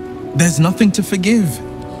 There's nothing to forgive.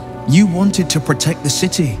 You wanted to protect the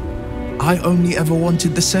city. I only ever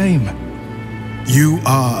wanted the same. You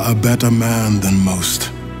are a better man than most,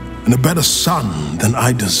 and a better son than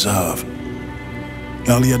I deserve.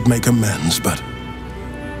 I'll yet make amends, but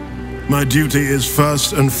my duty is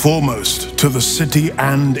first and foremost to the city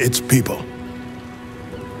and its people.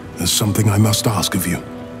 There's something I must ask of you.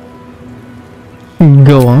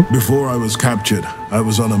 Go on. Before I was captured, I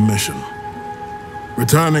was on a mission.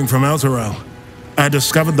 Returning from Elturel, I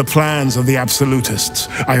discovered the plans of the Absolutists.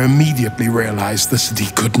 I immediately realized the city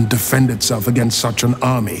couldn't defend itself against such an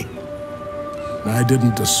army. I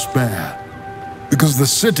didn't despair, because the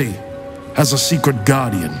city has a secret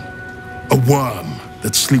guardian, a worm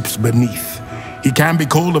that sleeps beneath. He can be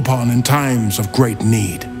called upon in times of great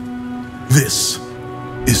need. This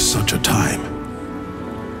is such a time.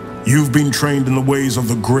 You've been trained in the ways of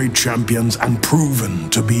the great champions and proven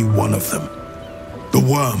to be one of them. The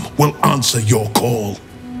worm will answer your call.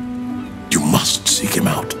 You must seek him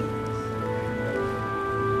out.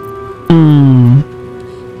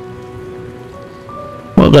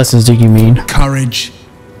 What lessons do you mean? Courage,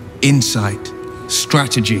 insight,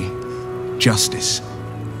 strategy, justice.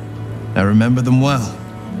 I remember them well.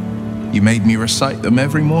 You made me recite them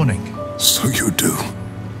every morning. So you do.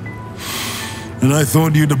 And I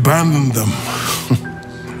thought you'd abandoned them.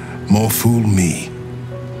 More fool me.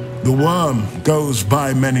 The worm goes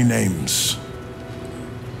by many names.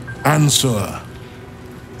 Ansur,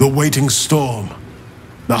 the waiting storm,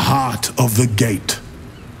 the heart of the gate.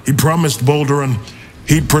 He promised Baldur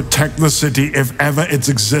he'd protect the city if ever its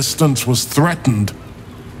existence was threatened,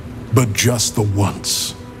 but just the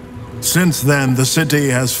once. Since then, the city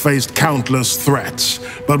has faced countless threats,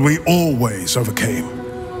 but we always overcame.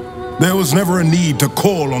 There was never a need to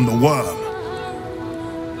call on the worm.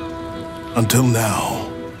 Until now.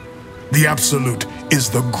 The Absolute is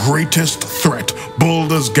the greatest threat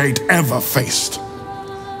Baldur's Gate ever faced.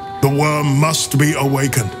 The worm must be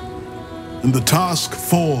awakened, and the task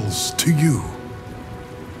falls to you.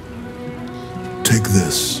 Take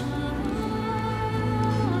this.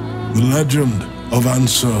 The legend of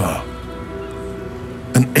Ansur.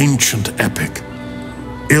 An ancient epic.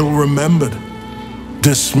 Ill-remembered.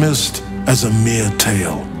 Dismissed as a mere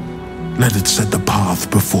tale. Let it set the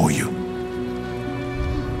path before you.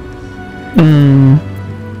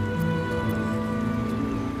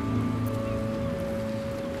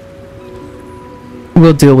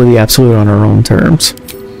 We'll deal with the Absolute on our own terms.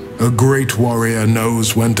 A great warrior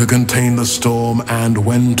knows when to contain the storm and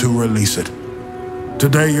when to release it.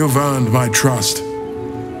 Today you've earned my trust.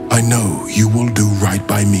 I know you will do right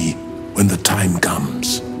by me when the time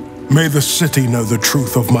comes. May the city know the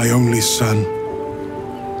truth of my only son.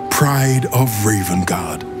 Pride of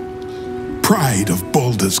Ravengard. Pride of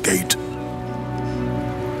Baldur's Gate.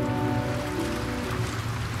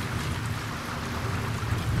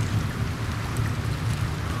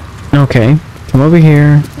 Okay, come over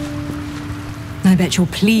here. I bet you're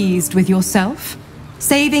pleased with yourself.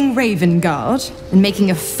 Saving Ravengard and making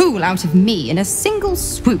a fool out of me in a single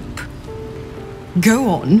swoop. Go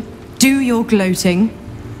on, do your gloating.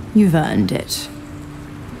 You've earned it.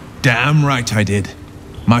 Damn right I did.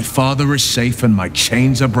 My father is safe and my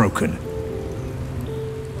chains are broken.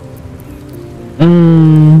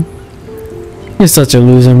 You're such a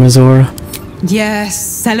loser, Mizora. Yes,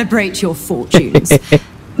 celebrate your fortunes.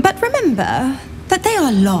 But remember, But they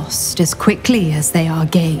are lost as quickly as they are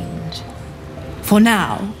gained. For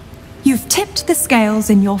now, you've tipped the scales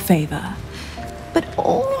in your favor. But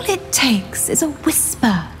all it takes is a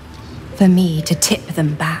whisper for me to tip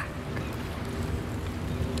them back.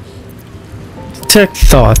 Detect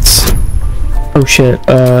thoughts. Oh shit,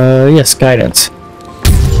 yes, guidance.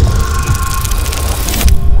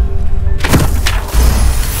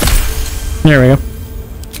 There we go.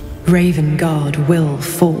 Raven Guard will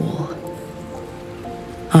fall.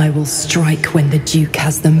 I will strike when the Duke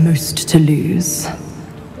has the most to lose,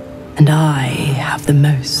 and I have the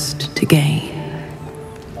most to gain.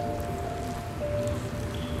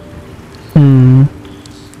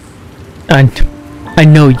 I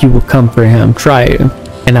know you will come for him. Try it,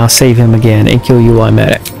 and I'll save him again and kill you while I'm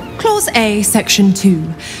at it. Clause A, Section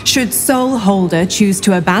 2. Should Soul Holder choose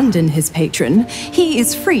to abandon his patron, he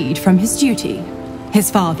is freed from his duty. His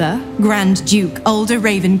father, Grand Duke Ulder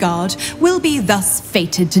Ravengard, will be thus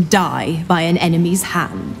fated to die by an enemy's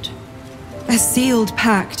hand. A sealed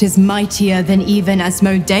pact is mightier than even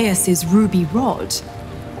Asmodeus's ruby rod.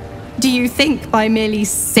 Do you think by merely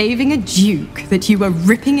saving a duke that you were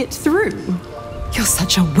ripping it through? You're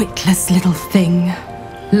such a witless little thing.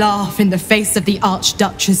 Laugh in the face of the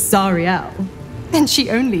Archduchess Zariel, and she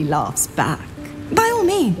only laughs back. By all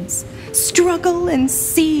means, struggle and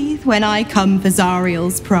seethe when I come for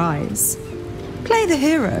Zariel's prize. Play the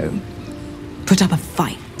hero. Put up a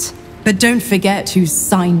fight. But don't forget who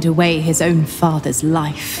signed away his own father's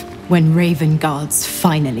life when Ravengard's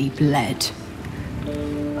finally bled.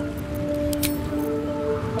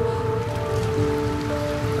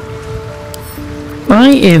 I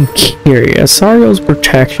am curious. Zariel's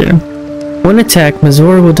protection. When attacked,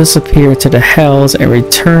 Mazora will disappear to the hells and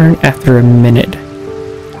return after a minute.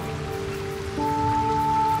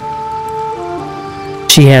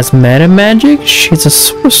 She has meta magic? She's a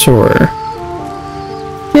sorcerer.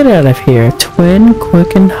 Get out of here. Twin,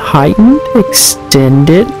 quicken, heightened,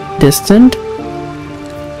 extended, distant.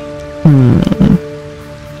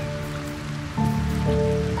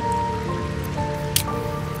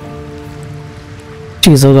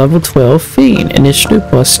 She's a level 12 fiend. Initiative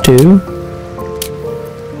 +2.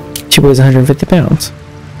 She weighs 150 pounds.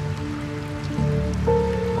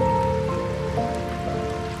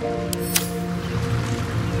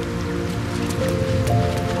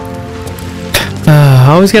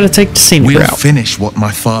 I always gotta take the scenic We'll route. finish what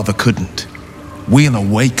my father couldn't. We'll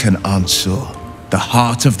awaken Ansur, the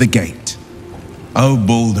heart of the gate. O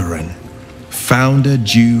Baldurin, founder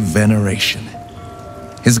due veneration.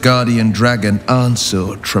 His guardian dragon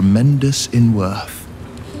Ansur, tremendous in worth.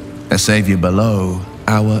 A savior below,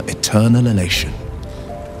 our eternal elation.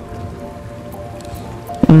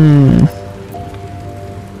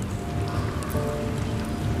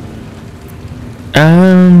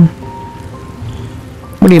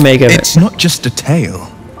 What do you make of it? It's not just a tale.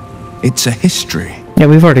 It's a history. Yeah,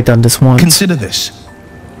 we've already done this once. Consider this.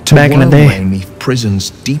 To Back in the day. Wormway 'neath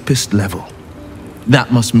prison's deepest level.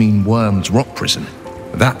 That must mean Worm's rock prison.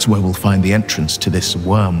 That's where we'll find the entrance to this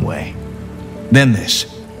Wormway. Then this.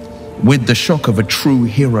 With the shock of a true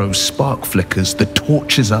hero's spark flickers, the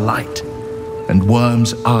torches are light, and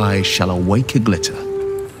Worm's eyes shall awake a glitter.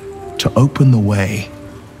 To open the way,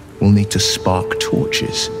 we'll need to spark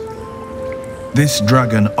torches. This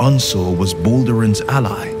dragon Ansur was Baldurin's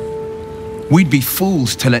ally. We'd be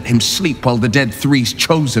fools to let him sleep while the Dead Three's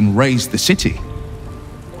chosen raised the city.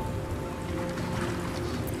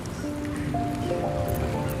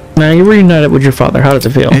 Now you're reunited with your father. How does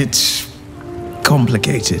it feel? It's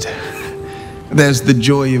complicated. There's the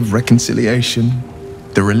joy of reconciliation,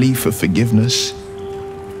 the relief of forgiveness,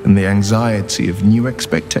 and the anxiety of new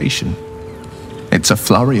expectation. It's a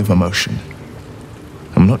flurry of emotion.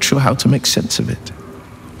 I'm not sure how to make sense of it.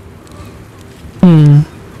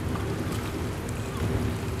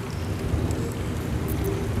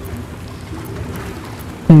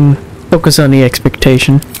 Focus on the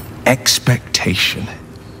expectation. Expectation.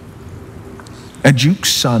 A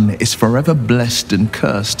duke's son is forever blessed and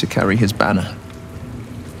cursed to carry his banner.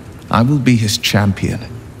 I will be his champion.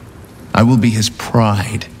 I will be his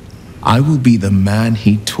pride. I will be the man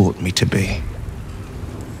he taught me to be.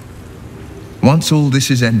 Once all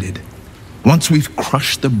this is ended, once we've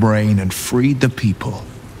crushed the brain and freed the people,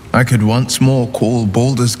 I could once more call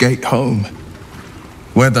Baldur's Gate home.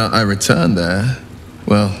 Whether I return there,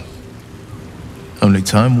 well, only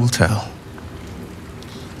time will tell.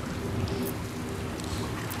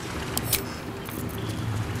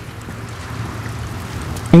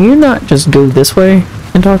 Can you not just go this way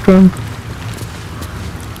and talk to him?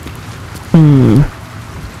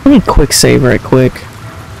 Let me quick save right quick.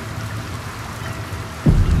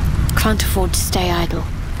 Can't afford to stay idle.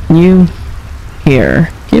 You, here,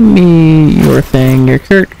 give me your thing, your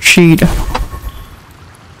character sheet.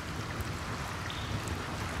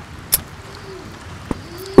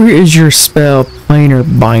 Where is your spell, planar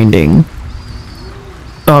binding?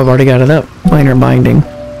 Oh, I've already got it up. Planar binding.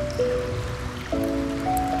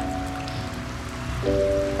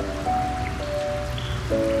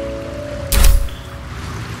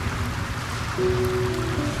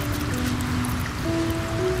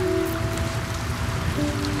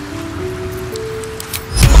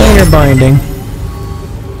 Planar binding.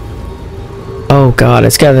 Oh god,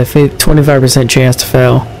 it's got a 25% chance to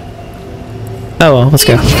fail. Oh well, let's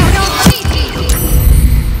go.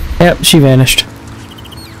 Yep, she vanished.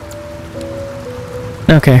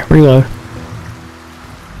 Okay, reload.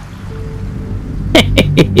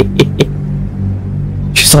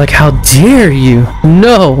 She's like, how dare you?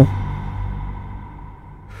 No!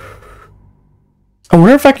 I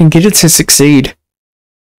wonder if I can get it to succeed.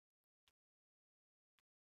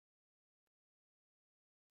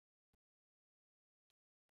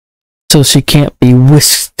 So she can't be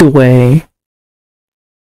whisked away.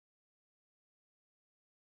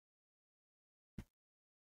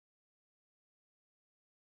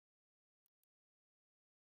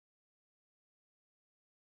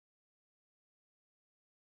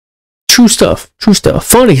 True stuff,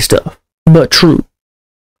 funny stuff, but true.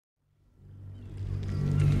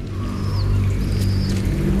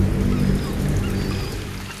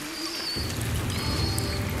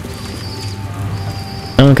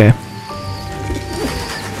 Okay.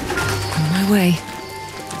 On my way.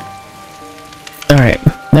 Alright,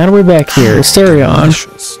 now that we're back here, Asterion.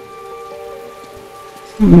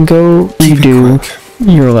 Go redo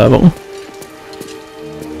your level.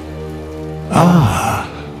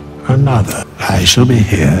 Another. I shall be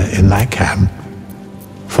here in thy camp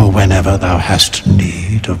for whenever thou hast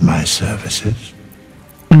need of my services.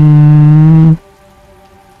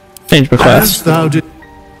 Change request.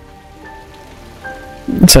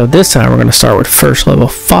 So this time we're going to start with first level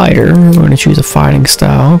fighter. We're going to choose a fighting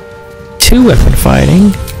style. 2 weapon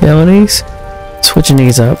fighting abilities. Switching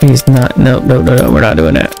these up. He's not. No, we're not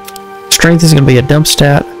doing that. Strength is going to be a dump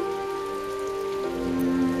stat.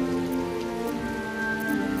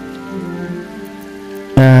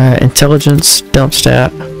 Intelligence, dump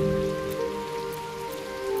stat.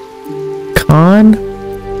 Con.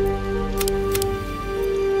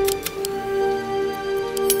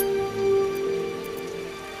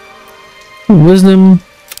 Wisdom.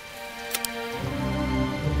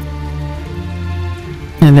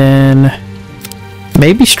 And then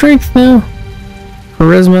maybe strength now.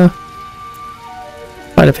 Charisma.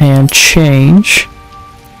 Sleight of hand, change.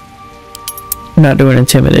 We're not doing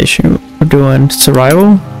intimidation. We're doing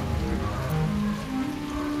survival.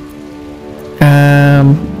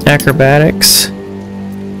 Acrobatics.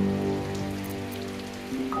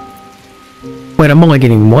 Wait, I'm only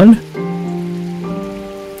getting 1?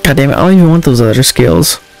 God damn it, I don't even want those other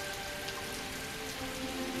skills.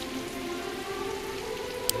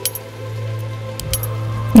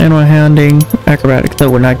 Animal handling, acrobatics.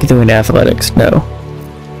 No, we're not doing athletics, no.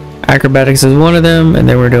 Acrobatics is one of them, and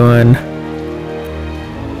then we're doing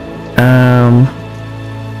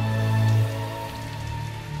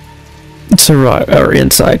survive or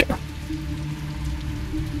insight.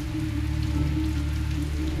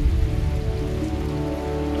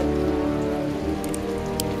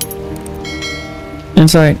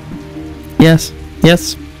 Insight. Yes.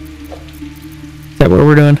 Yes. Is that what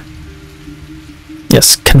we're doing?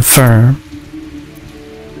 Yes. Confirm.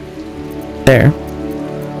 There.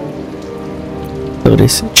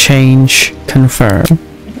 Abilities. Change. Confirm.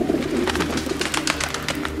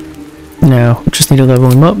 Now, we just need to level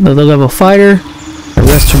him up. Another level fighter. The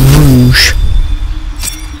rest of Rouge.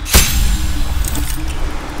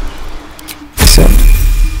 Except.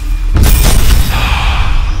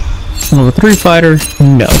 Level 3 fighter.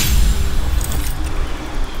 No.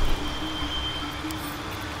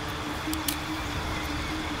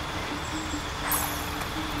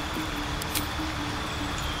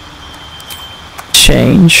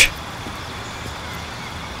 Change.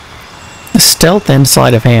 Stealth and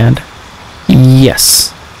sleight of hand.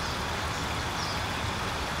 Yes.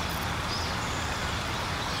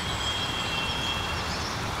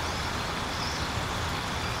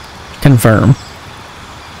 Confirm.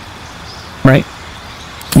 Right?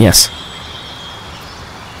 Yes.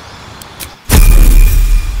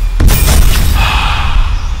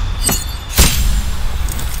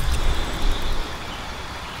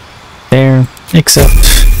 There. Except.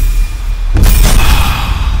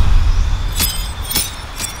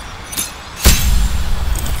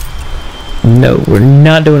 No, we're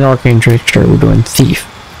not doing arcane trickster, we're doing thief.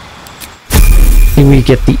 And we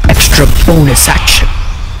get the extra bonus action.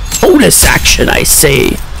 Bonus action, I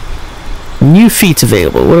say. New feats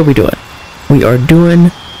available. What are we doing? We are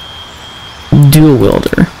doing dual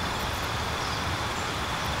wielder.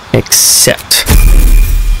 Accept.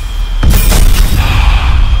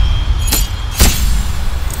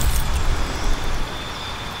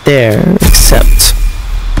 There, accept.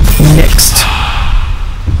 Next.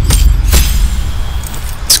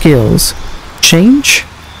 Skills. Change.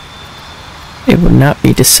 It would not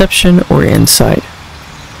be deception or insight.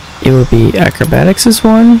 It would be acrobatics is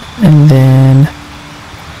one, and then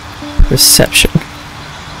perception.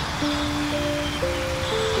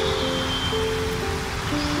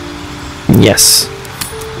 Yes.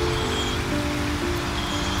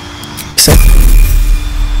 Accept.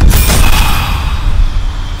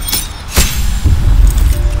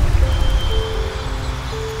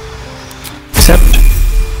 Accept.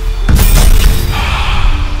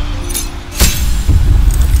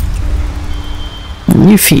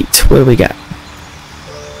 New feat. What do we got?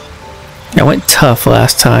 I went tough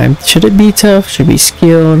last time. Should it be tough? Should it be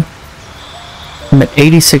skilled? I'm at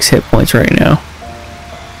 86 hit points right now.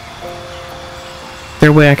 Is there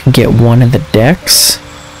a way I can get one of the decks?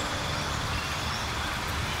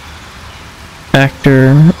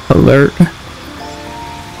 Factor, alert.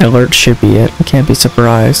 Alert should be it. Can't be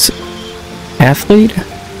surprised. Athlete?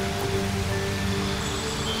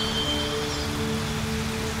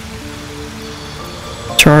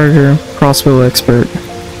 Charger, crossbow expert,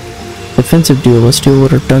 defensive duelist, dual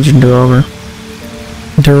wielder, dungeon delver,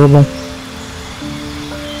 durable,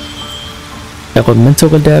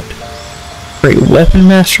 elemental adept, great weapon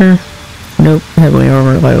master, nope, heavily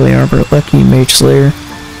armored, lightly armored, lucky, mage slayer,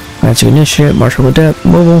 magic initiate, martial adept,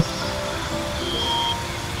 mobile,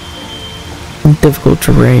 difficult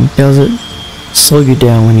terrain, does it slow you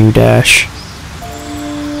down when you dash,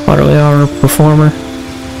 lightly armored, performer,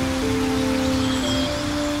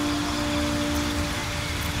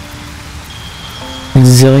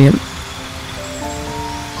 resilient,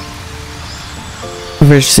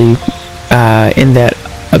 proficiency in that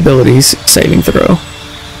abilities saving throw.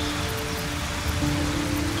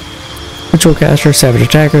 Ritual caster, savage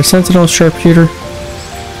attacker, sentinel, sharpshooter,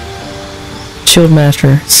 shield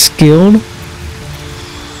master, skilled,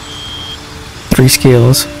 3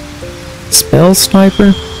 skills, spell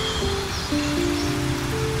sniper,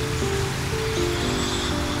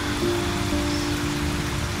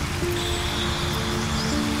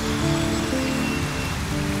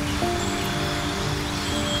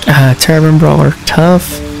 Tavern Brawler,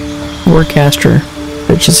 Tough, Warcaster,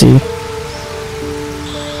 Efficiency,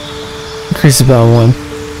 increases by 1.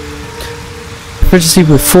 Efficiency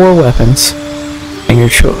with 4 weapons and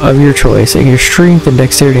of your choice, and your strength and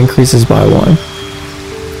dexterity increases by 1.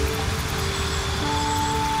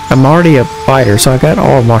 I'm already a fighter, so I got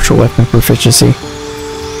all martial weapon proficiency.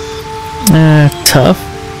 Tough.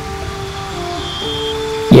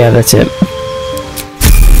 Yeah, that's it.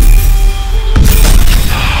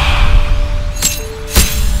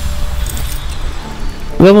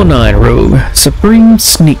 Level 9 Rogue, Supreme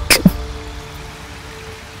Sneak.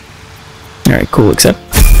 Alright, cool, accept.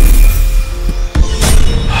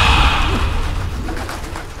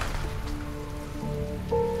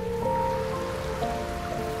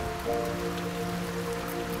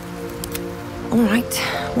 Alright,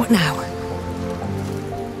 what now?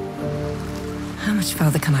 How much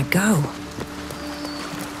further can I go?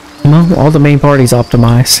 Well, all the main parties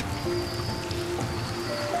optimized.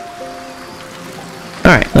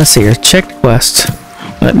 Alright, let's see here. Check the quest.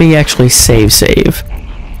 Let me actually save.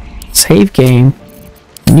 Save game.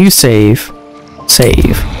 New save.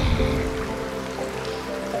 Save.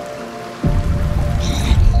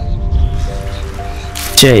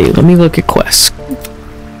 J, let me look at quests.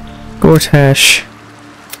 Gortash.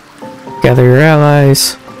 Gather your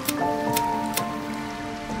allies.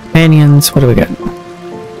 Companions. What do we got?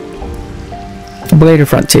 Blade of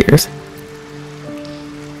Frontiers.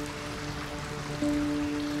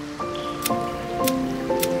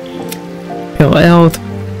 Pale Elf,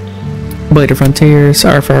 Blade of Frontiers,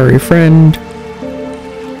 our fiery friend.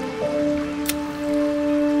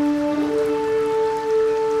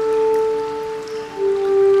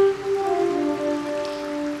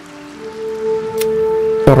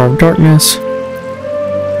 Daughter of Darkness.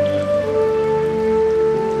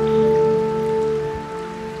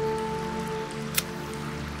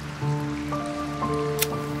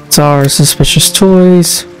 Tsar Suspicious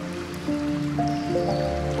Toys.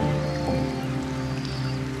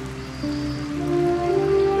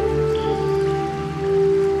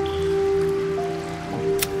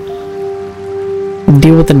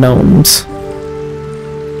 deal with the gnomes.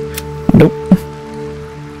 Nope.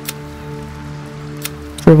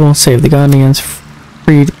 We won't save the Ghanaians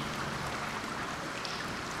freed.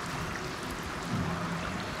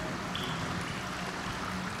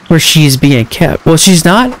 Where she's being kept. Well, she's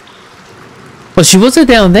not. Well, she wasn't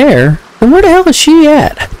down there. Then where the hell is she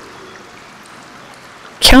at?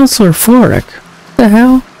 Counselor Floric. What the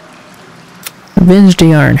hell? Avenge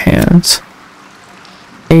the Iron Hands.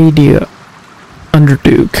 AD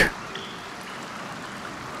Underduke.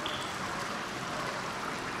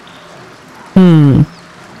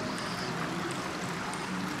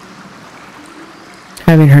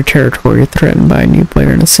 Having her territory threatened by a new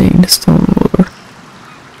player in the scene. Stonewater.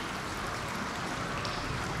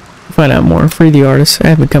 Find out more. Free the artist. I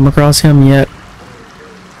haven't come across him yet.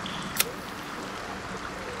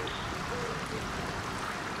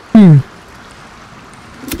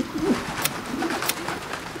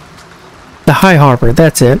 The High Harbor,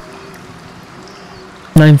 that's it.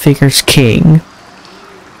 Nine Figures King.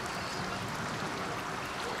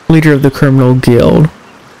 Leader of the criminal guild.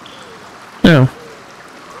 Oh.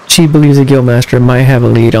 She believes the guildmaster might have a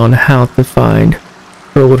lead on how to find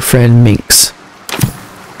her old friend Minx.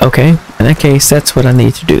 Okay, in that case, that's what I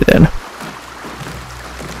need to do then.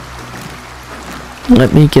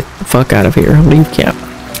 Let me get the fuck out of here. Leave camp.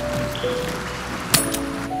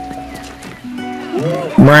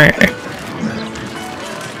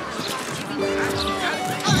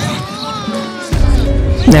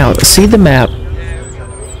 Now, see the map.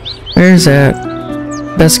 Where's that?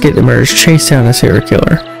 Investigate the murders. Chase down a serial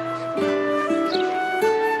killer.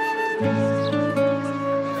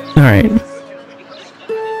 Alright.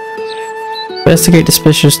 Investigate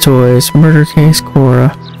suspicious toys. Murder case.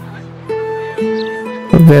 Cora.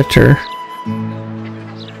 Vetter.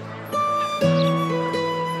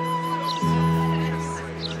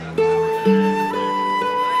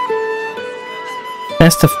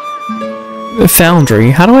 That's the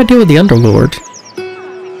foundry. How do I deal with the Underlord?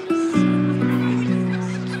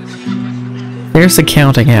 There's the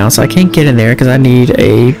counting house. I can't get in there because I need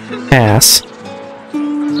a pass.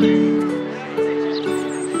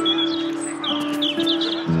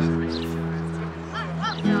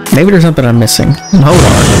 Maybe there's something I'm missing. Hold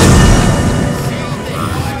on.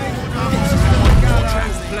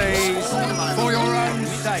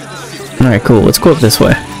 Alright, cool. Let's go up this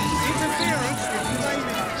way.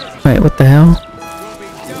 Wait, what the hell?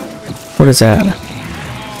 What is that?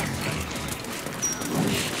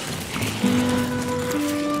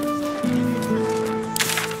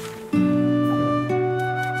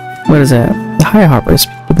 What is that? The High Harbors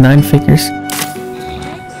with 9 figures.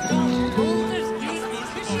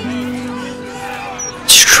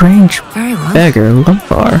 Strange beggar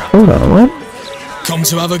lumbar. Hold on, what? Come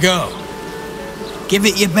to have a go. Give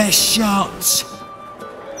it your best shot.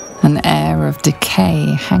 An air of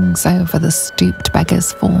decay hangs over the stooped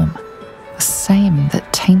beggar's form, the same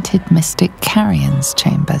that tainted mystic Carrion's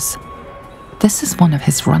chambers. This is one of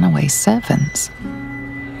his runaway servants.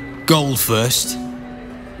 Gold first,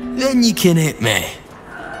 then you can hit me.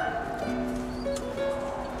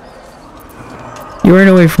 You ran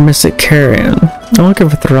away from Mystic Carrion. I'm looking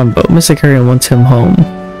for Thrumbo. Mystic Carrion wants him home.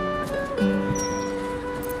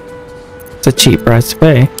 It's a cheap price to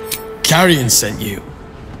pay. Carrion sent you.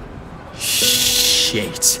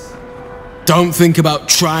 Shit. Don't think about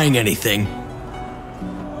trying anything.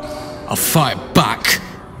 I'll fight back.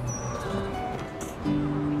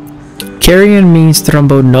 Carrion means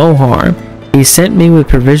Thrumbo no harm. He sent me with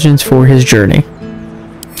provisions for his journey.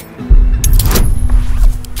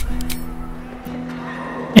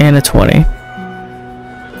 And a 20.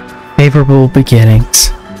 Favorable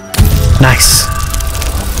beginnings. Nice.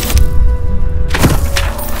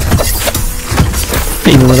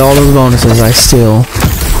 Even with all those bonuses, I still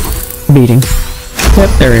beat him. Yep,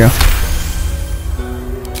 there we go.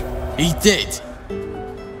 He did.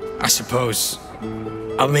 I suppose.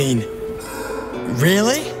 I mean,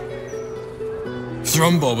 really?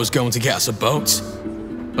 Thrumbo was going to get us a boat,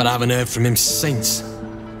 but I haven't heard from him since.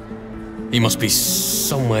 He must be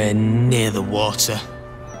somewhere near the water.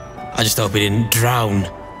 I just hope he didn't drown.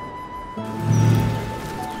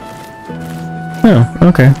 Oh,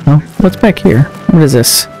 okay. Well, what's back here? What is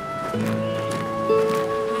this?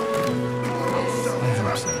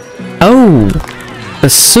 Oh! The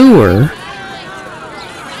sewer!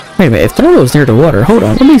 Wait a minute, if Thrumbo's near the water, hold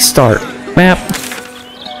on, let me start. Map.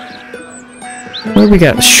 Where we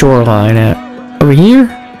got shoreline at? Over here?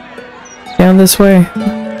 Down this way?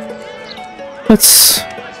 Let's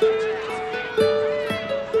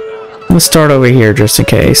start over here just in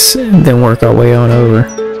case, and then work our way on over.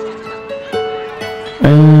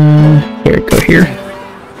 Here, go here.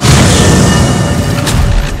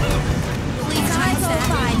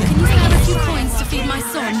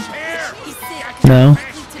 No.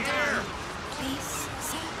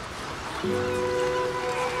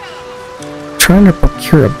 Trying to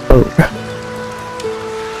procure a boat.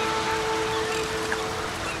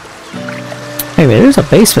 Hey man, there's a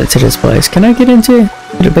basement to this place. Can I get into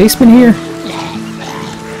the basement here?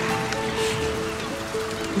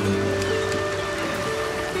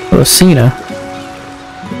 Rosina.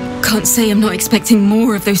 Can't say I'm not expecting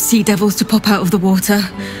more of those sea devils to pop out of the water.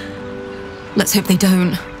 Let's hope they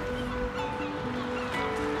don't.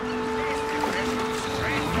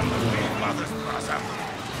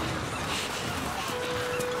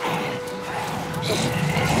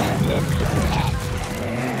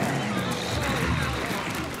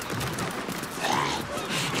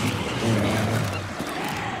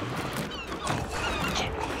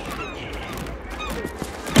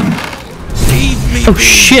 Oh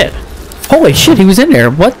shit! Holy shit, he was in there.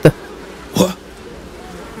 What the?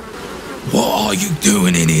 What are you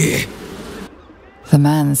doing in here? The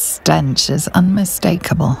man's stench is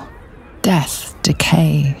unmistakable. Death,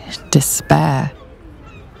 decay, despair.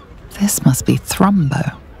 This must be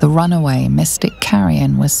Thrumbo, the runaway mystic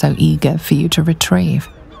carrion was so eager for you to retrieve.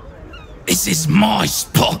 This is my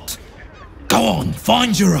spot. Go on,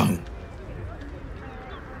 find your own.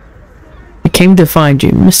 I came to find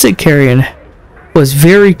you. Mystic Carrion was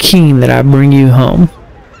very keen that I bring you home.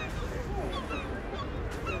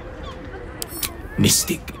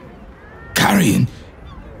 Mystic Carrion?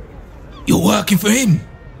 You're working for him?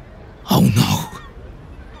 Oh no.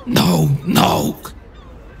 No.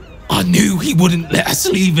 I knew he wouldn't let us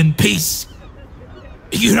leave in peace.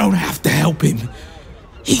 You don't have to help him.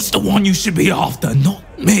 He's the one you should be after, not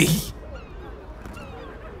me.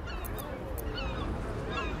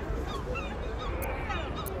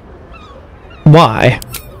 Why?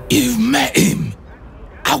 You've met him.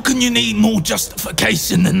 How can you need more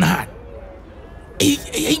justification than that?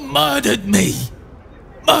 He murdered me.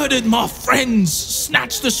 Murdered my friends.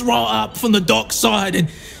 Snatched us right up from the dockside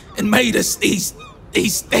and made us these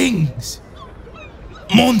things.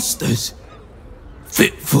 Monsters.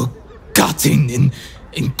 Fit for gutting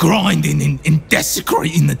and grinding and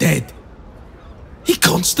desecrating the dead. He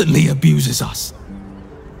constantly abuses us.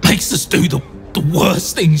 Makes us do the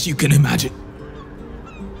worst things you can imagine.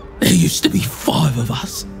 There used to be 5 of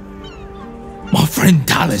us. My friend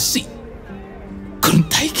Talus, he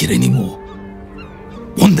couldn't take it anymore.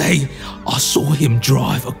 One day, I saw him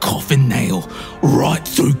drive a coffin nail right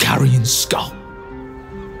through Carrion's skull.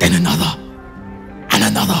 Then another, and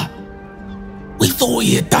another. We thought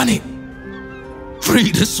he had done it.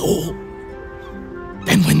 Freed us all.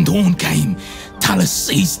 Then when dawn came, Talus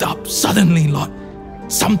seized up suddenly like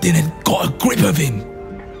something had got a grip of him.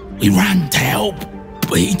 We ran to help,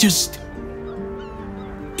 but he just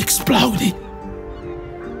exploded.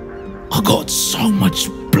 I got so much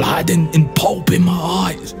blood and pulp in my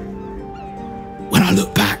eyes. When I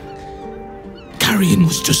look back, Carrion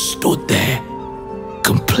was just stood there,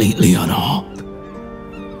 completely unharmed.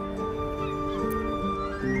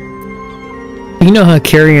 You know how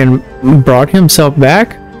Carrion brought himself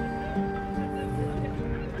back?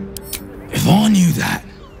 If I knew that,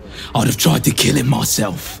 I'd have tried to kill him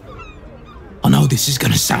myself. I know this is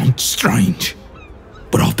gonna sound strange,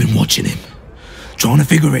 but I've been watching him, trying to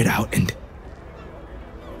figure it out, and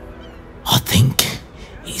I think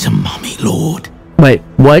he's a mummy lord. Wait,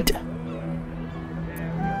 what?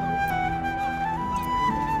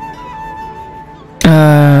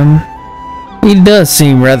 He does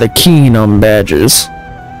seem rather keen on badges.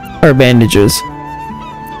 Or bandages.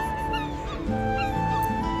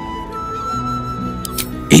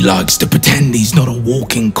 He likes to pretend he's not a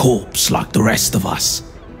walking corpse like the rest of us.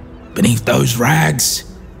 Beneath those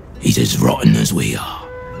rags, he's as rotten as we are.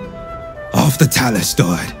 After Talus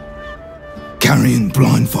died, Carrion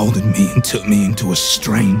blindfolded me and took me into a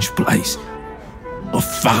strange place. A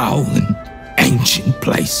foul and ancient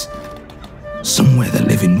place. Somewhere the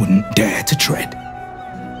living wouldn't dare to tread.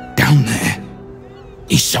 Down there,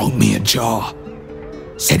 he showed me a jar.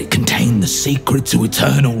 Said it contained the secret to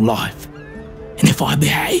eternal life. And if I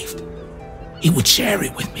behaved, he would share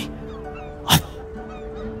it with me.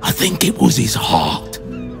 I think it was his heart.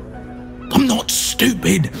 I'm not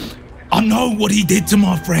stupid. I know what he did to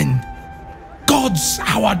my friend. Gods,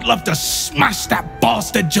 how I'd love to smash that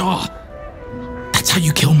bastard jar. That's how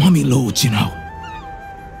you kill mummy lords, you know.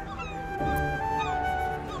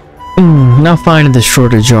 Now finding the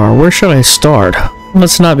shorter jar. Where should I start?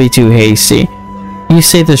 Let's not be too hasty. You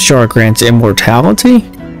say this jar grants immortality?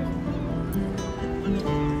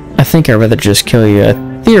 I think I'd rather just kill you.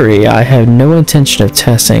 A theory I have no intention of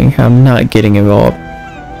testing. I'm not getting involved.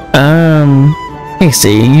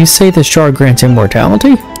 Hasty, you say this jar grants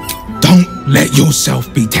immortality? Don't let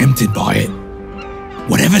yourself be tempted by it.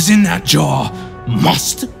 Whatever's in that jar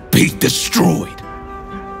must be destroyed.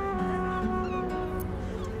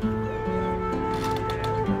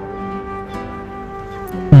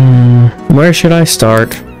 Where should I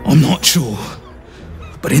start? I'm not sure,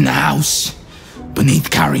 but in the house, beneath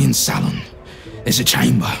Carrion's salon, there's a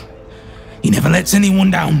chamber. He never lets anyone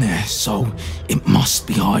down there, so it must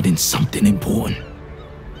be hiding something important.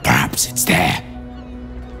 Perhaps it's there.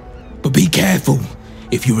 But be careful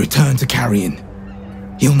if you return to Carrion.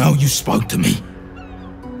 He'll know you spoke to me.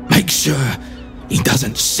 Make sure he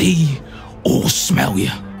doesn't see or smell you.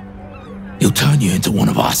 He'll turn you into one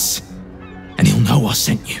of us, and he'll know I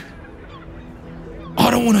sent you. I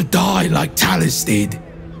don't want to die like Talus did.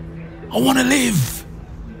 I want to live.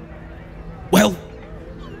 Well,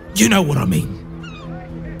 you know what I mean.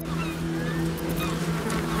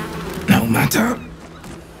 No matter,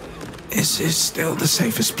 this is still the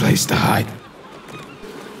safest place to hide.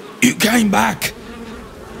 You came back.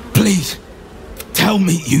 Please, tell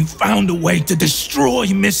me you found a way to destroy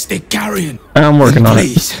Mystic Carrion. I'm working on it.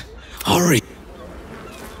 Please, hurry.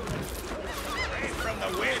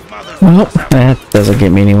 Well, that doesn't get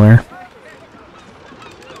me anywhere.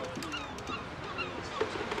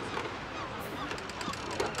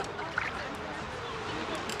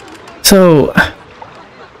 So,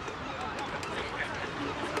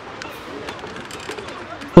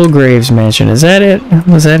 Philgrave's mansion, is that it?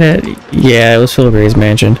 Was that it? Yeah, it was Philgrave's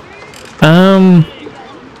mansion. I'm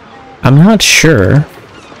not sure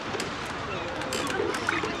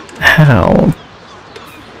how.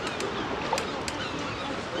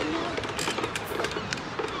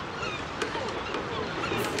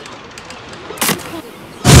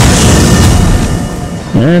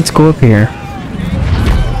 Let's go up here.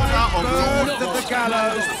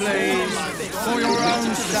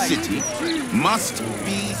 Must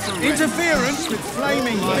be interference with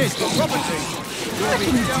flaming fist property.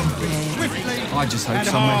 I just hope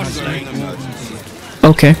someone has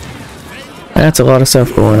Okay. That's a lot of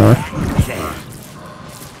stuff going on.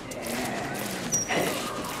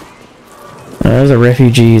 Those are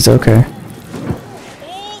refugees, okay.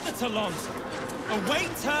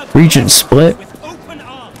 Region split.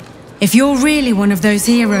 If you're really one of those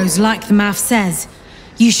heroes like the math says,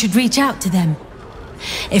 you should reach out to them.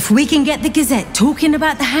 If we can get the Gazette talking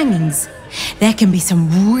about the hangings, there can be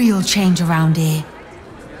some real change around here.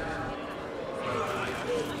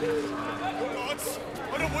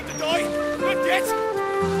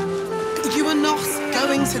 You are not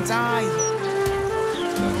going to die.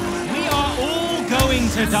 We are all going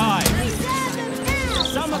to die.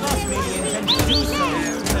 Some of us may intend to do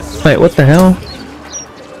so. Wait, what the hell?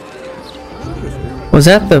 Was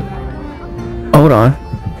that the... Hold on.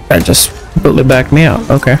 That just completely backed me out.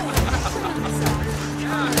 Okay.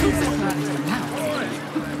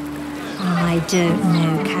 I don't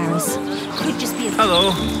know, Karis. Could just be a...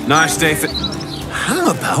 Hello. Nice day for... How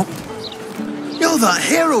about? You're that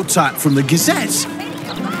hero type from the Gazette.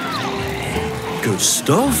 Good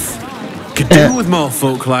stuff. Could do with more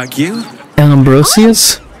folk like you.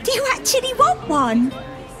 Ambrosius? Do you actually want one?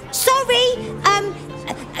 Sorry,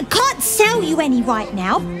 I can't sell you any right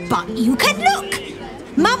now, but you can look.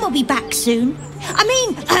 Mum will be back soon. I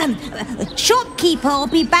mean, shopkeeper will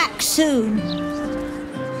be back soon.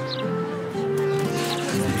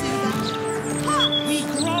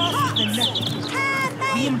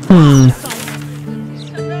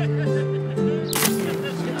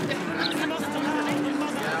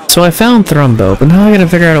 So I found Thrumbo, but now I gotta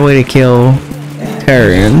figure out a way to kill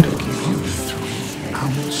Tyrion.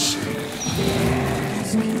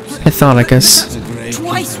 Pythonicus.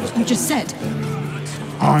 Twice what you just said.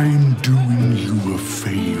 I'm doing you a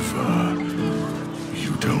favor.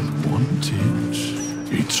 You don't want it.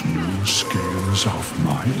 It's no scales off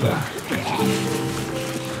my back.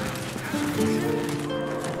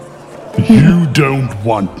 You don't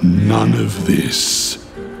want none of this.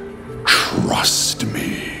 Trust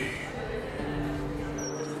me.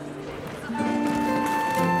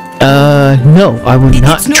 No, I will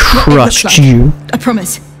not trust you. I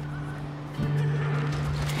promise.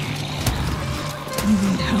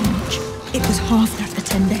 It was half that a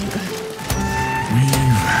 10 day ago. We've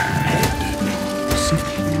had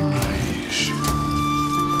supplies.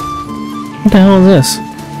 What the hell is this?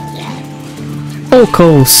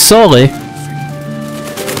 Oh, Sully.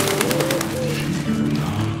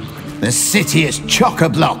 The city is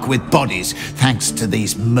chock-a-block with bodies, thanks to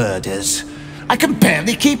these murders. I can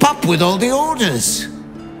barely keep up with all the orders.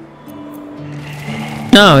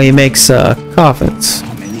 No, he makes coffins.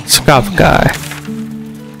 Scoff guy.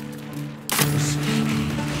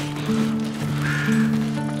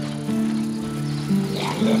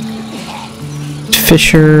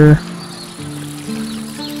 Fisher.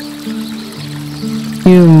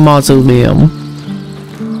 New mausoleum.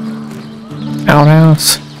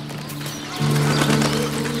 Outhouse.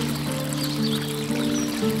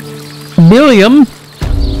 William.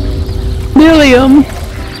 William.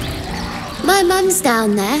 My mum's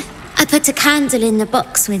down there. I put a candle in the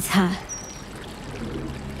box with her.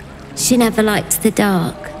 She never liked the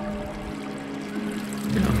dark.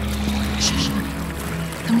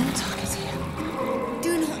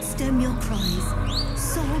 Do not stem your cries.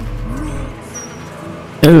 Sob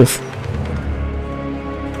Oof.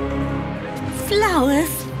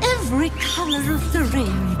 flowers, every color of the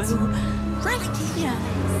rainbow, right here.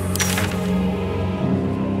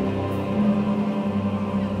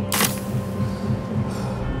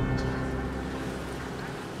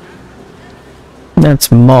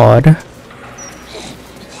 That's Maud.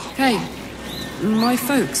 Hey, my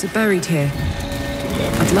folks are buried here.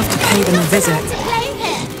 I'd love to pay them a visit. Play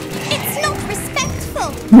here. It's not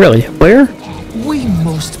respectful. Really? Where? We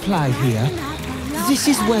must play here. This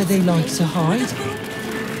is where they like to hide.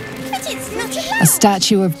 But it's not A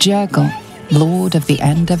statue of Jurgle, Lord of the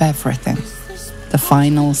End of Everything, the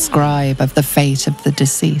final scribe of the fate of the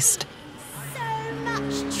deceased.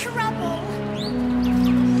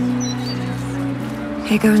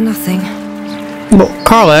 Here goes nothing. Well,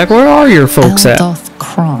 Karlach, where are your folks at? Eldoth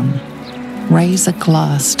Kron, raise a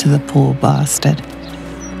glass to the poor bastard.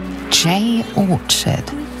 Jay Orchard,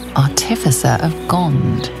 artificer of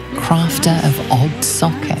Gond, crafter of odd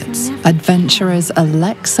sockets. Adventurers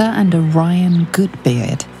Alexa and Orion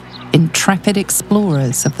Goodbeard, intrepid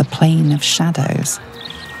explorers of the Plane of Shadows.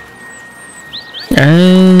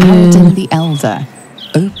 Paladin the Elder,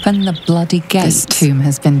 open the bloody gate. This tomb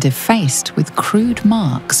has been defaced with crude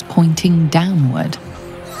marks pointing downward.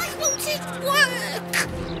 Why won't it work?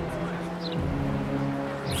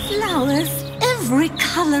 Flowers, every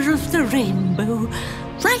color of the rainbow,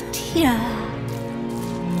 right here.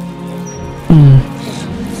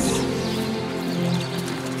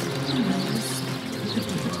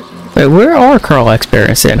 Wait, where are Karlach's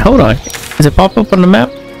parents in? Hold on. Does it pop up on the map?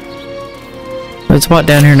 It's what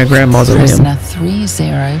down here in the Grand Mausoleum. Prisoner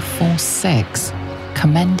 3046,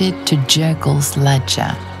 commended to Jurgle's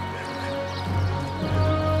ledger.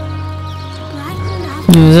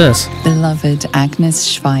 Who's this? Beloved Agnes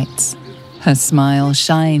Schweitz. Her smile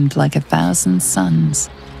shined like 1,000 suns.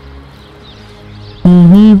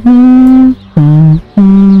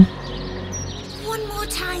 One more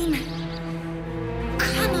time.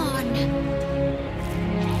 Come on.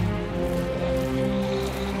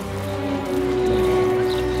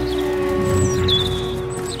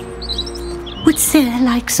 Would Sarah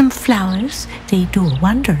like some flowers? They do a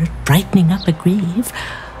wonder at brightening up a grave.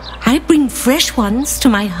 I bring fresh ones to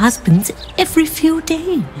my husband's every few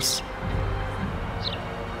days.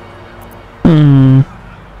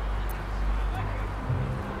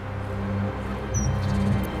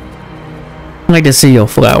 I'd like to see your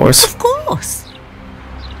flowers. Of course.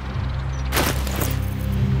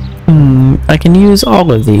 I can use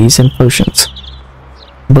all of these in potions.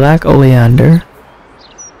 Black oleander,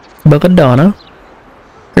 belladonna,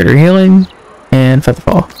 critter healing, and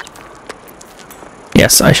featherfall.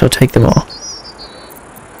 Yes, I shall take them all.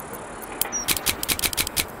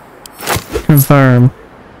 Confirm.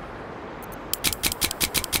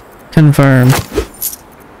 Confirm.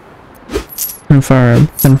 Confirm.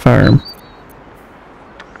 Confirm.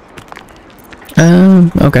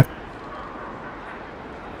 Okay.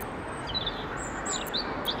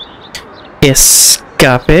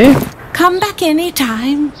 Escape. Come back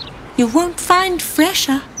anytime. You won't find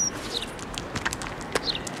fresher.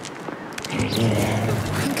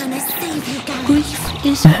 I'm gonna save you guys. Grief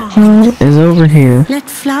is hard. Is over here. Let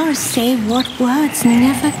flowers say what words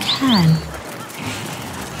never can.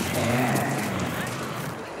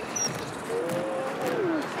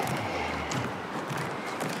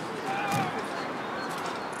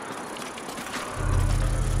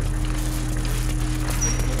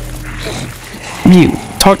 You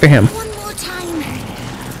talk to him. One more time.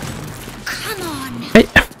 Come on. Hey,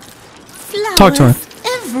 Flowers, talk to him.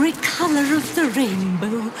 every color of the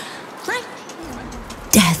rainbow. Right.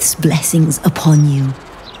 Death's blessings upon you.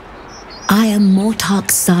 I am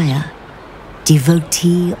Mortark's sire,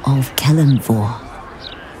 devotee of Kelenvor.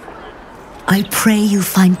 I pray you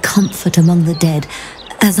find comfort among the dead,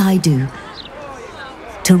 as I do.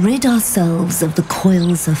 To rid ourselves of the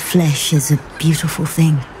coils of flesh is a beautiful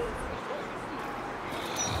thing.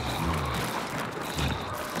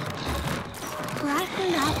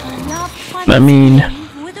 I mean,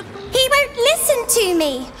 He won't listen to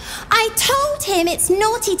me. I told him it's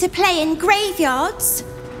naughty to play in graveyards.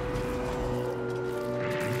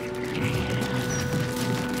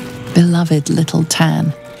 beloved little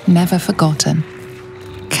Tan, never forgotten.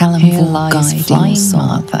 Kelemvor guiding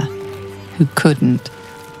father, who couldn't.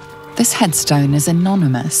 This headstone is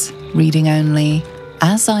anonymous, reading only,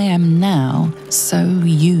 "As I am now, so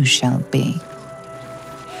you shall be."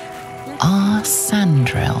 R.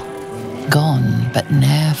 Sandrill, gone but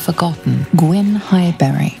ne'er forgotten. Gwyn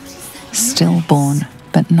Highberry, stillborn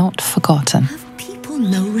but not forgotten. People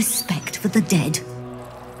no respect for the dead.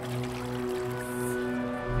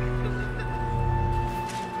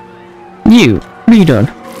 You, what are you doing?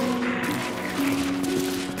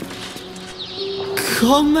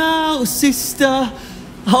 Come out, sister.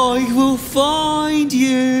 I will find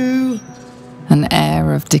you. An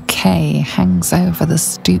air of decay hangs over the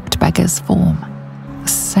stooped beggar's form, the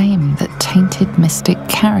same that tainted mystic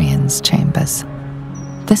Carrion's chambers.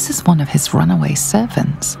 This is one of his runaway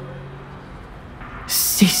servants.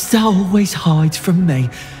 Sister always hides from me.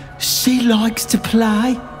 She likes to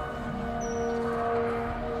play.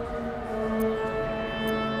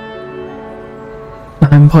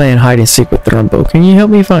 I'm playing hide and seek with Thrumbo. Can you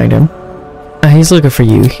help me find him? He's looking for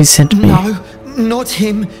you. He sent me. No, not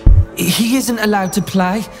him. He isn't allowed to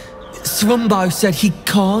play. Thrumbo said he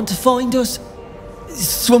can't find us.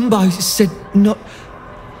 Thrumbo said not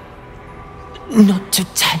to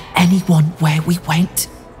tell anyone where we went.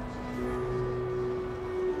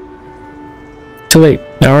 So wait,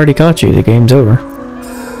 I already caught you. The game's over.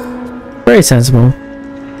 Very sensible.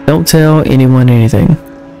 Don't tell anyone anything.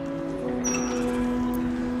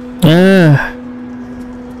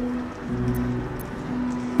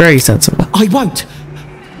 Very sensible. I won't.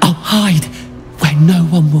 I'll hide where no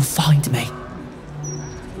one will find me.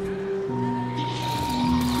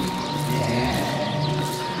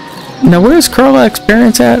 Now where's Carla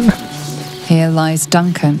Experience at? Here lies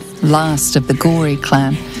Duncan, last of the Gory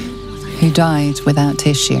clan, who died without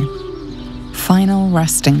issue. Final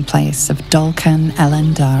resting place of Dolcan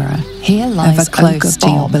Elendara. Here lies ever close to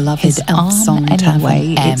your beloved Elfsong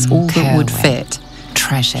Tavern. It's all that would fit.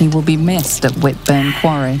 Treasure. He will be missed at Whitburn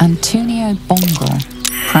Quarry. Antonio Bongle,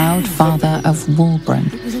 proud father of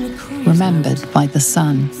Walbran, remembered by the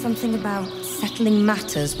sun. Something about settling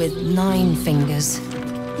matters with 9 fingers.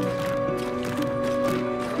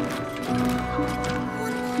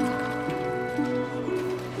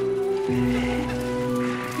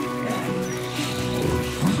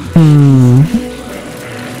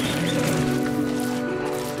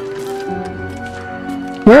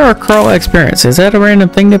 Where are Carla Experience? Is that a random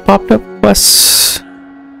thing that popped up? Wes?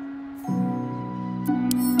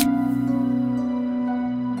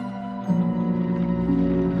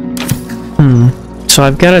 So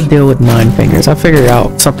I've got to deal with 9 fingers. I'll figure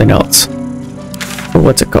out something else. But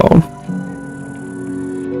what's it called?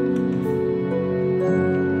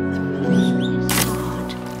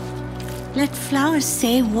 Let flowers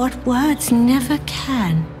say what words never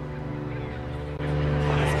can.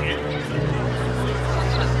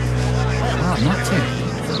 Not to.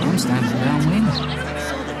 I'm standing downwind.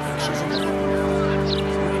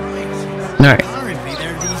 Alright.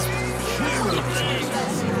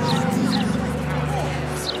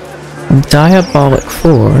 Diabolic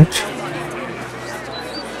Forge.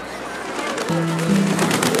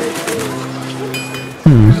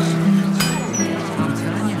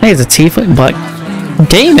 Hey, it's a tiefling, but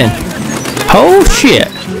Damon. Oh shit.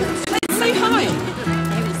 Say hi.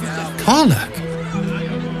 Carla,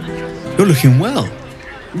 you're looking well.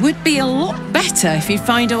 Would be a lot better if you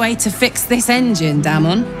find a way to fix this engine,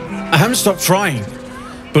 Damon. I haven't stopped trying,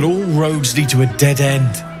 but all roads lead to a dead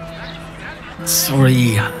end.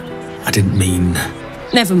 Sorry, I didn't mean...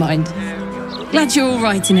 Never mind. Glad you're all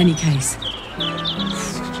right in any case.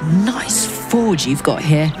 Nice forge you've got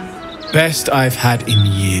here. Best I've had in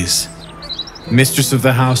years. Mistress of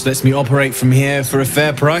the house lets me operate from here for a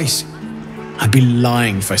fair price. I'd be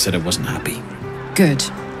lying if I said I wasn't happy. Good.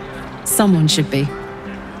 Someone should be.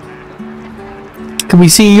 Can we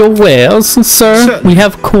see your wares, sir? Certainly. We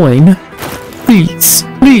have coin. Please,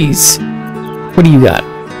 please. What do you got?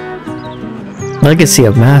 Legacy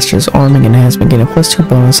of Masters Arming Enhancement. Gain a +2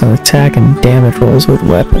 bonus on attack and damage rolls with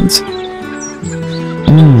weapons.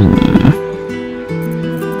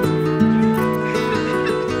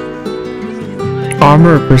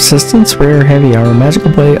 Armor of Persistence. Rare heavy armor.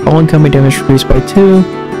 Magical blade. All incoming damage reduced by 2.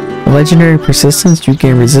 Legendary Persistence. You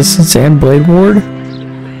gain resistance and blade ward.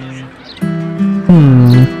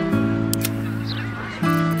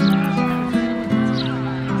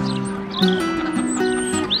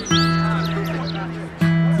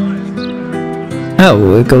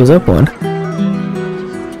 Oh, it goes up one.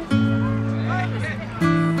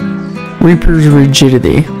 Reaper's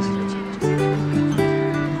Rigidity.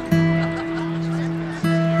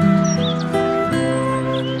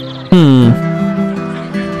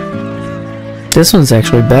 This one's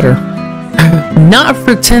actually better. Not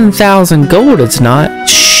for 10,000 gold, it's not.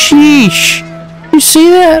 Sheesh. You see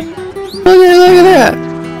that? Look at that.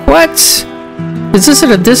 What? Is this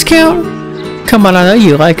at a discount? Come on, I know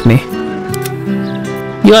you like me.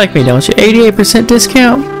 You like me, don't you? 88%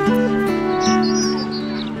 discount?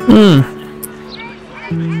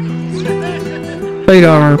 Plate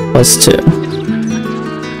armor +2.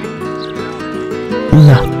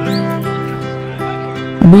 No.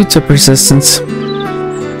 Boots of persistence.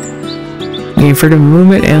 Gain freedom of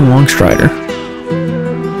movement and long strider.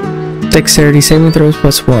 Dexterity saving throws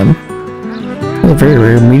 +1. Oh, very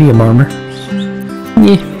rare medium armor.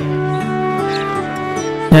 Yeah.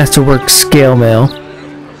 Has to work scale mail.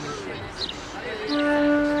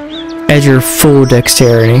 Add your full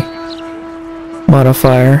dexterity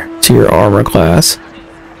modifier to your armor class.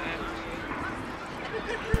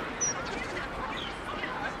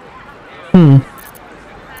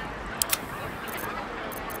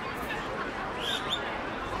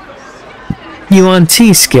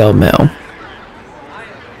 UNT scale mail.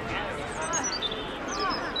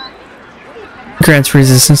 Grants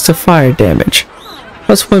resistance to fire damage.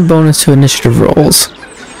 +1 bonus to initiative rolls.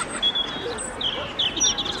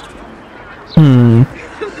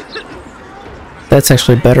 That's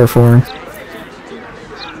actually better for him.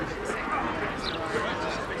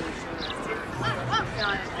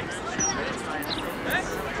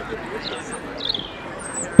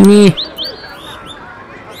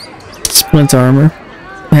 Splint armor.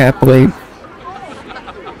 Happily.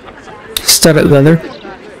 Studded leather.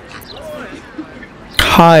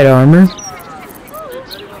 Hide armor.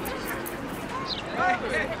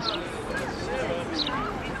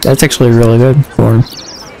 That's actually really good for him.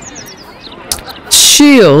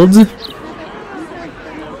 Shield.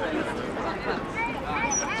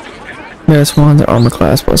 -1, the armor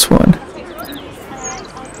class +1.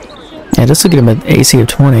 Yeah, this will get him an AC of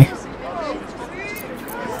 20.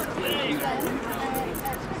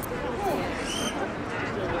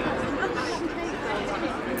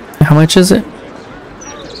 How much is it?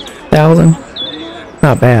 1,000?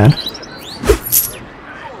 Not bad.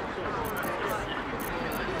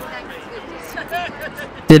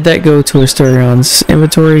 Did that go to Astarion's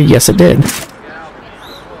inventory? Yes, it did.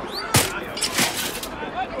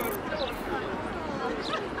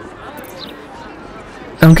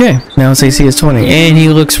 Okay, now his AC is 20, and he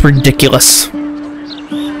looks ridiculous.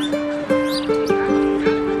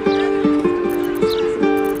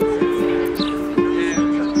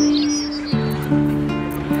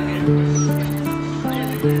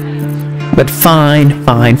 But fine.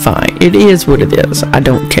 It is what it is. I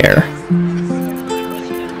don't care.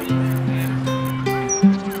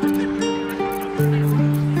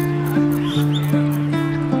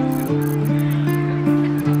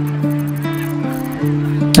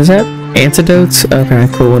 Is that antidotes? Okay,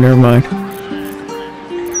 cool, never mind.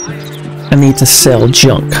 I need to sell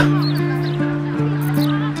junk. Can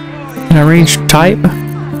I range type?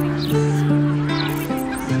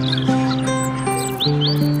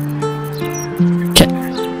 Okay.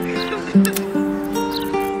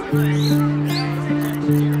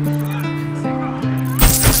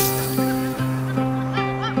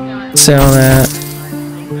 Sell that.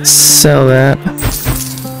 Sell that.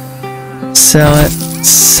 Sell it.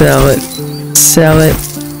 Sell it. Sell it.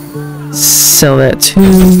 Sell that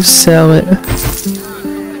too. Sell it.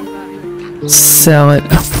 Sell it.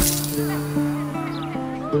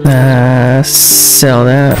 Sell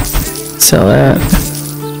that. Sell that.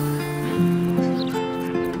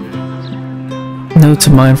 Note to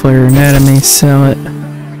Mind Flayer Anatomy. Sell it.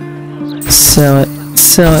 Sell it.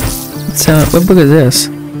 Sell it. Sell it. What book is this?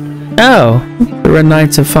 Oh! The Red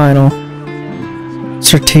Knights of Final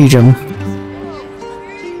Stratagem.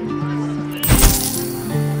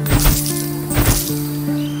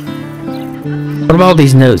 What about all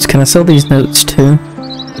these notes? Can I sell these notes too?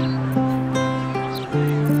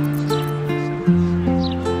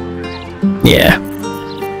 Yeah.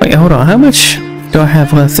 Wait, hold on. How much do I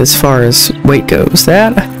have left as far as weight goes?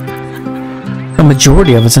 That? A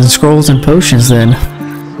majority of it's in scrolls and potions then.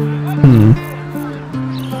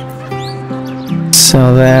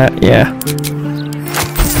 Sell that, yeah.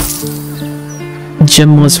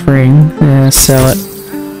 Gemless ring, yeah, sell it.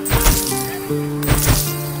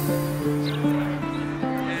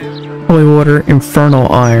 Holy water, infernal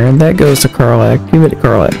iron, that goes to Karlak. Give it to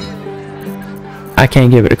Karlak. I can't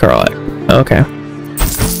give it to Karlak. Okay.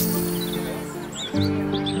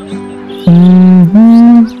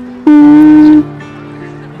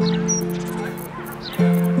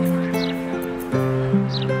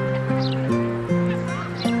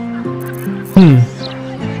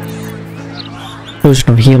 Potion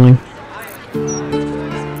of healing.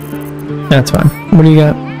 That's fine. What do you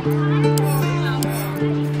got?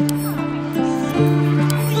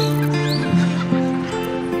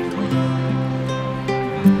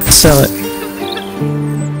 Sell it.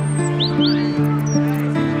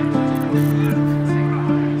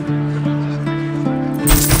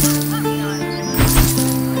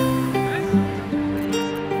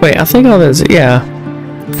 Wait, I think all this, yeah.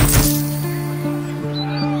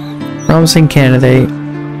 Promising candidate.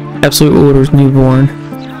 Absolute orders newborn.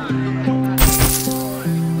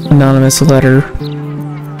 Anonymous letter.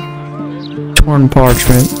 Torn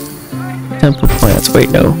parchment. Temple plants.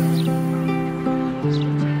 Wait, no.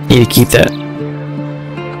 Need to keep that.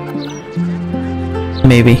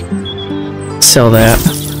 Maybe. Sell that.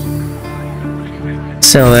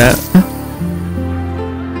 Sell that.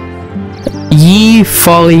 Ye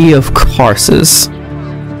folly of Carsus.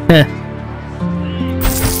 Heh.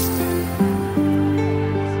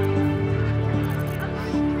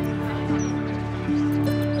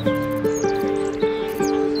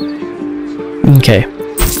 Okay.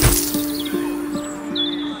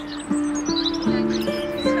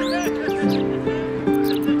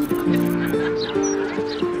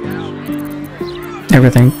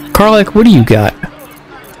 Everything. Karlach, what do you got?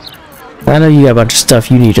 I know you got a bunch of stuff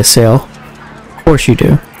you need to sell. Of course you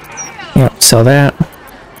do. Yep, sell that.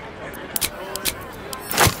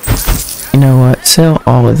 You know what? Sell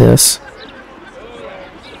all of this.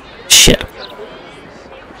 Shit.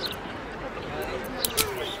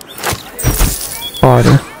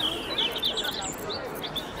 Barter.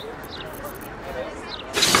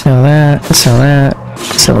 Sell that, sell that,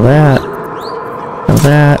 sell that, sell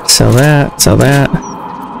that, sell that, sell that.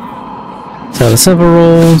 Sell the simple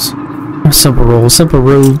rolls. Simple rolls, simple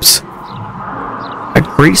robes. A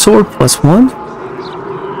great sword +1?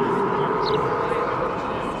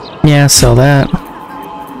 Yeah, sell that.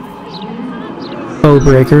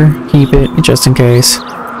 Bowbreaker, keep it, just in case.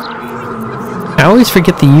 I always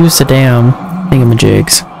forget to use the damn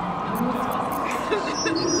thingamajigs.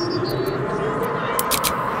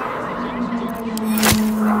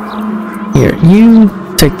 Here, you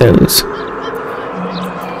take those.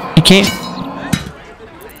 You can't.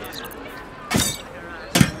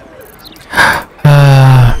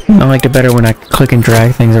 I liked it better when I click and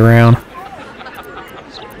drag things around.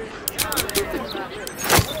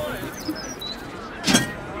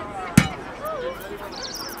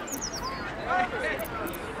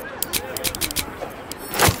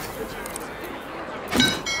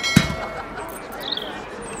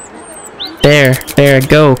 There,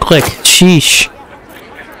 go, click, sheesh.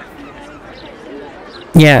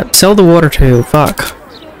 Yeah, sell the water too, fuck.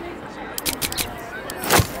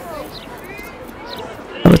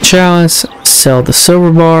 Sell the chalice, sell the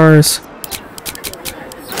silver bars.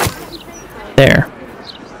 There.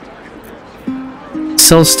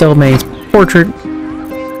 Sell Stelmaid's portrait.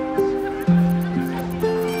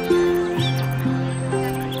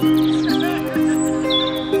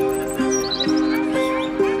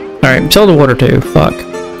 Alright, sell the water too. Fuck. I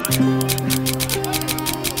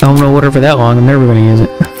don't know water for that long. I'm never gonna use it.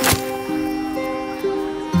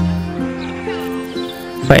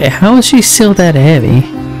 Wait, how is she still that heavy?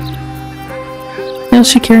 How is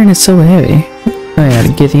she carrying it so heavy? I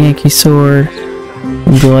gotta get the Yankee sword,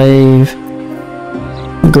 glaive,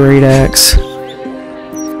 great axe,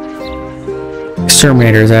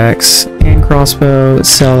 exterminator's axe, and crossbow.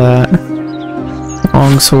 Sell that.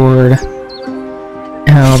 Long sword.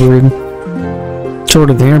 Halberd. Sword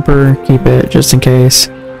of the Emperor, keep it just in case.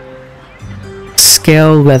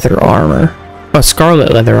 Scale leather armor. Oh,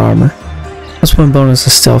 scarlet leather armor. That's one bonus to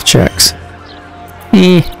stealth checks.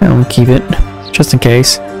 I don't keep it, just in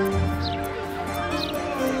case.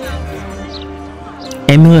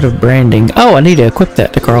 Amulet of branding. Oh, I need to equip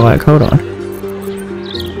that to Karlach. Hold on.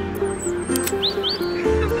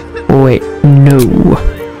 Wait, no.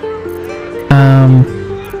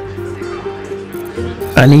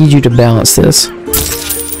 I need you to balance this.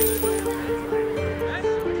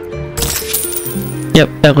 Yep,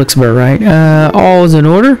 that looks about right. All is in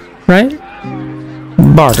order, right?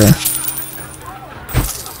 Barter.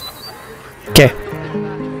 Okay.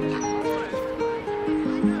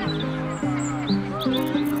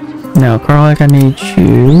 Now, Karlach, I need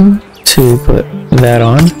you to put that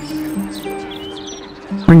on.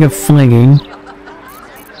 Ring of flinging.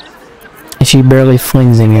 And she barely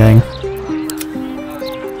flings anything.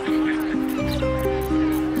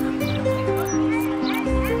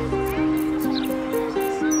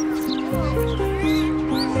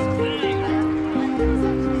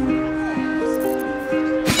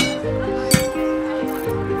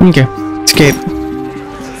 Okay, escape.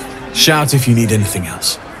 Shout if you need anything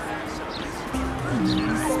else.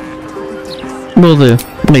 Will do.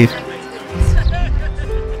 Leave.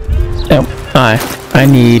 Oh, I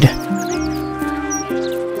need...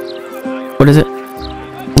 What is it?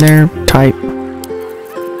 There, type.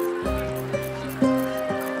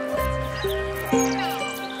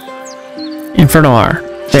 Inferno R.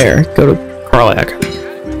 There, go to Karlak.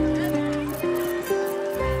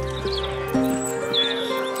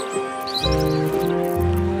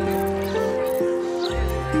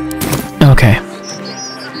 Okay.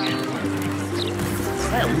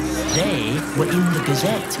 Well, they were in the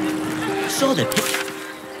Gazette. Saw the picture.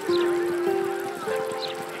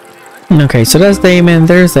 Okay, so that's Damon.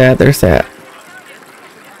 There's that. There's that.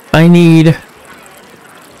 I need...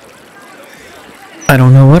 I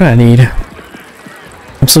don't know what I need.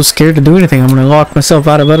 I'm so scared to do anything. I'm gonna lock myself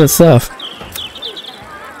out of other stuff.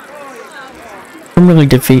 I'm really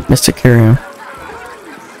defeat Mr. Carrion.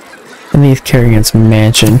 Beneath Carrion's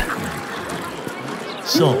mansion.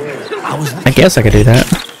 So, I guess I could do that.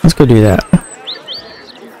 Let's go do that.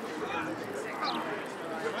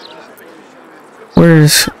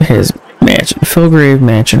 Where's his mansion? Philgrave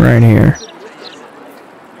Mansion right here.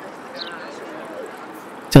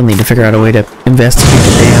 Still need to figure out a way to investigate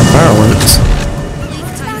the damn fireworks.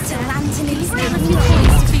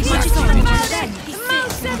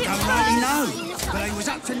 But he was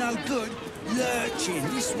up to no good, lurching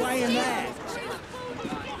this way and that.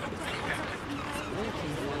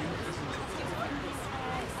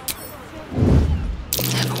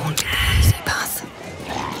 Never wanted an easy path.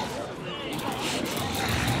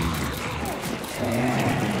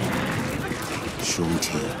 Short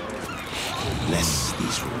here. Bless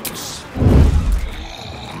these roots.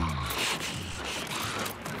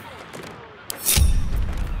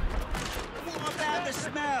 What about the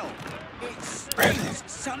smell?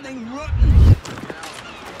 It's something rotten.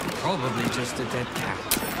 Probably just a dead cat.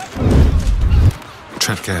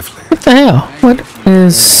 Tread carefully. What the hell? What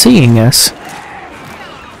is seeing us?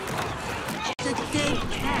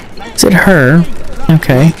 Is it her?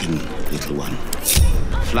 Okay. Awaken, little one.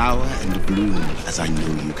 Flower and bloom as I know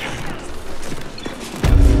you can.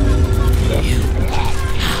 You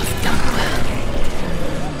have done well.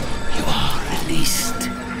 You are released.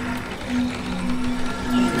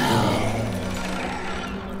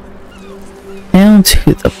 Down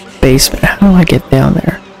to the basement. How do I get down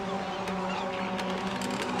there?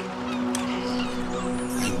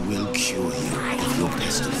 I will cure you of your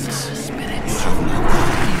pestilence. You have no power.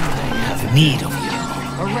 I have need of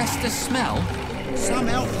you. Arrest the smell? Some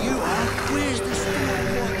help you are. Where's the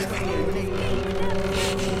steward when you need it?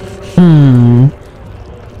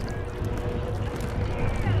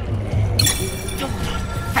 Do not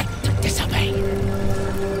fight to disobey.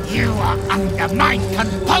 You are under my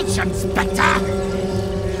compulsion, Spectre!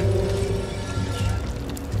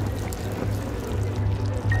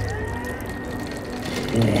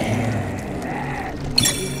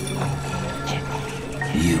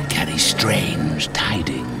 You carry strange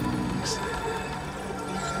tidings.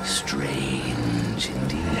 Strange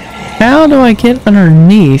indeed. How do I get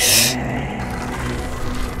underneath?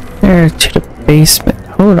 There to the basement.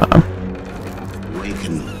 Hold on.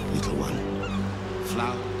 Awaken, little one.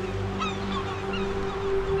 Flower.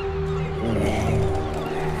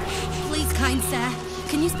 Please, kind sir,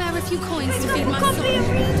 can you spare a few coins to feed my soul?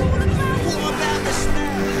 What about the smell?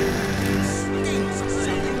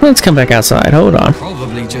 Let's come back outside. Hold on.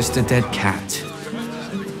 Probably just a dead cat.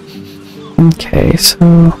 Okay,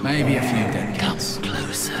 so... Maybe a few dead cats. Come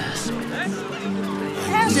closer.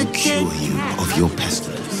 I will cure you of your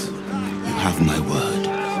pestilence. You have my word.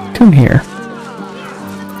 Come here.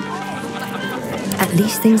 At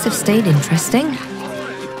least things have stayed interesting.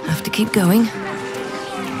 Have to keep going.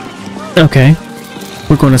 Okay.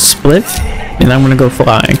 We're going to split, and I'm going to go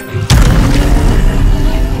flying.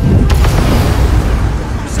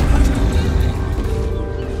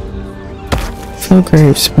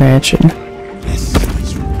 Philgrave's Mansion.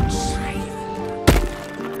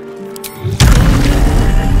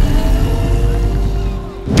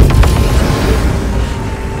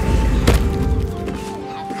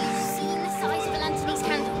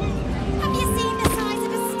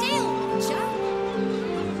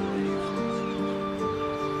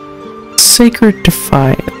 Sacred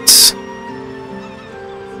Defiance.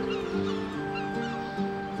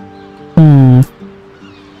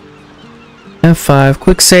 F5,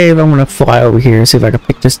 quick save. I'm gonna fly over here and see if I can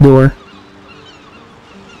pick this door.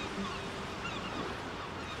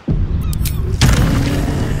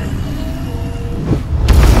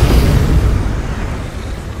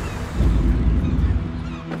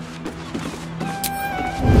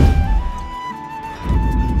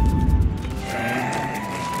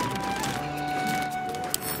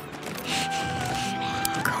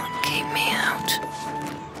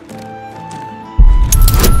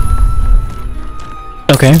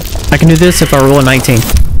 Okay, I can do this if I roll a 19.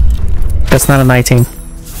 That's not a 19.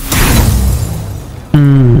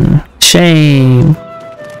 Shame.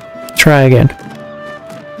 Try again.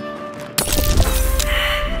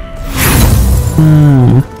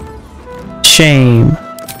 Shame.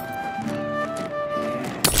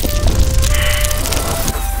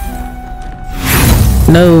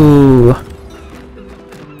 No.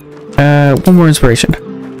 One more inspiration.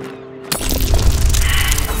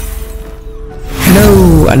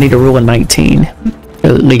 No, I need to roll a 19.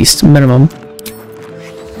 At least, minimum.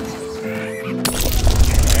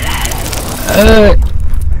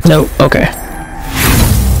 No, okay.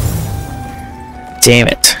 Damn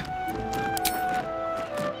it.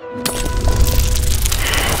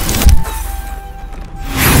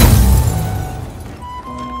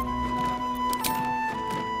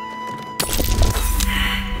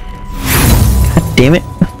 God damn it.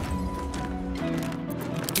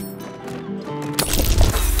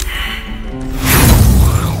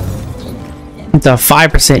 It's a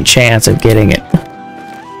 5% chance of getting it.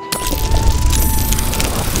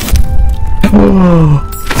 Oh,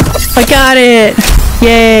 I got it!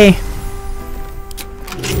 Yay!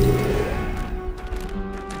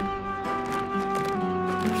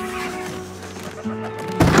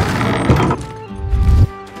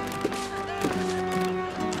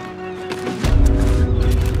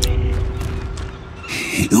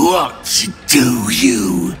 What do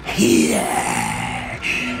you hear?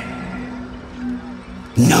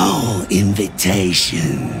 No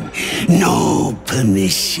invitation, no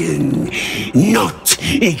permission, not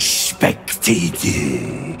expected.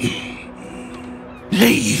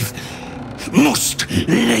 Leave, must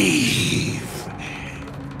leave.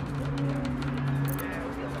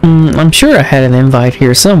 I'm sure I had an invite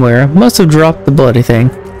here somewhere. Must have dropped the bloody thing.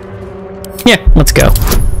 Yeah, let's go.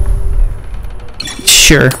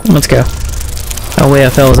 Sure, let's go. Oh wait, I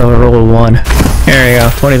fell as I rolled a 1. There we go,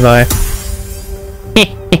 25.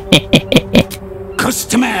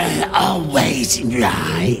 Customer always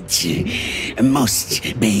right.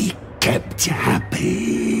 Must be kept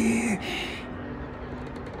happy.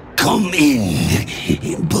 Come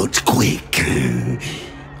in, but quick.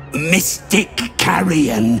 Mystic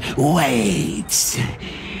Carrion waits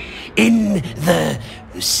in the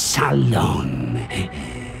salon.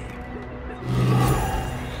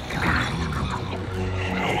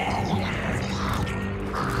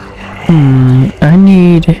 I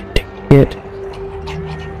need to get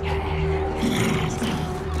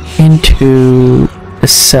into the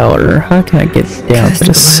cellar. How can I get down to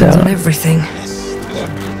the cellar? Everything.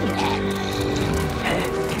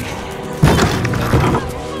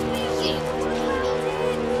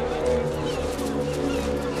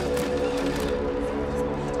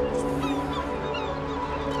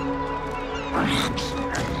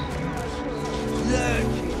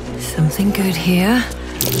 Something good here,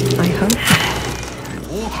 I hope.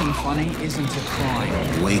 Walking funny isn't a crime.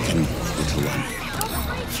 Awaken, little one.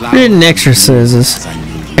 Hidden exercises.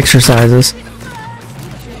 Exercises.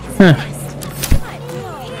 Huh.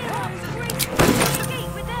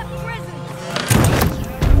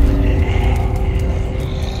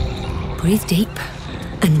 Breathe deep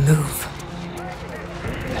and move.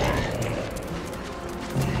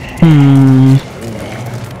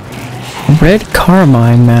 Red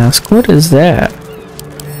carmine mask. What is that?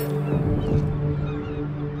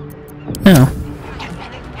 Oh.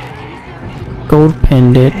 Gold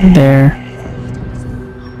pendant there.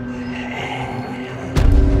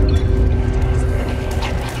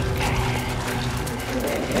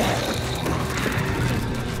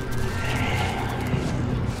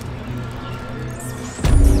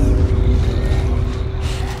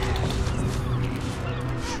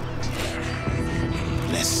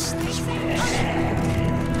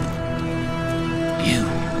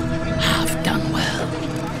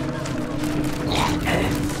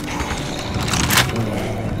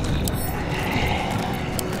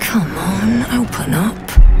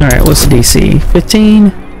 Alright, what's the DC?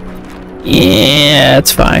 15? Yeah,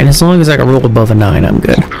 it's fine. As long as I can roll above a 9, I'm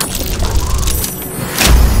good.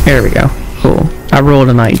 There we go. Cool. I rolled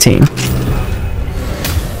a 19.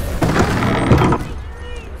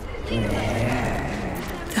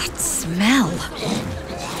 That smell!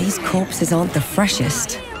 These corpses aren't the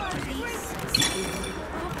freshest.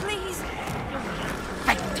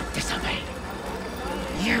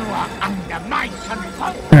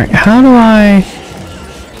 Alright, how do I...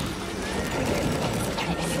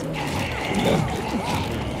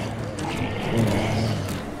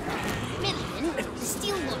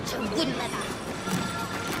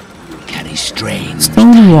 Carry strange.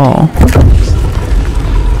 Stone wall.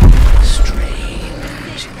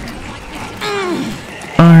 Strange.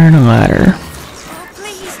 ladder.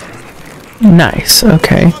 Nice,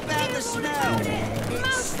 okay.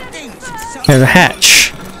 There's a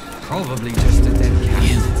hatch. Probably just a dead cat.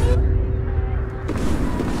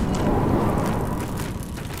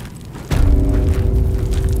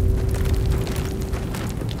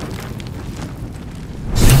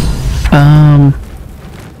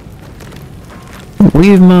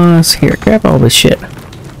 Leave moss here. Grab all this shit.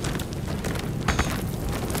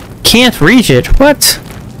 Can't reach it. What?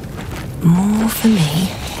 More for me.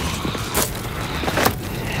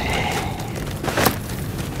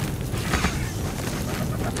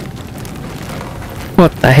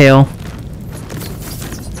 What the hell?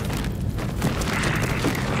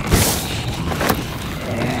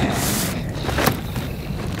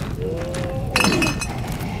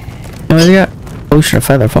 What do you got? Ocean of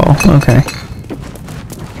Featherfall. Okay.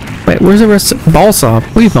 Wait, where's the rest of Balsam?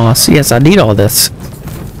 Weave moss. Yes, I need all this.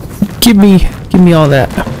 Give me all that.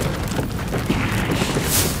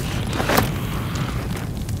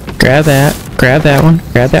 Grab that. Grab that one.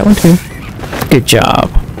 Grab that one too. Good job.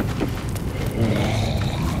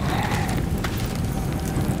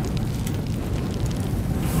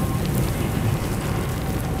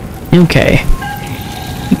 Okay.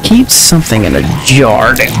 Keep something in a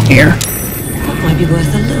jar down here. That might be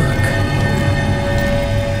worth a look.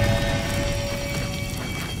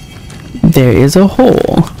 There is a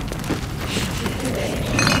hole.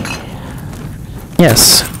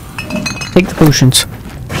 Yes. Take the potions.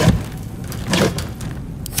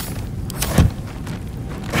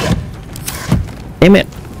 Damn it.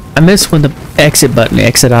 I missed when the exit button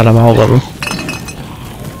exit out of all of them.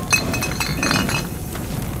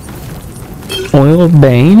 Oil of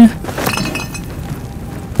Bane.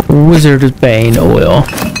 Wizard of Bane oil.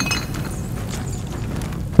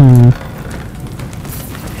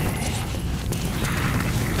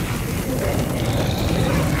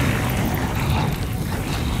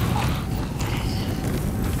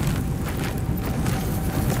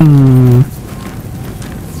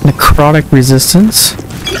 Necrotic resistance.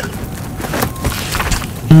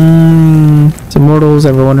 The mortals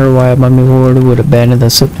ever wonder why a mummy lord would abandon the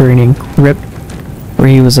subterranean crypt where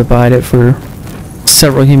he was abided for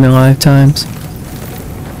several human lifetimes?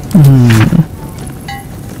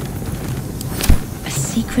 A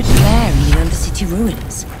secret lair in the Undercity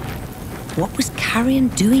ruins. What was Carrion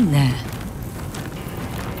doing there?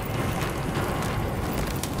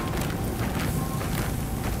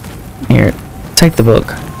 Here, take the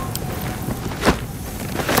book.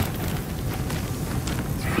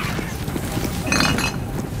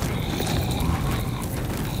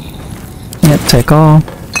 Yep, take all.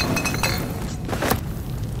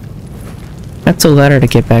 That's a ladder to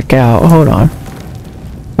get back out. Hold on.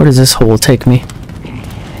 Where does this hole take me?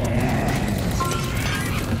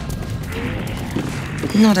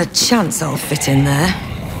 Not a chance I'll fit in there.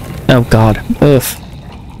 Oh god. Ugh.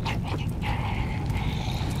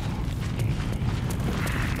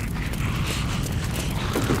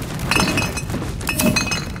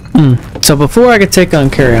 So before I could take on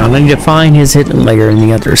Carrion, I need to find his hidden lair in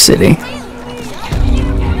the other city.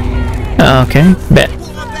 Okay, bet.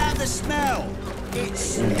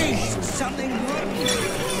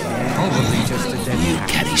 Probably just a dead You cat.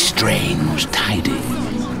 carry strange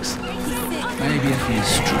tidings. Maybe a few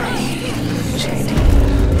Strange tidings.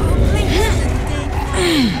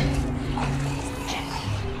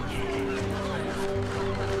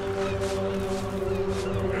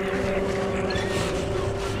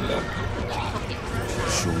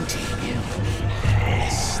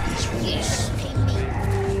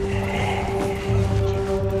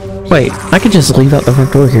 Wait, I could just leave out the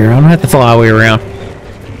front door here. I don't have to follow all the way around.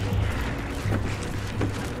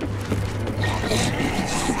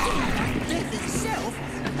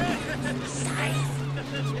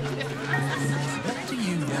 What do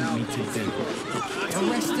you want me to do?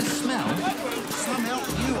 Arrest the smell? Some help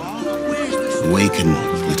you are. Where's the Awaken,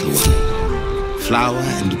 little one. Flower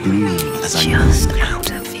and bloom as I Just know. out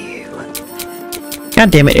of view.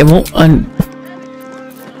 God damn it, it won't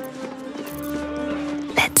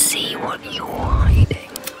Let's see what you're hiding.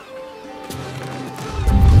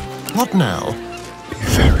 What now? Be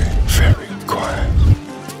very, very quiet.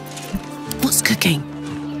 What's cooking?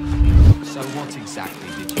 So what exactly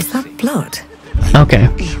did you Is that blood? Okay.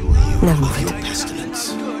 Never mind. Your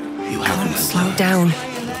pestilence. You have Can't my slow down.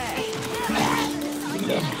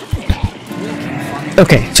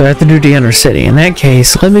 Okay, so I have to do the inner city. In that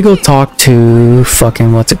case, let me go talk to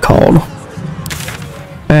fucking what's it called?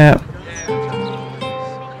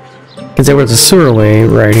 Because there was a sewerway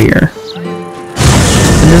right here.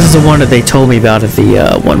 And this is the one that they told me about at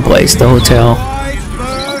the one place, the hotel.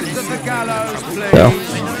 So,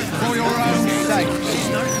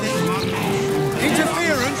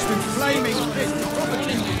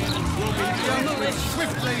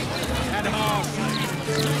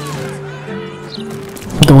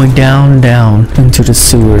 going down into the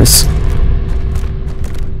sewers.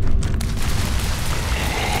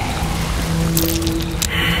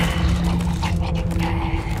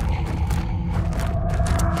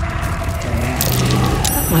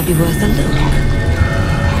 That might be worth a look.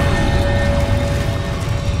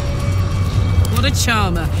 What a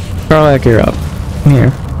charmer. Carlac, you're up.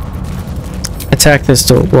 Here. Attack this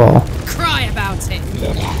door wall. Cry about it.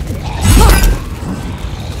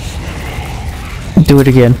 Do it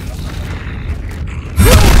again.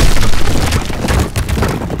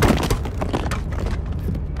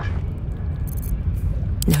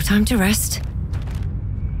 No time to rest.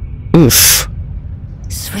 Oof.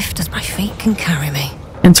 Swift as my feet can carry me.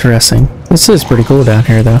 Interesting. This is pretty cool down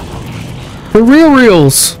here, though. For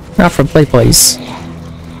reals, not for plays.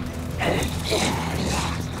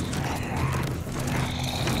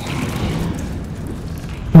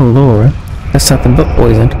 Oh lord, that's nothing but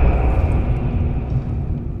poison.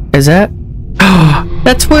 Is that?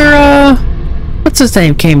 That's where what's his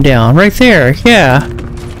name came down? Right there, yeah.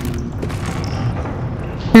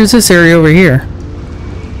 Here's this area over here.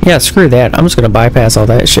 Yeah, screw that. I'm just gonna bypass all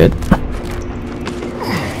that shit.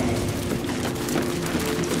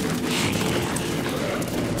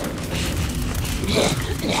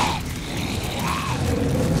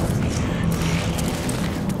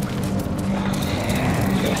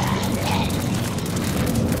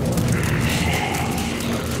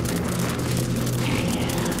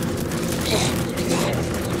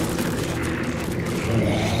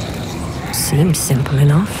 Seems simple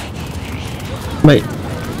enough. Wait.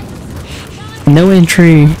 No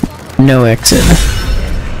entry, no exit.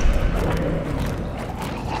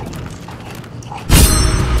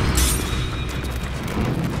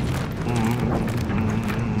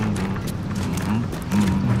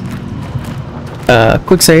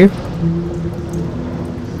 Quick save.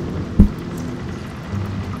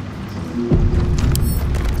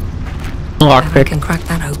 Lockpick. Can crack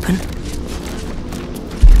that open.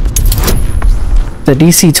 The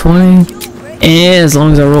DC 20. As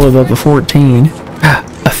long as I roll above a 14.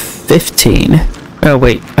 A 15. Oh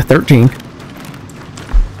wait, a 13.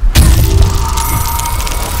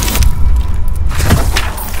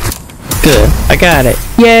 Good. I got it.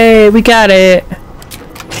 Yay, we got it.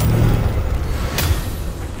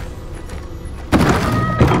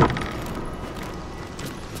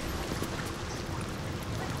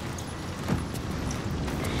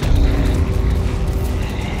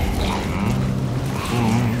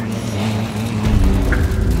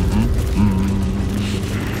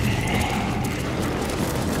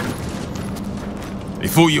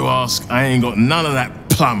 Before you ask, I ain't got none of that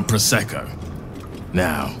plum prosecco.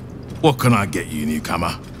 Now, what can I get you,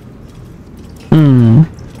 newcomer?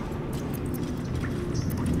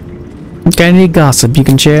 Got any gossip you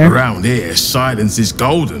can share? Around here, silence is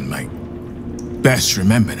golden, mate. Best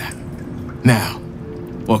remember that. Now,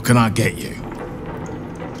 what can I get you?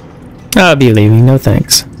 I'll be leaving, no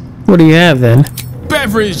thanks. What do you have then?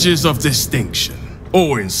 Beverages of distinction,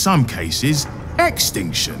 or in some cases,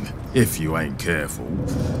 extinction, if you ain't careful.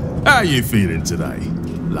 How you feeling today?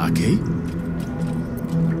 Lucky?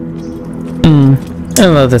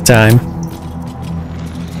 Another time.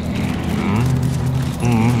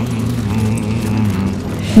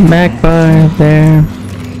 Back by there.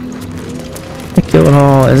 The guild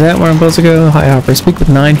hall. Is that where I'm supposed to go? Hi Hopper, speak with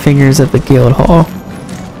 9 fingers at the guild hall.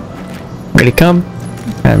 Ready to come?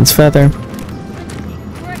 Hands feather.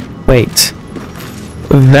 Wait.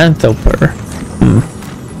 Vanthoper.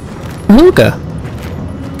 Luca.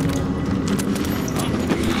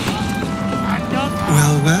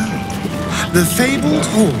 Well, well. The fabled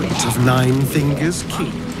haunt of 9 Fingers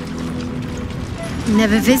Keep.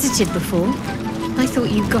 Never visited before. I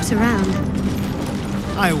thought you got around.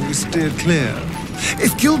 I always steered clear.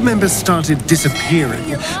 If guild members started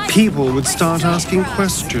disappearing, people would start asking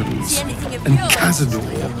questions. And Cazador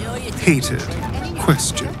hated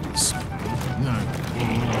questions.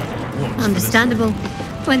 Understandable.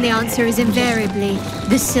 When the answer is invariably,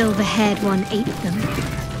 the silver-haired one ate them.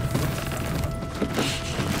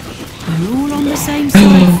 We're all on the same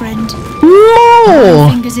side, friend. Whoa!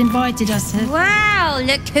 Fingers invited us to... Wow,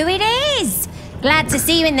 look who it is! Glad to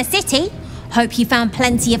see you in the city. Hope you found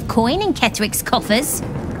plenty of coin in Ketterick's coffers.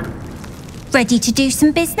 Ready to do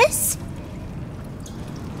some business?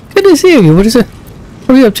 Good to see you. What is it?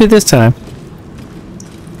 What are you up to this time?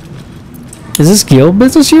 Is this guild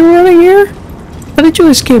business you're running here? How did you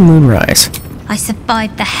escape Moonrise? I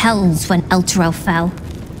survived the hells when Elturel fell.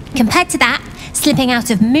 Compared to that, slipping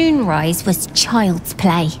out of Moonrise was child's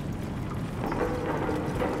play.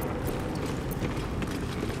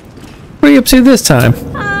 What are you up to this time?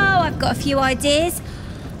 Oh, I've got a few ideas.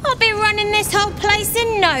 I'll be running this whole place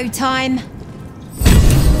in no time.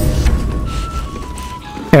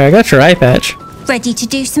 Here, I got your eye patch. Ready to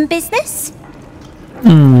do some business?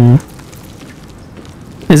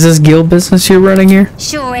 Is this guild business you're running here?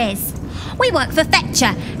 Sure is. We work for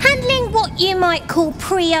Fetcher, handling what you might call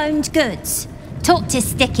pre-owned goods. Talk to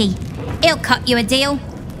Sticky. He'll cut you a deal.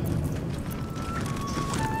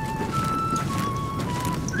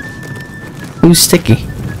 Who's Sticky?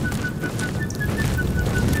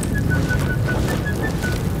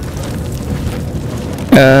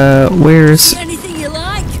 Where's... See anything you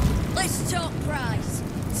like? Let's talk price.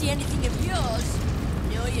 See anything of yours?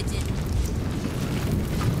 No, you didn't.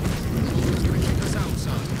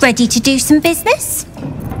 Ready to do some business?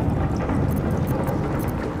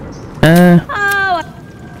 Huh.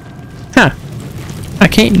 I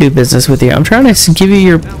can't do business with you. I'm trying to give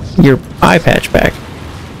you your eye patch back.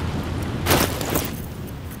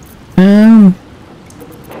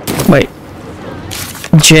 Wait.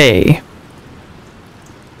 J.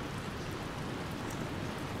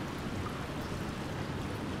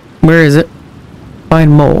 Where is it?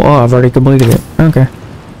 Find mole. Oh, I've already completed it. Okay.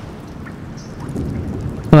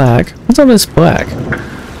 Black. What's up with this black?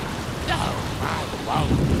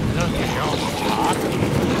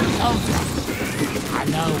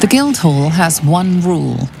 The Guildhall has one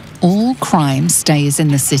rule. All crime stays in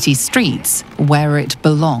the city streets, where it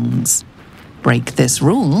belongs. Break this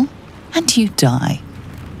rule, and you die.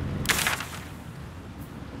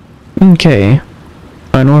 Okay.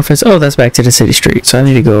 Find orifice. Oh, that's back to the city street, so I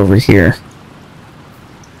need to go over here.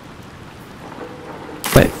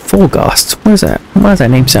 Wait, Fulgost. What is that? Why does that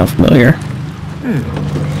name sound familiar?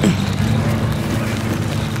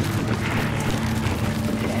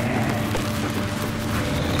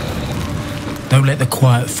 Don't let the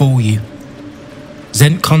quiet fool you.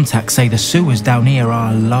 Zent contacts say the sewers down here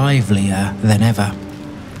are livelier than ever.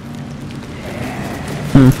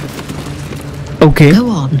 Okay. Go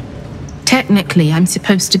on. Technically, I'm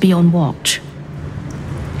supposed to be on watch.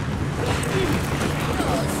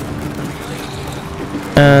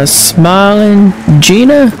 Smiling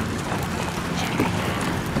Gina?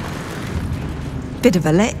 Bit of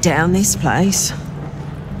a letdown, this place.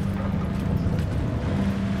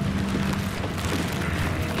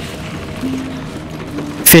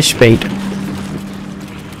 Fish bait.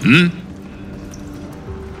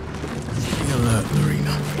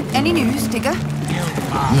 Any news, Digger?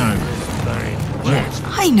 No.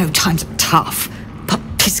 I know times are tough, but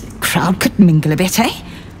this crowd could mingle a bit, eh?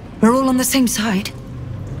 We're all on the same side.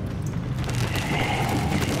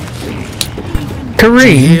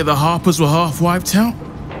 Did you hear the Harpers were half wiped out?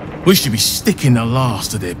 We should be sticking the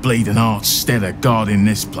last of their bleeding hearts instead of guarding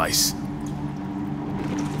this place.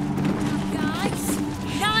 Guys,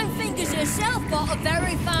 Nine Fingers herself bought a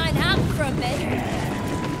very fine hat from me.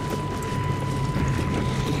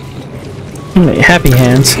 Happy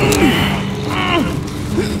hands.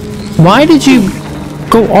 Why did you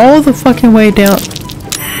go all the fucking way down?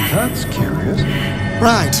 That's curious.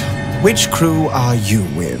 Right. Which crew are you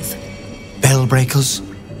with? Bellbreakers?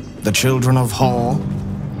 The Children of Hor?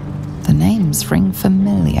 The names ring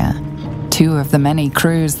familiar. Two of the many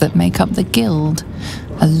crews that make up the Guild.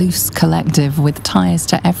 A loose collective with ties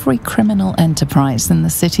to every criminal enterprise in the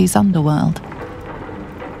city's underworld.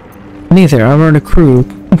 Neither. I'm on a crew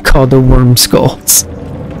called the Worm Skulls.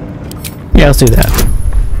 Yeah, let's do that.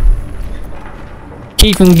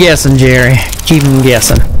 Keep him guessing, Jerry. Keep him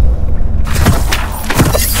guessing.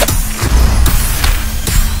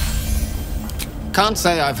 Can't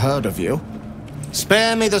say I've heard of you.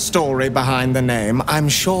 Spare me the story behind the name. I'm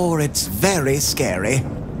sure it's very scary.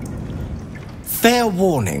 Fair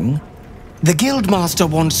warning, the Guildmaster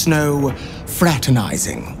wants no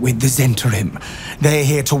fraternizing with the Zentarim. They're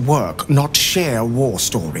here to work, not share war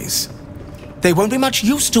stories. They won't be much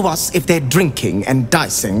use to us if they're drinking and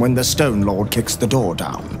dicing when the Stone Lord kicks the door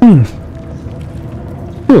down.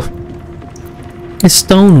 The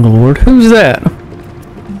Stone Lord? Who's that?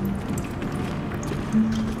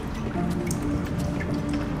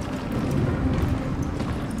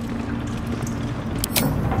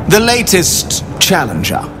 The latest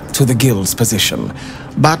challenger to the Guild's position,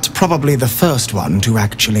 but probably the first one to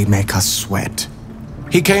actually make us sweat.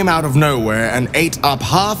 He came out of nowhere and ate up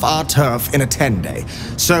half our turf in a 10-day.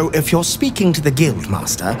 So if you're speaking to the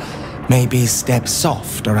Guildmaster, maybe step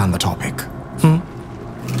soft around the topic.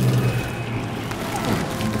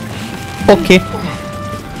 Okay.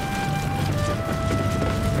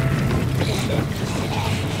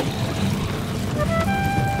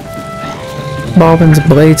 Bobbins,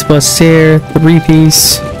 Blades, Bustier,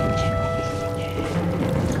 3-piece.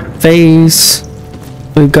 Phase.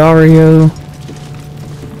 Lugario.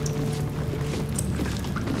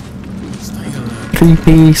 tree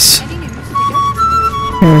piece.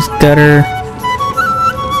 There's gutter.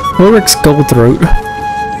 Ulrich's gold throat.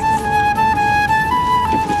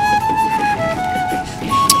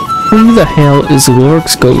 Who the hell is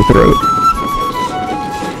Ulrich's gold throat?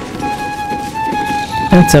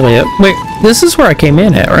 I'll tell you. Wait, this is where I came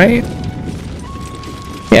in at, right?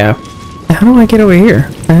 Yeah. How do I get over here?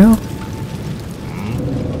 The hell?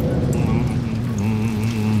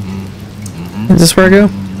 Is this where I go?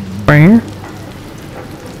 Right here?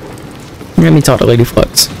 Let me talk to Lady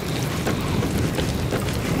Flux.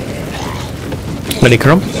 Lady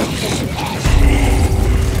Crumb?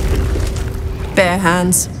 Bare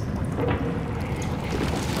hands.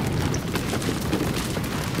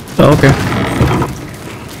 Oh, okay.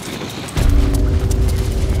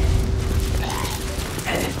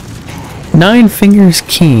 Nine Fingers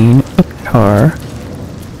Keen, Uktar.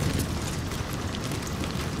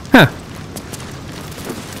 Huh.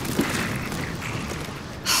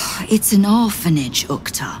 It's an orphanage,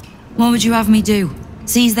 Uktar. What would you have me do?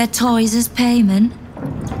 Seize their toys as payment?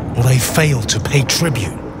 Well, they failed to pay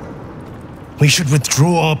tribute. We should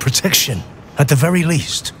withdraw our protection, at the very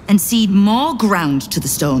least. And cede more ground to the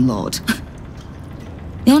Stone Lord?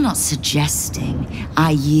 You're not suggesting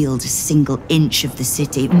I yield a single inch of the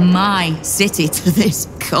city, my city, to this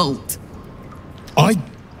cult?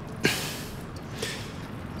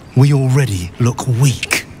 We already look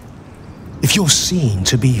weak. If you're seen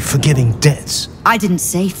to be forgiving debts... I didn't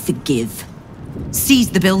say forgive. Seize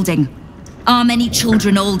the building. Arm any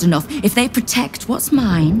children old enough. If they protect what's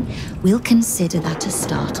mine, we'll consider that a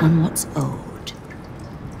start on what's owed.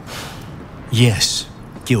 Yes,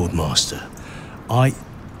 Guildmaster.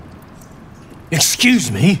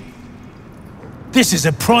 Excuse me? This is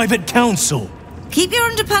a private council. Keep your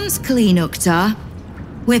underpants clean, Uktar.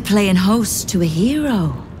 We're playing host to a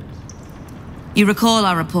hero. You recall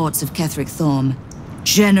our reports of Ketheric Thorm,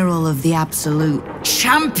 General of the Absolute,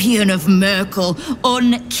 Champion of Merkel,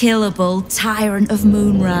 unkillable Tyrant of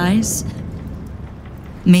Moonrise.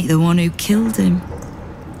 Meet the one who killed him.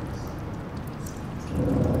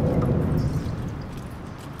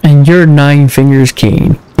 And you're Nine Fingers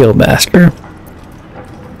Keen, Guildmaster.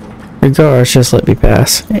 Your guards just let me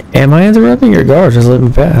pass. Am I interrupting? Your guards just let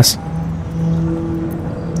me pass.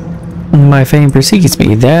 My fame precedes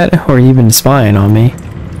me. That, or you've been spying on me.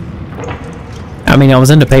 I mean, I was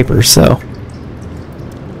in the papers, so...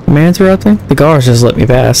 Am I interrupting? The guards just let me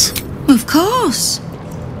pass. Of course.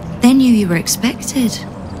 They knew you were expected.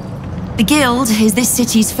 The Guild is this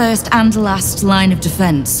city's first and last line of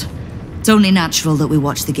defense. It's only natural that we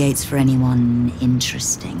watch the gates for anyone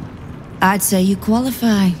interesting. I'd say you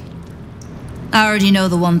qualify. I already know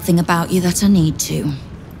the one thing about you that I need to.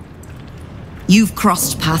 You've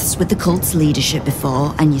crossed paths with the cult's leadership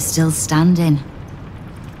before, and you're still standing.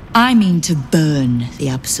 I mean to burn the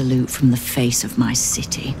Absolute from the face of my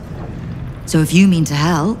city. So if you mean to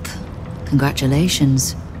help,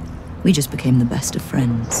 congratulations. We just became the best of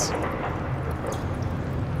friends.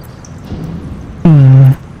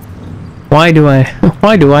 Why do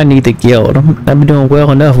I need the guild? I've been doing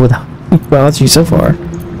well enough without you so far.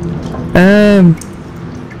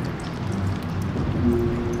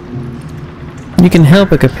 You can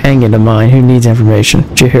help a companion of mine who needs information,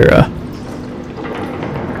 Jaheira.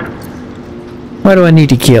 Why do I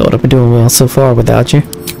need a guild? I've been doing well so far without you.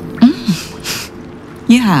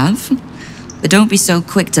 You have, but don't be so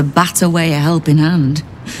quick to bat away a helping hand.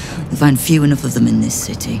 You'll find few enough of them in this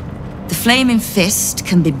city. The Flaming Fist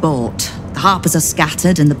can be bought. The Harpers are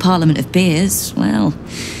scattered, and the Parliament of Peers, well,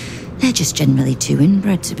 they're just generally too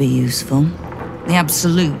inbred to be useful. The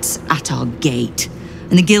Absolute's at our gate,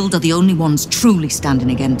 and the Guild are the only ones truly standing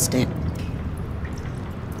against it.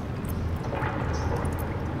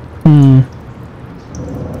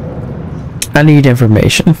 I need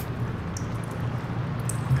information.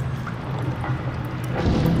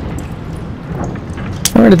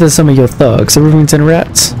 I heard that some of your thugs are Rivington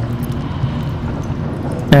rats.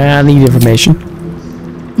 I need information.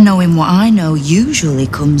 Knowing what I know usually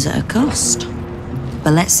comes at a cost.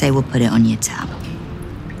 But let's say we'll put it on your tab.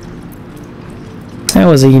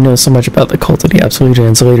 How is it you know so much about the cult of the Absolute and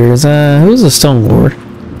its leaders? Who's a Stone Lord?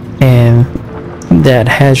 And that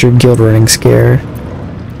has your guild running scared.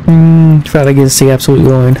 Try to get the Absolute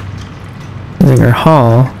going. Zinger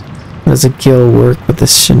Hall does a guild work with the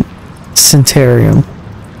Centarium.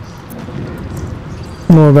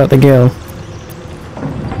 More about the guild.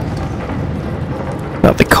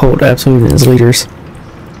 About the cult Absolute and its leaders.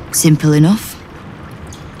 Simple enough.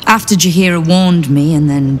 After Jaheira warned me and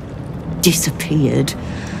then disappeared,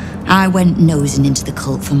 I went nosing into the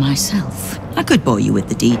cult for myself. I could bore you with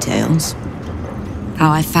the details. how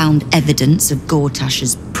I found evidence of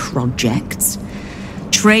Gortash's projects,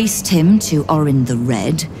 traced him to Orin the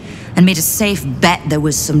Red, and made a safe bet there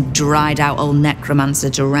was some dried-out old necromancer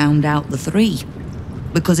to round out the three.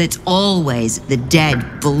 Because it's always the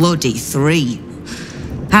dead, bloody three.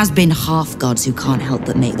 Has-been half-gods who can't help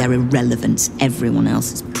but make their irrelevance everyone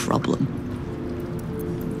else's problem.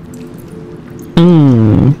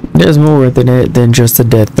 There's more than it than just the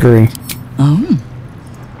dead three. Oh.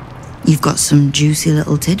 You've got some juicy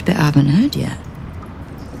little tidbit I haven't heard yet.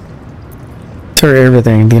 Tell her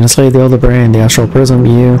everything. The enslaved, the Elder Brand, the Astral Prism,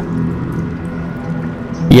 you.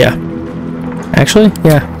 Yeah. Actually,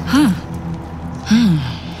 yeah. Huh.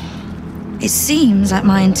 It seems like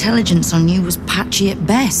my intelligence on you was patchy at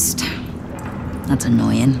best. That's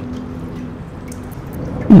annoying.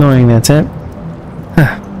 Annoying, that's it.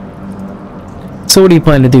 Huh. So what do you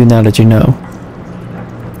plan to do now that you know?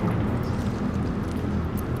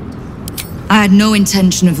 I had no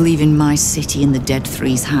intention of leaving my city in the Dead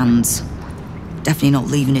Three's hands. Definitely not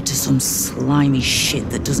leaving it to some slimy shit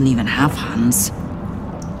that doesn't even have hands.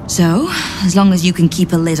 So, as long as you can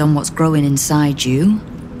keep a lid on what's growing inside you,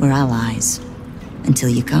 we're allies. Until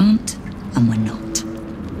you can't, and we're not.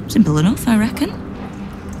 Simple enough, I reckon.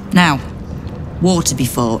 Now, war to be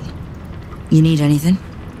fought. You need anything?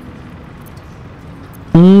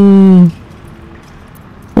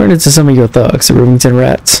 Where did some of your thugs, the Rivington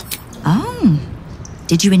Rats? Oh.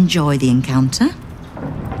 Did you enjoy the encounter?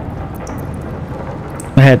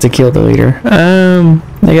 I had to kill the leader.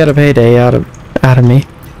 They got a payday out of me.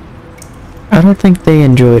 I don't think they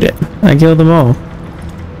enjoyed it. I killed them all.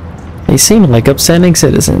 They seem like upstanding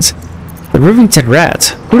citizens. The Rivington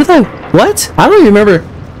Rats. Who did I... What? I don't even remember.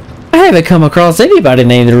 I haven't come across anybody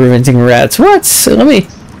named the Rivington Rats. What? Let me...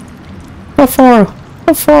 How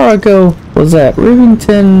far ago was that?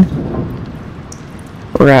 Rivington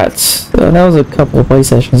Rats. That was a couple of play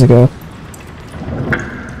sessions ago.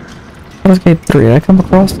 That was game 3. Did I come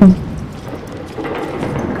across them?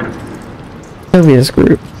 Sylvia's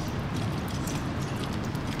group.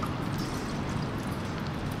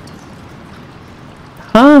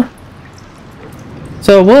 Huh?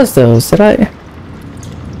 So it was those. Did I...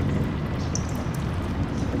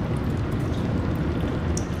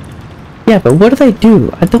 Yeah, but what do they do?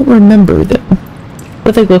 I don't remember them.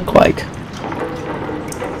 What do they look like?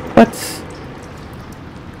 What?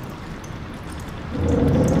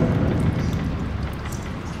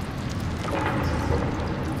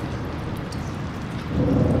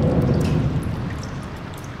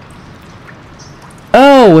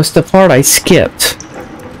 Oh, it's the part I skipped.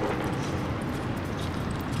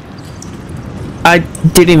 I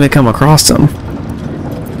didn't even come across them.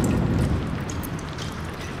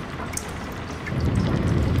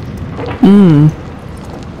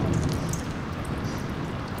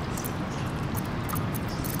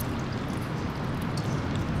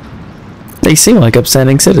 They seem like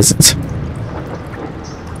upstanding citizens.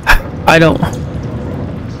 I don't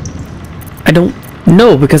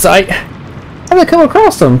know because I haven't come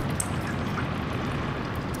across them.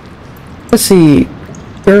 Let's see.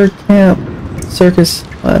 Bird camp, circus,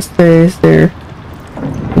 last days there.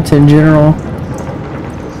 It's in general.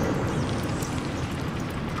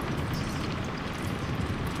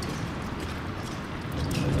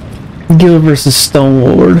 Guild versus Stone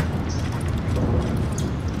Lord.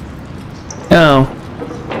 Oh.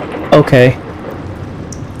 Okay.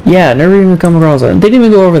 Yeah, never even come across it. Didn't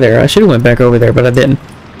even go over there. I should have went back over there, but I didn't.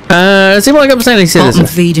 It seemed like upstanding citizen.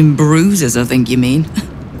 Bottom-feeding bruises, I think you mean.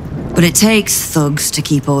 But it takes thugs to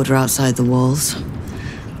keep order outside the walls.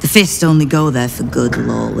 The Fist only go there for good,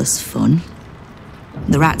 lawless fun.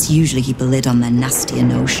 The rats usually keep a lid on their nastier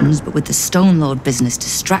notions, but with the Stone Lord business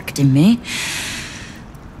distracting me,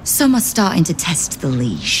 some are starting to test the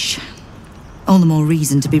leash. All the more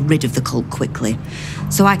reason to be rid of the cult quickly,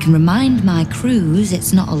 so I can remind my crews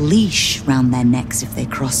it's not a leash round their necks if they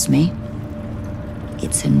cross me.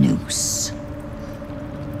 It's a noose.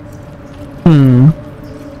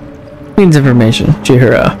 Means information.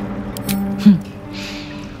 Chihira.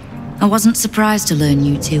 I wasn't surprised to learn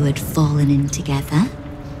you two had fallen in together.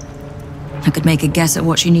 I could make a guess at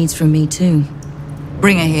what she needs from me too.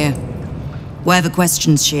 Bring her here. Whatever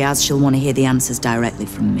questions she has, she'll want to hear the answers directly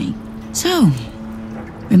from me. So,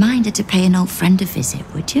 remind her to pay an old friend a visit,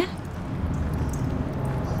 would you?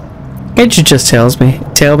 Can't you just tell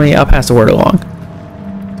me, I'll pass the word along.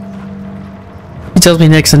 He tells me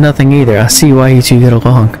next to nothing either. I see why you two get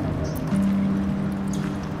along.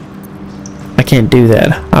 I can't do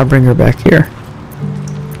that. I'll bring her back here.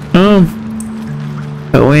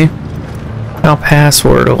 But I'll pass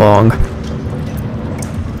word along.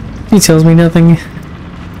 He tells me nothing.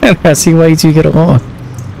 I see why you two get along.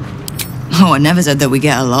 Oh, I never said that we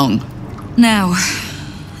get along. Now,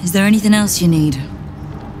 is there anything else you need?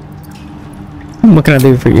 What can I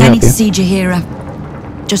do for you? I Help need you? to see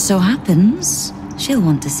Jaheira. Just so happens, she'll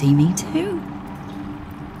want to see me too.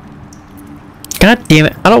 God damn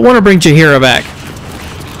it. I don't want to bring Jaheira back.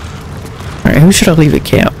 Alright, who should I leave at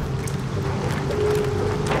camp?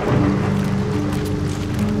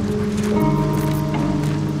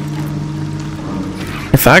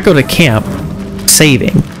 If I go to camp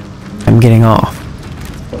saving, I'm getting off.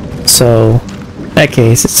 So, in that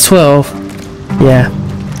case, it's 12. Yeah.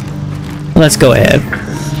 Let's go ahead.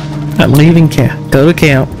 I'm leaving camp. Go to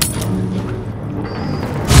camp.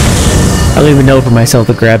 I'll leave a note for myself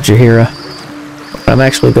to grab Jaheira. I'm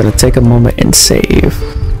actually going to take a moment and save.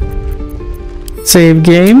 Save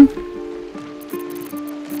game.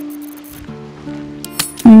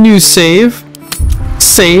 New save.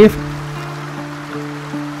 Save.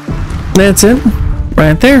 That's it.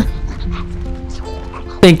 Right there.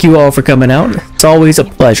 Thank you all for coming out. It's always a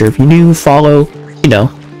pleasure. If you're new, follow, you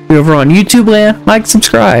know, if you're over on YouTube land, like,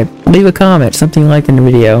 subscribe, leave a comment, something you liked in the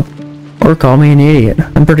video, or call me an idiot.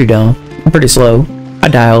 I'm pretty dumb. I'm pretty slow. I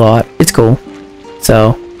die a lot. It's cool.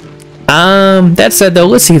 So, that said though,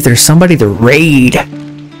 let's see if there's somebody to raid.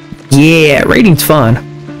 Yeah, raiding's fun.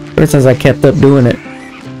 Ever since I kept up doing it.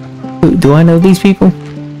 Do I know these people?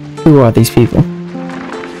 Who are these people?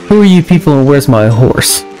 Who are you people and where's my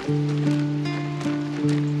horse?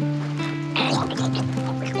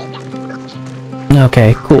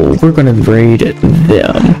 Okay, cool. We're gonna raid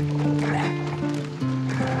them.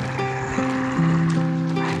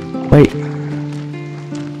 Wait.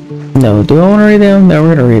 No, do I want to read them? No,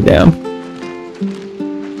 we're gonna read them.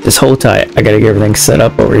 Just hold tight. I gotta get everything set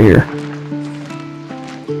up over here.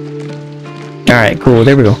 Alright, cool.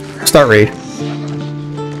 There we go. Start raid.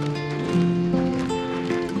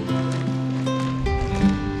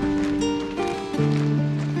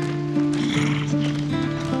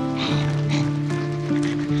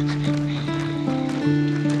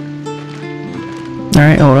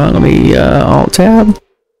 Alright, hold on. Let me Alt-Tab.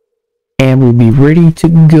 And we'll be ready to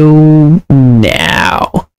go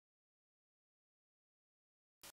now.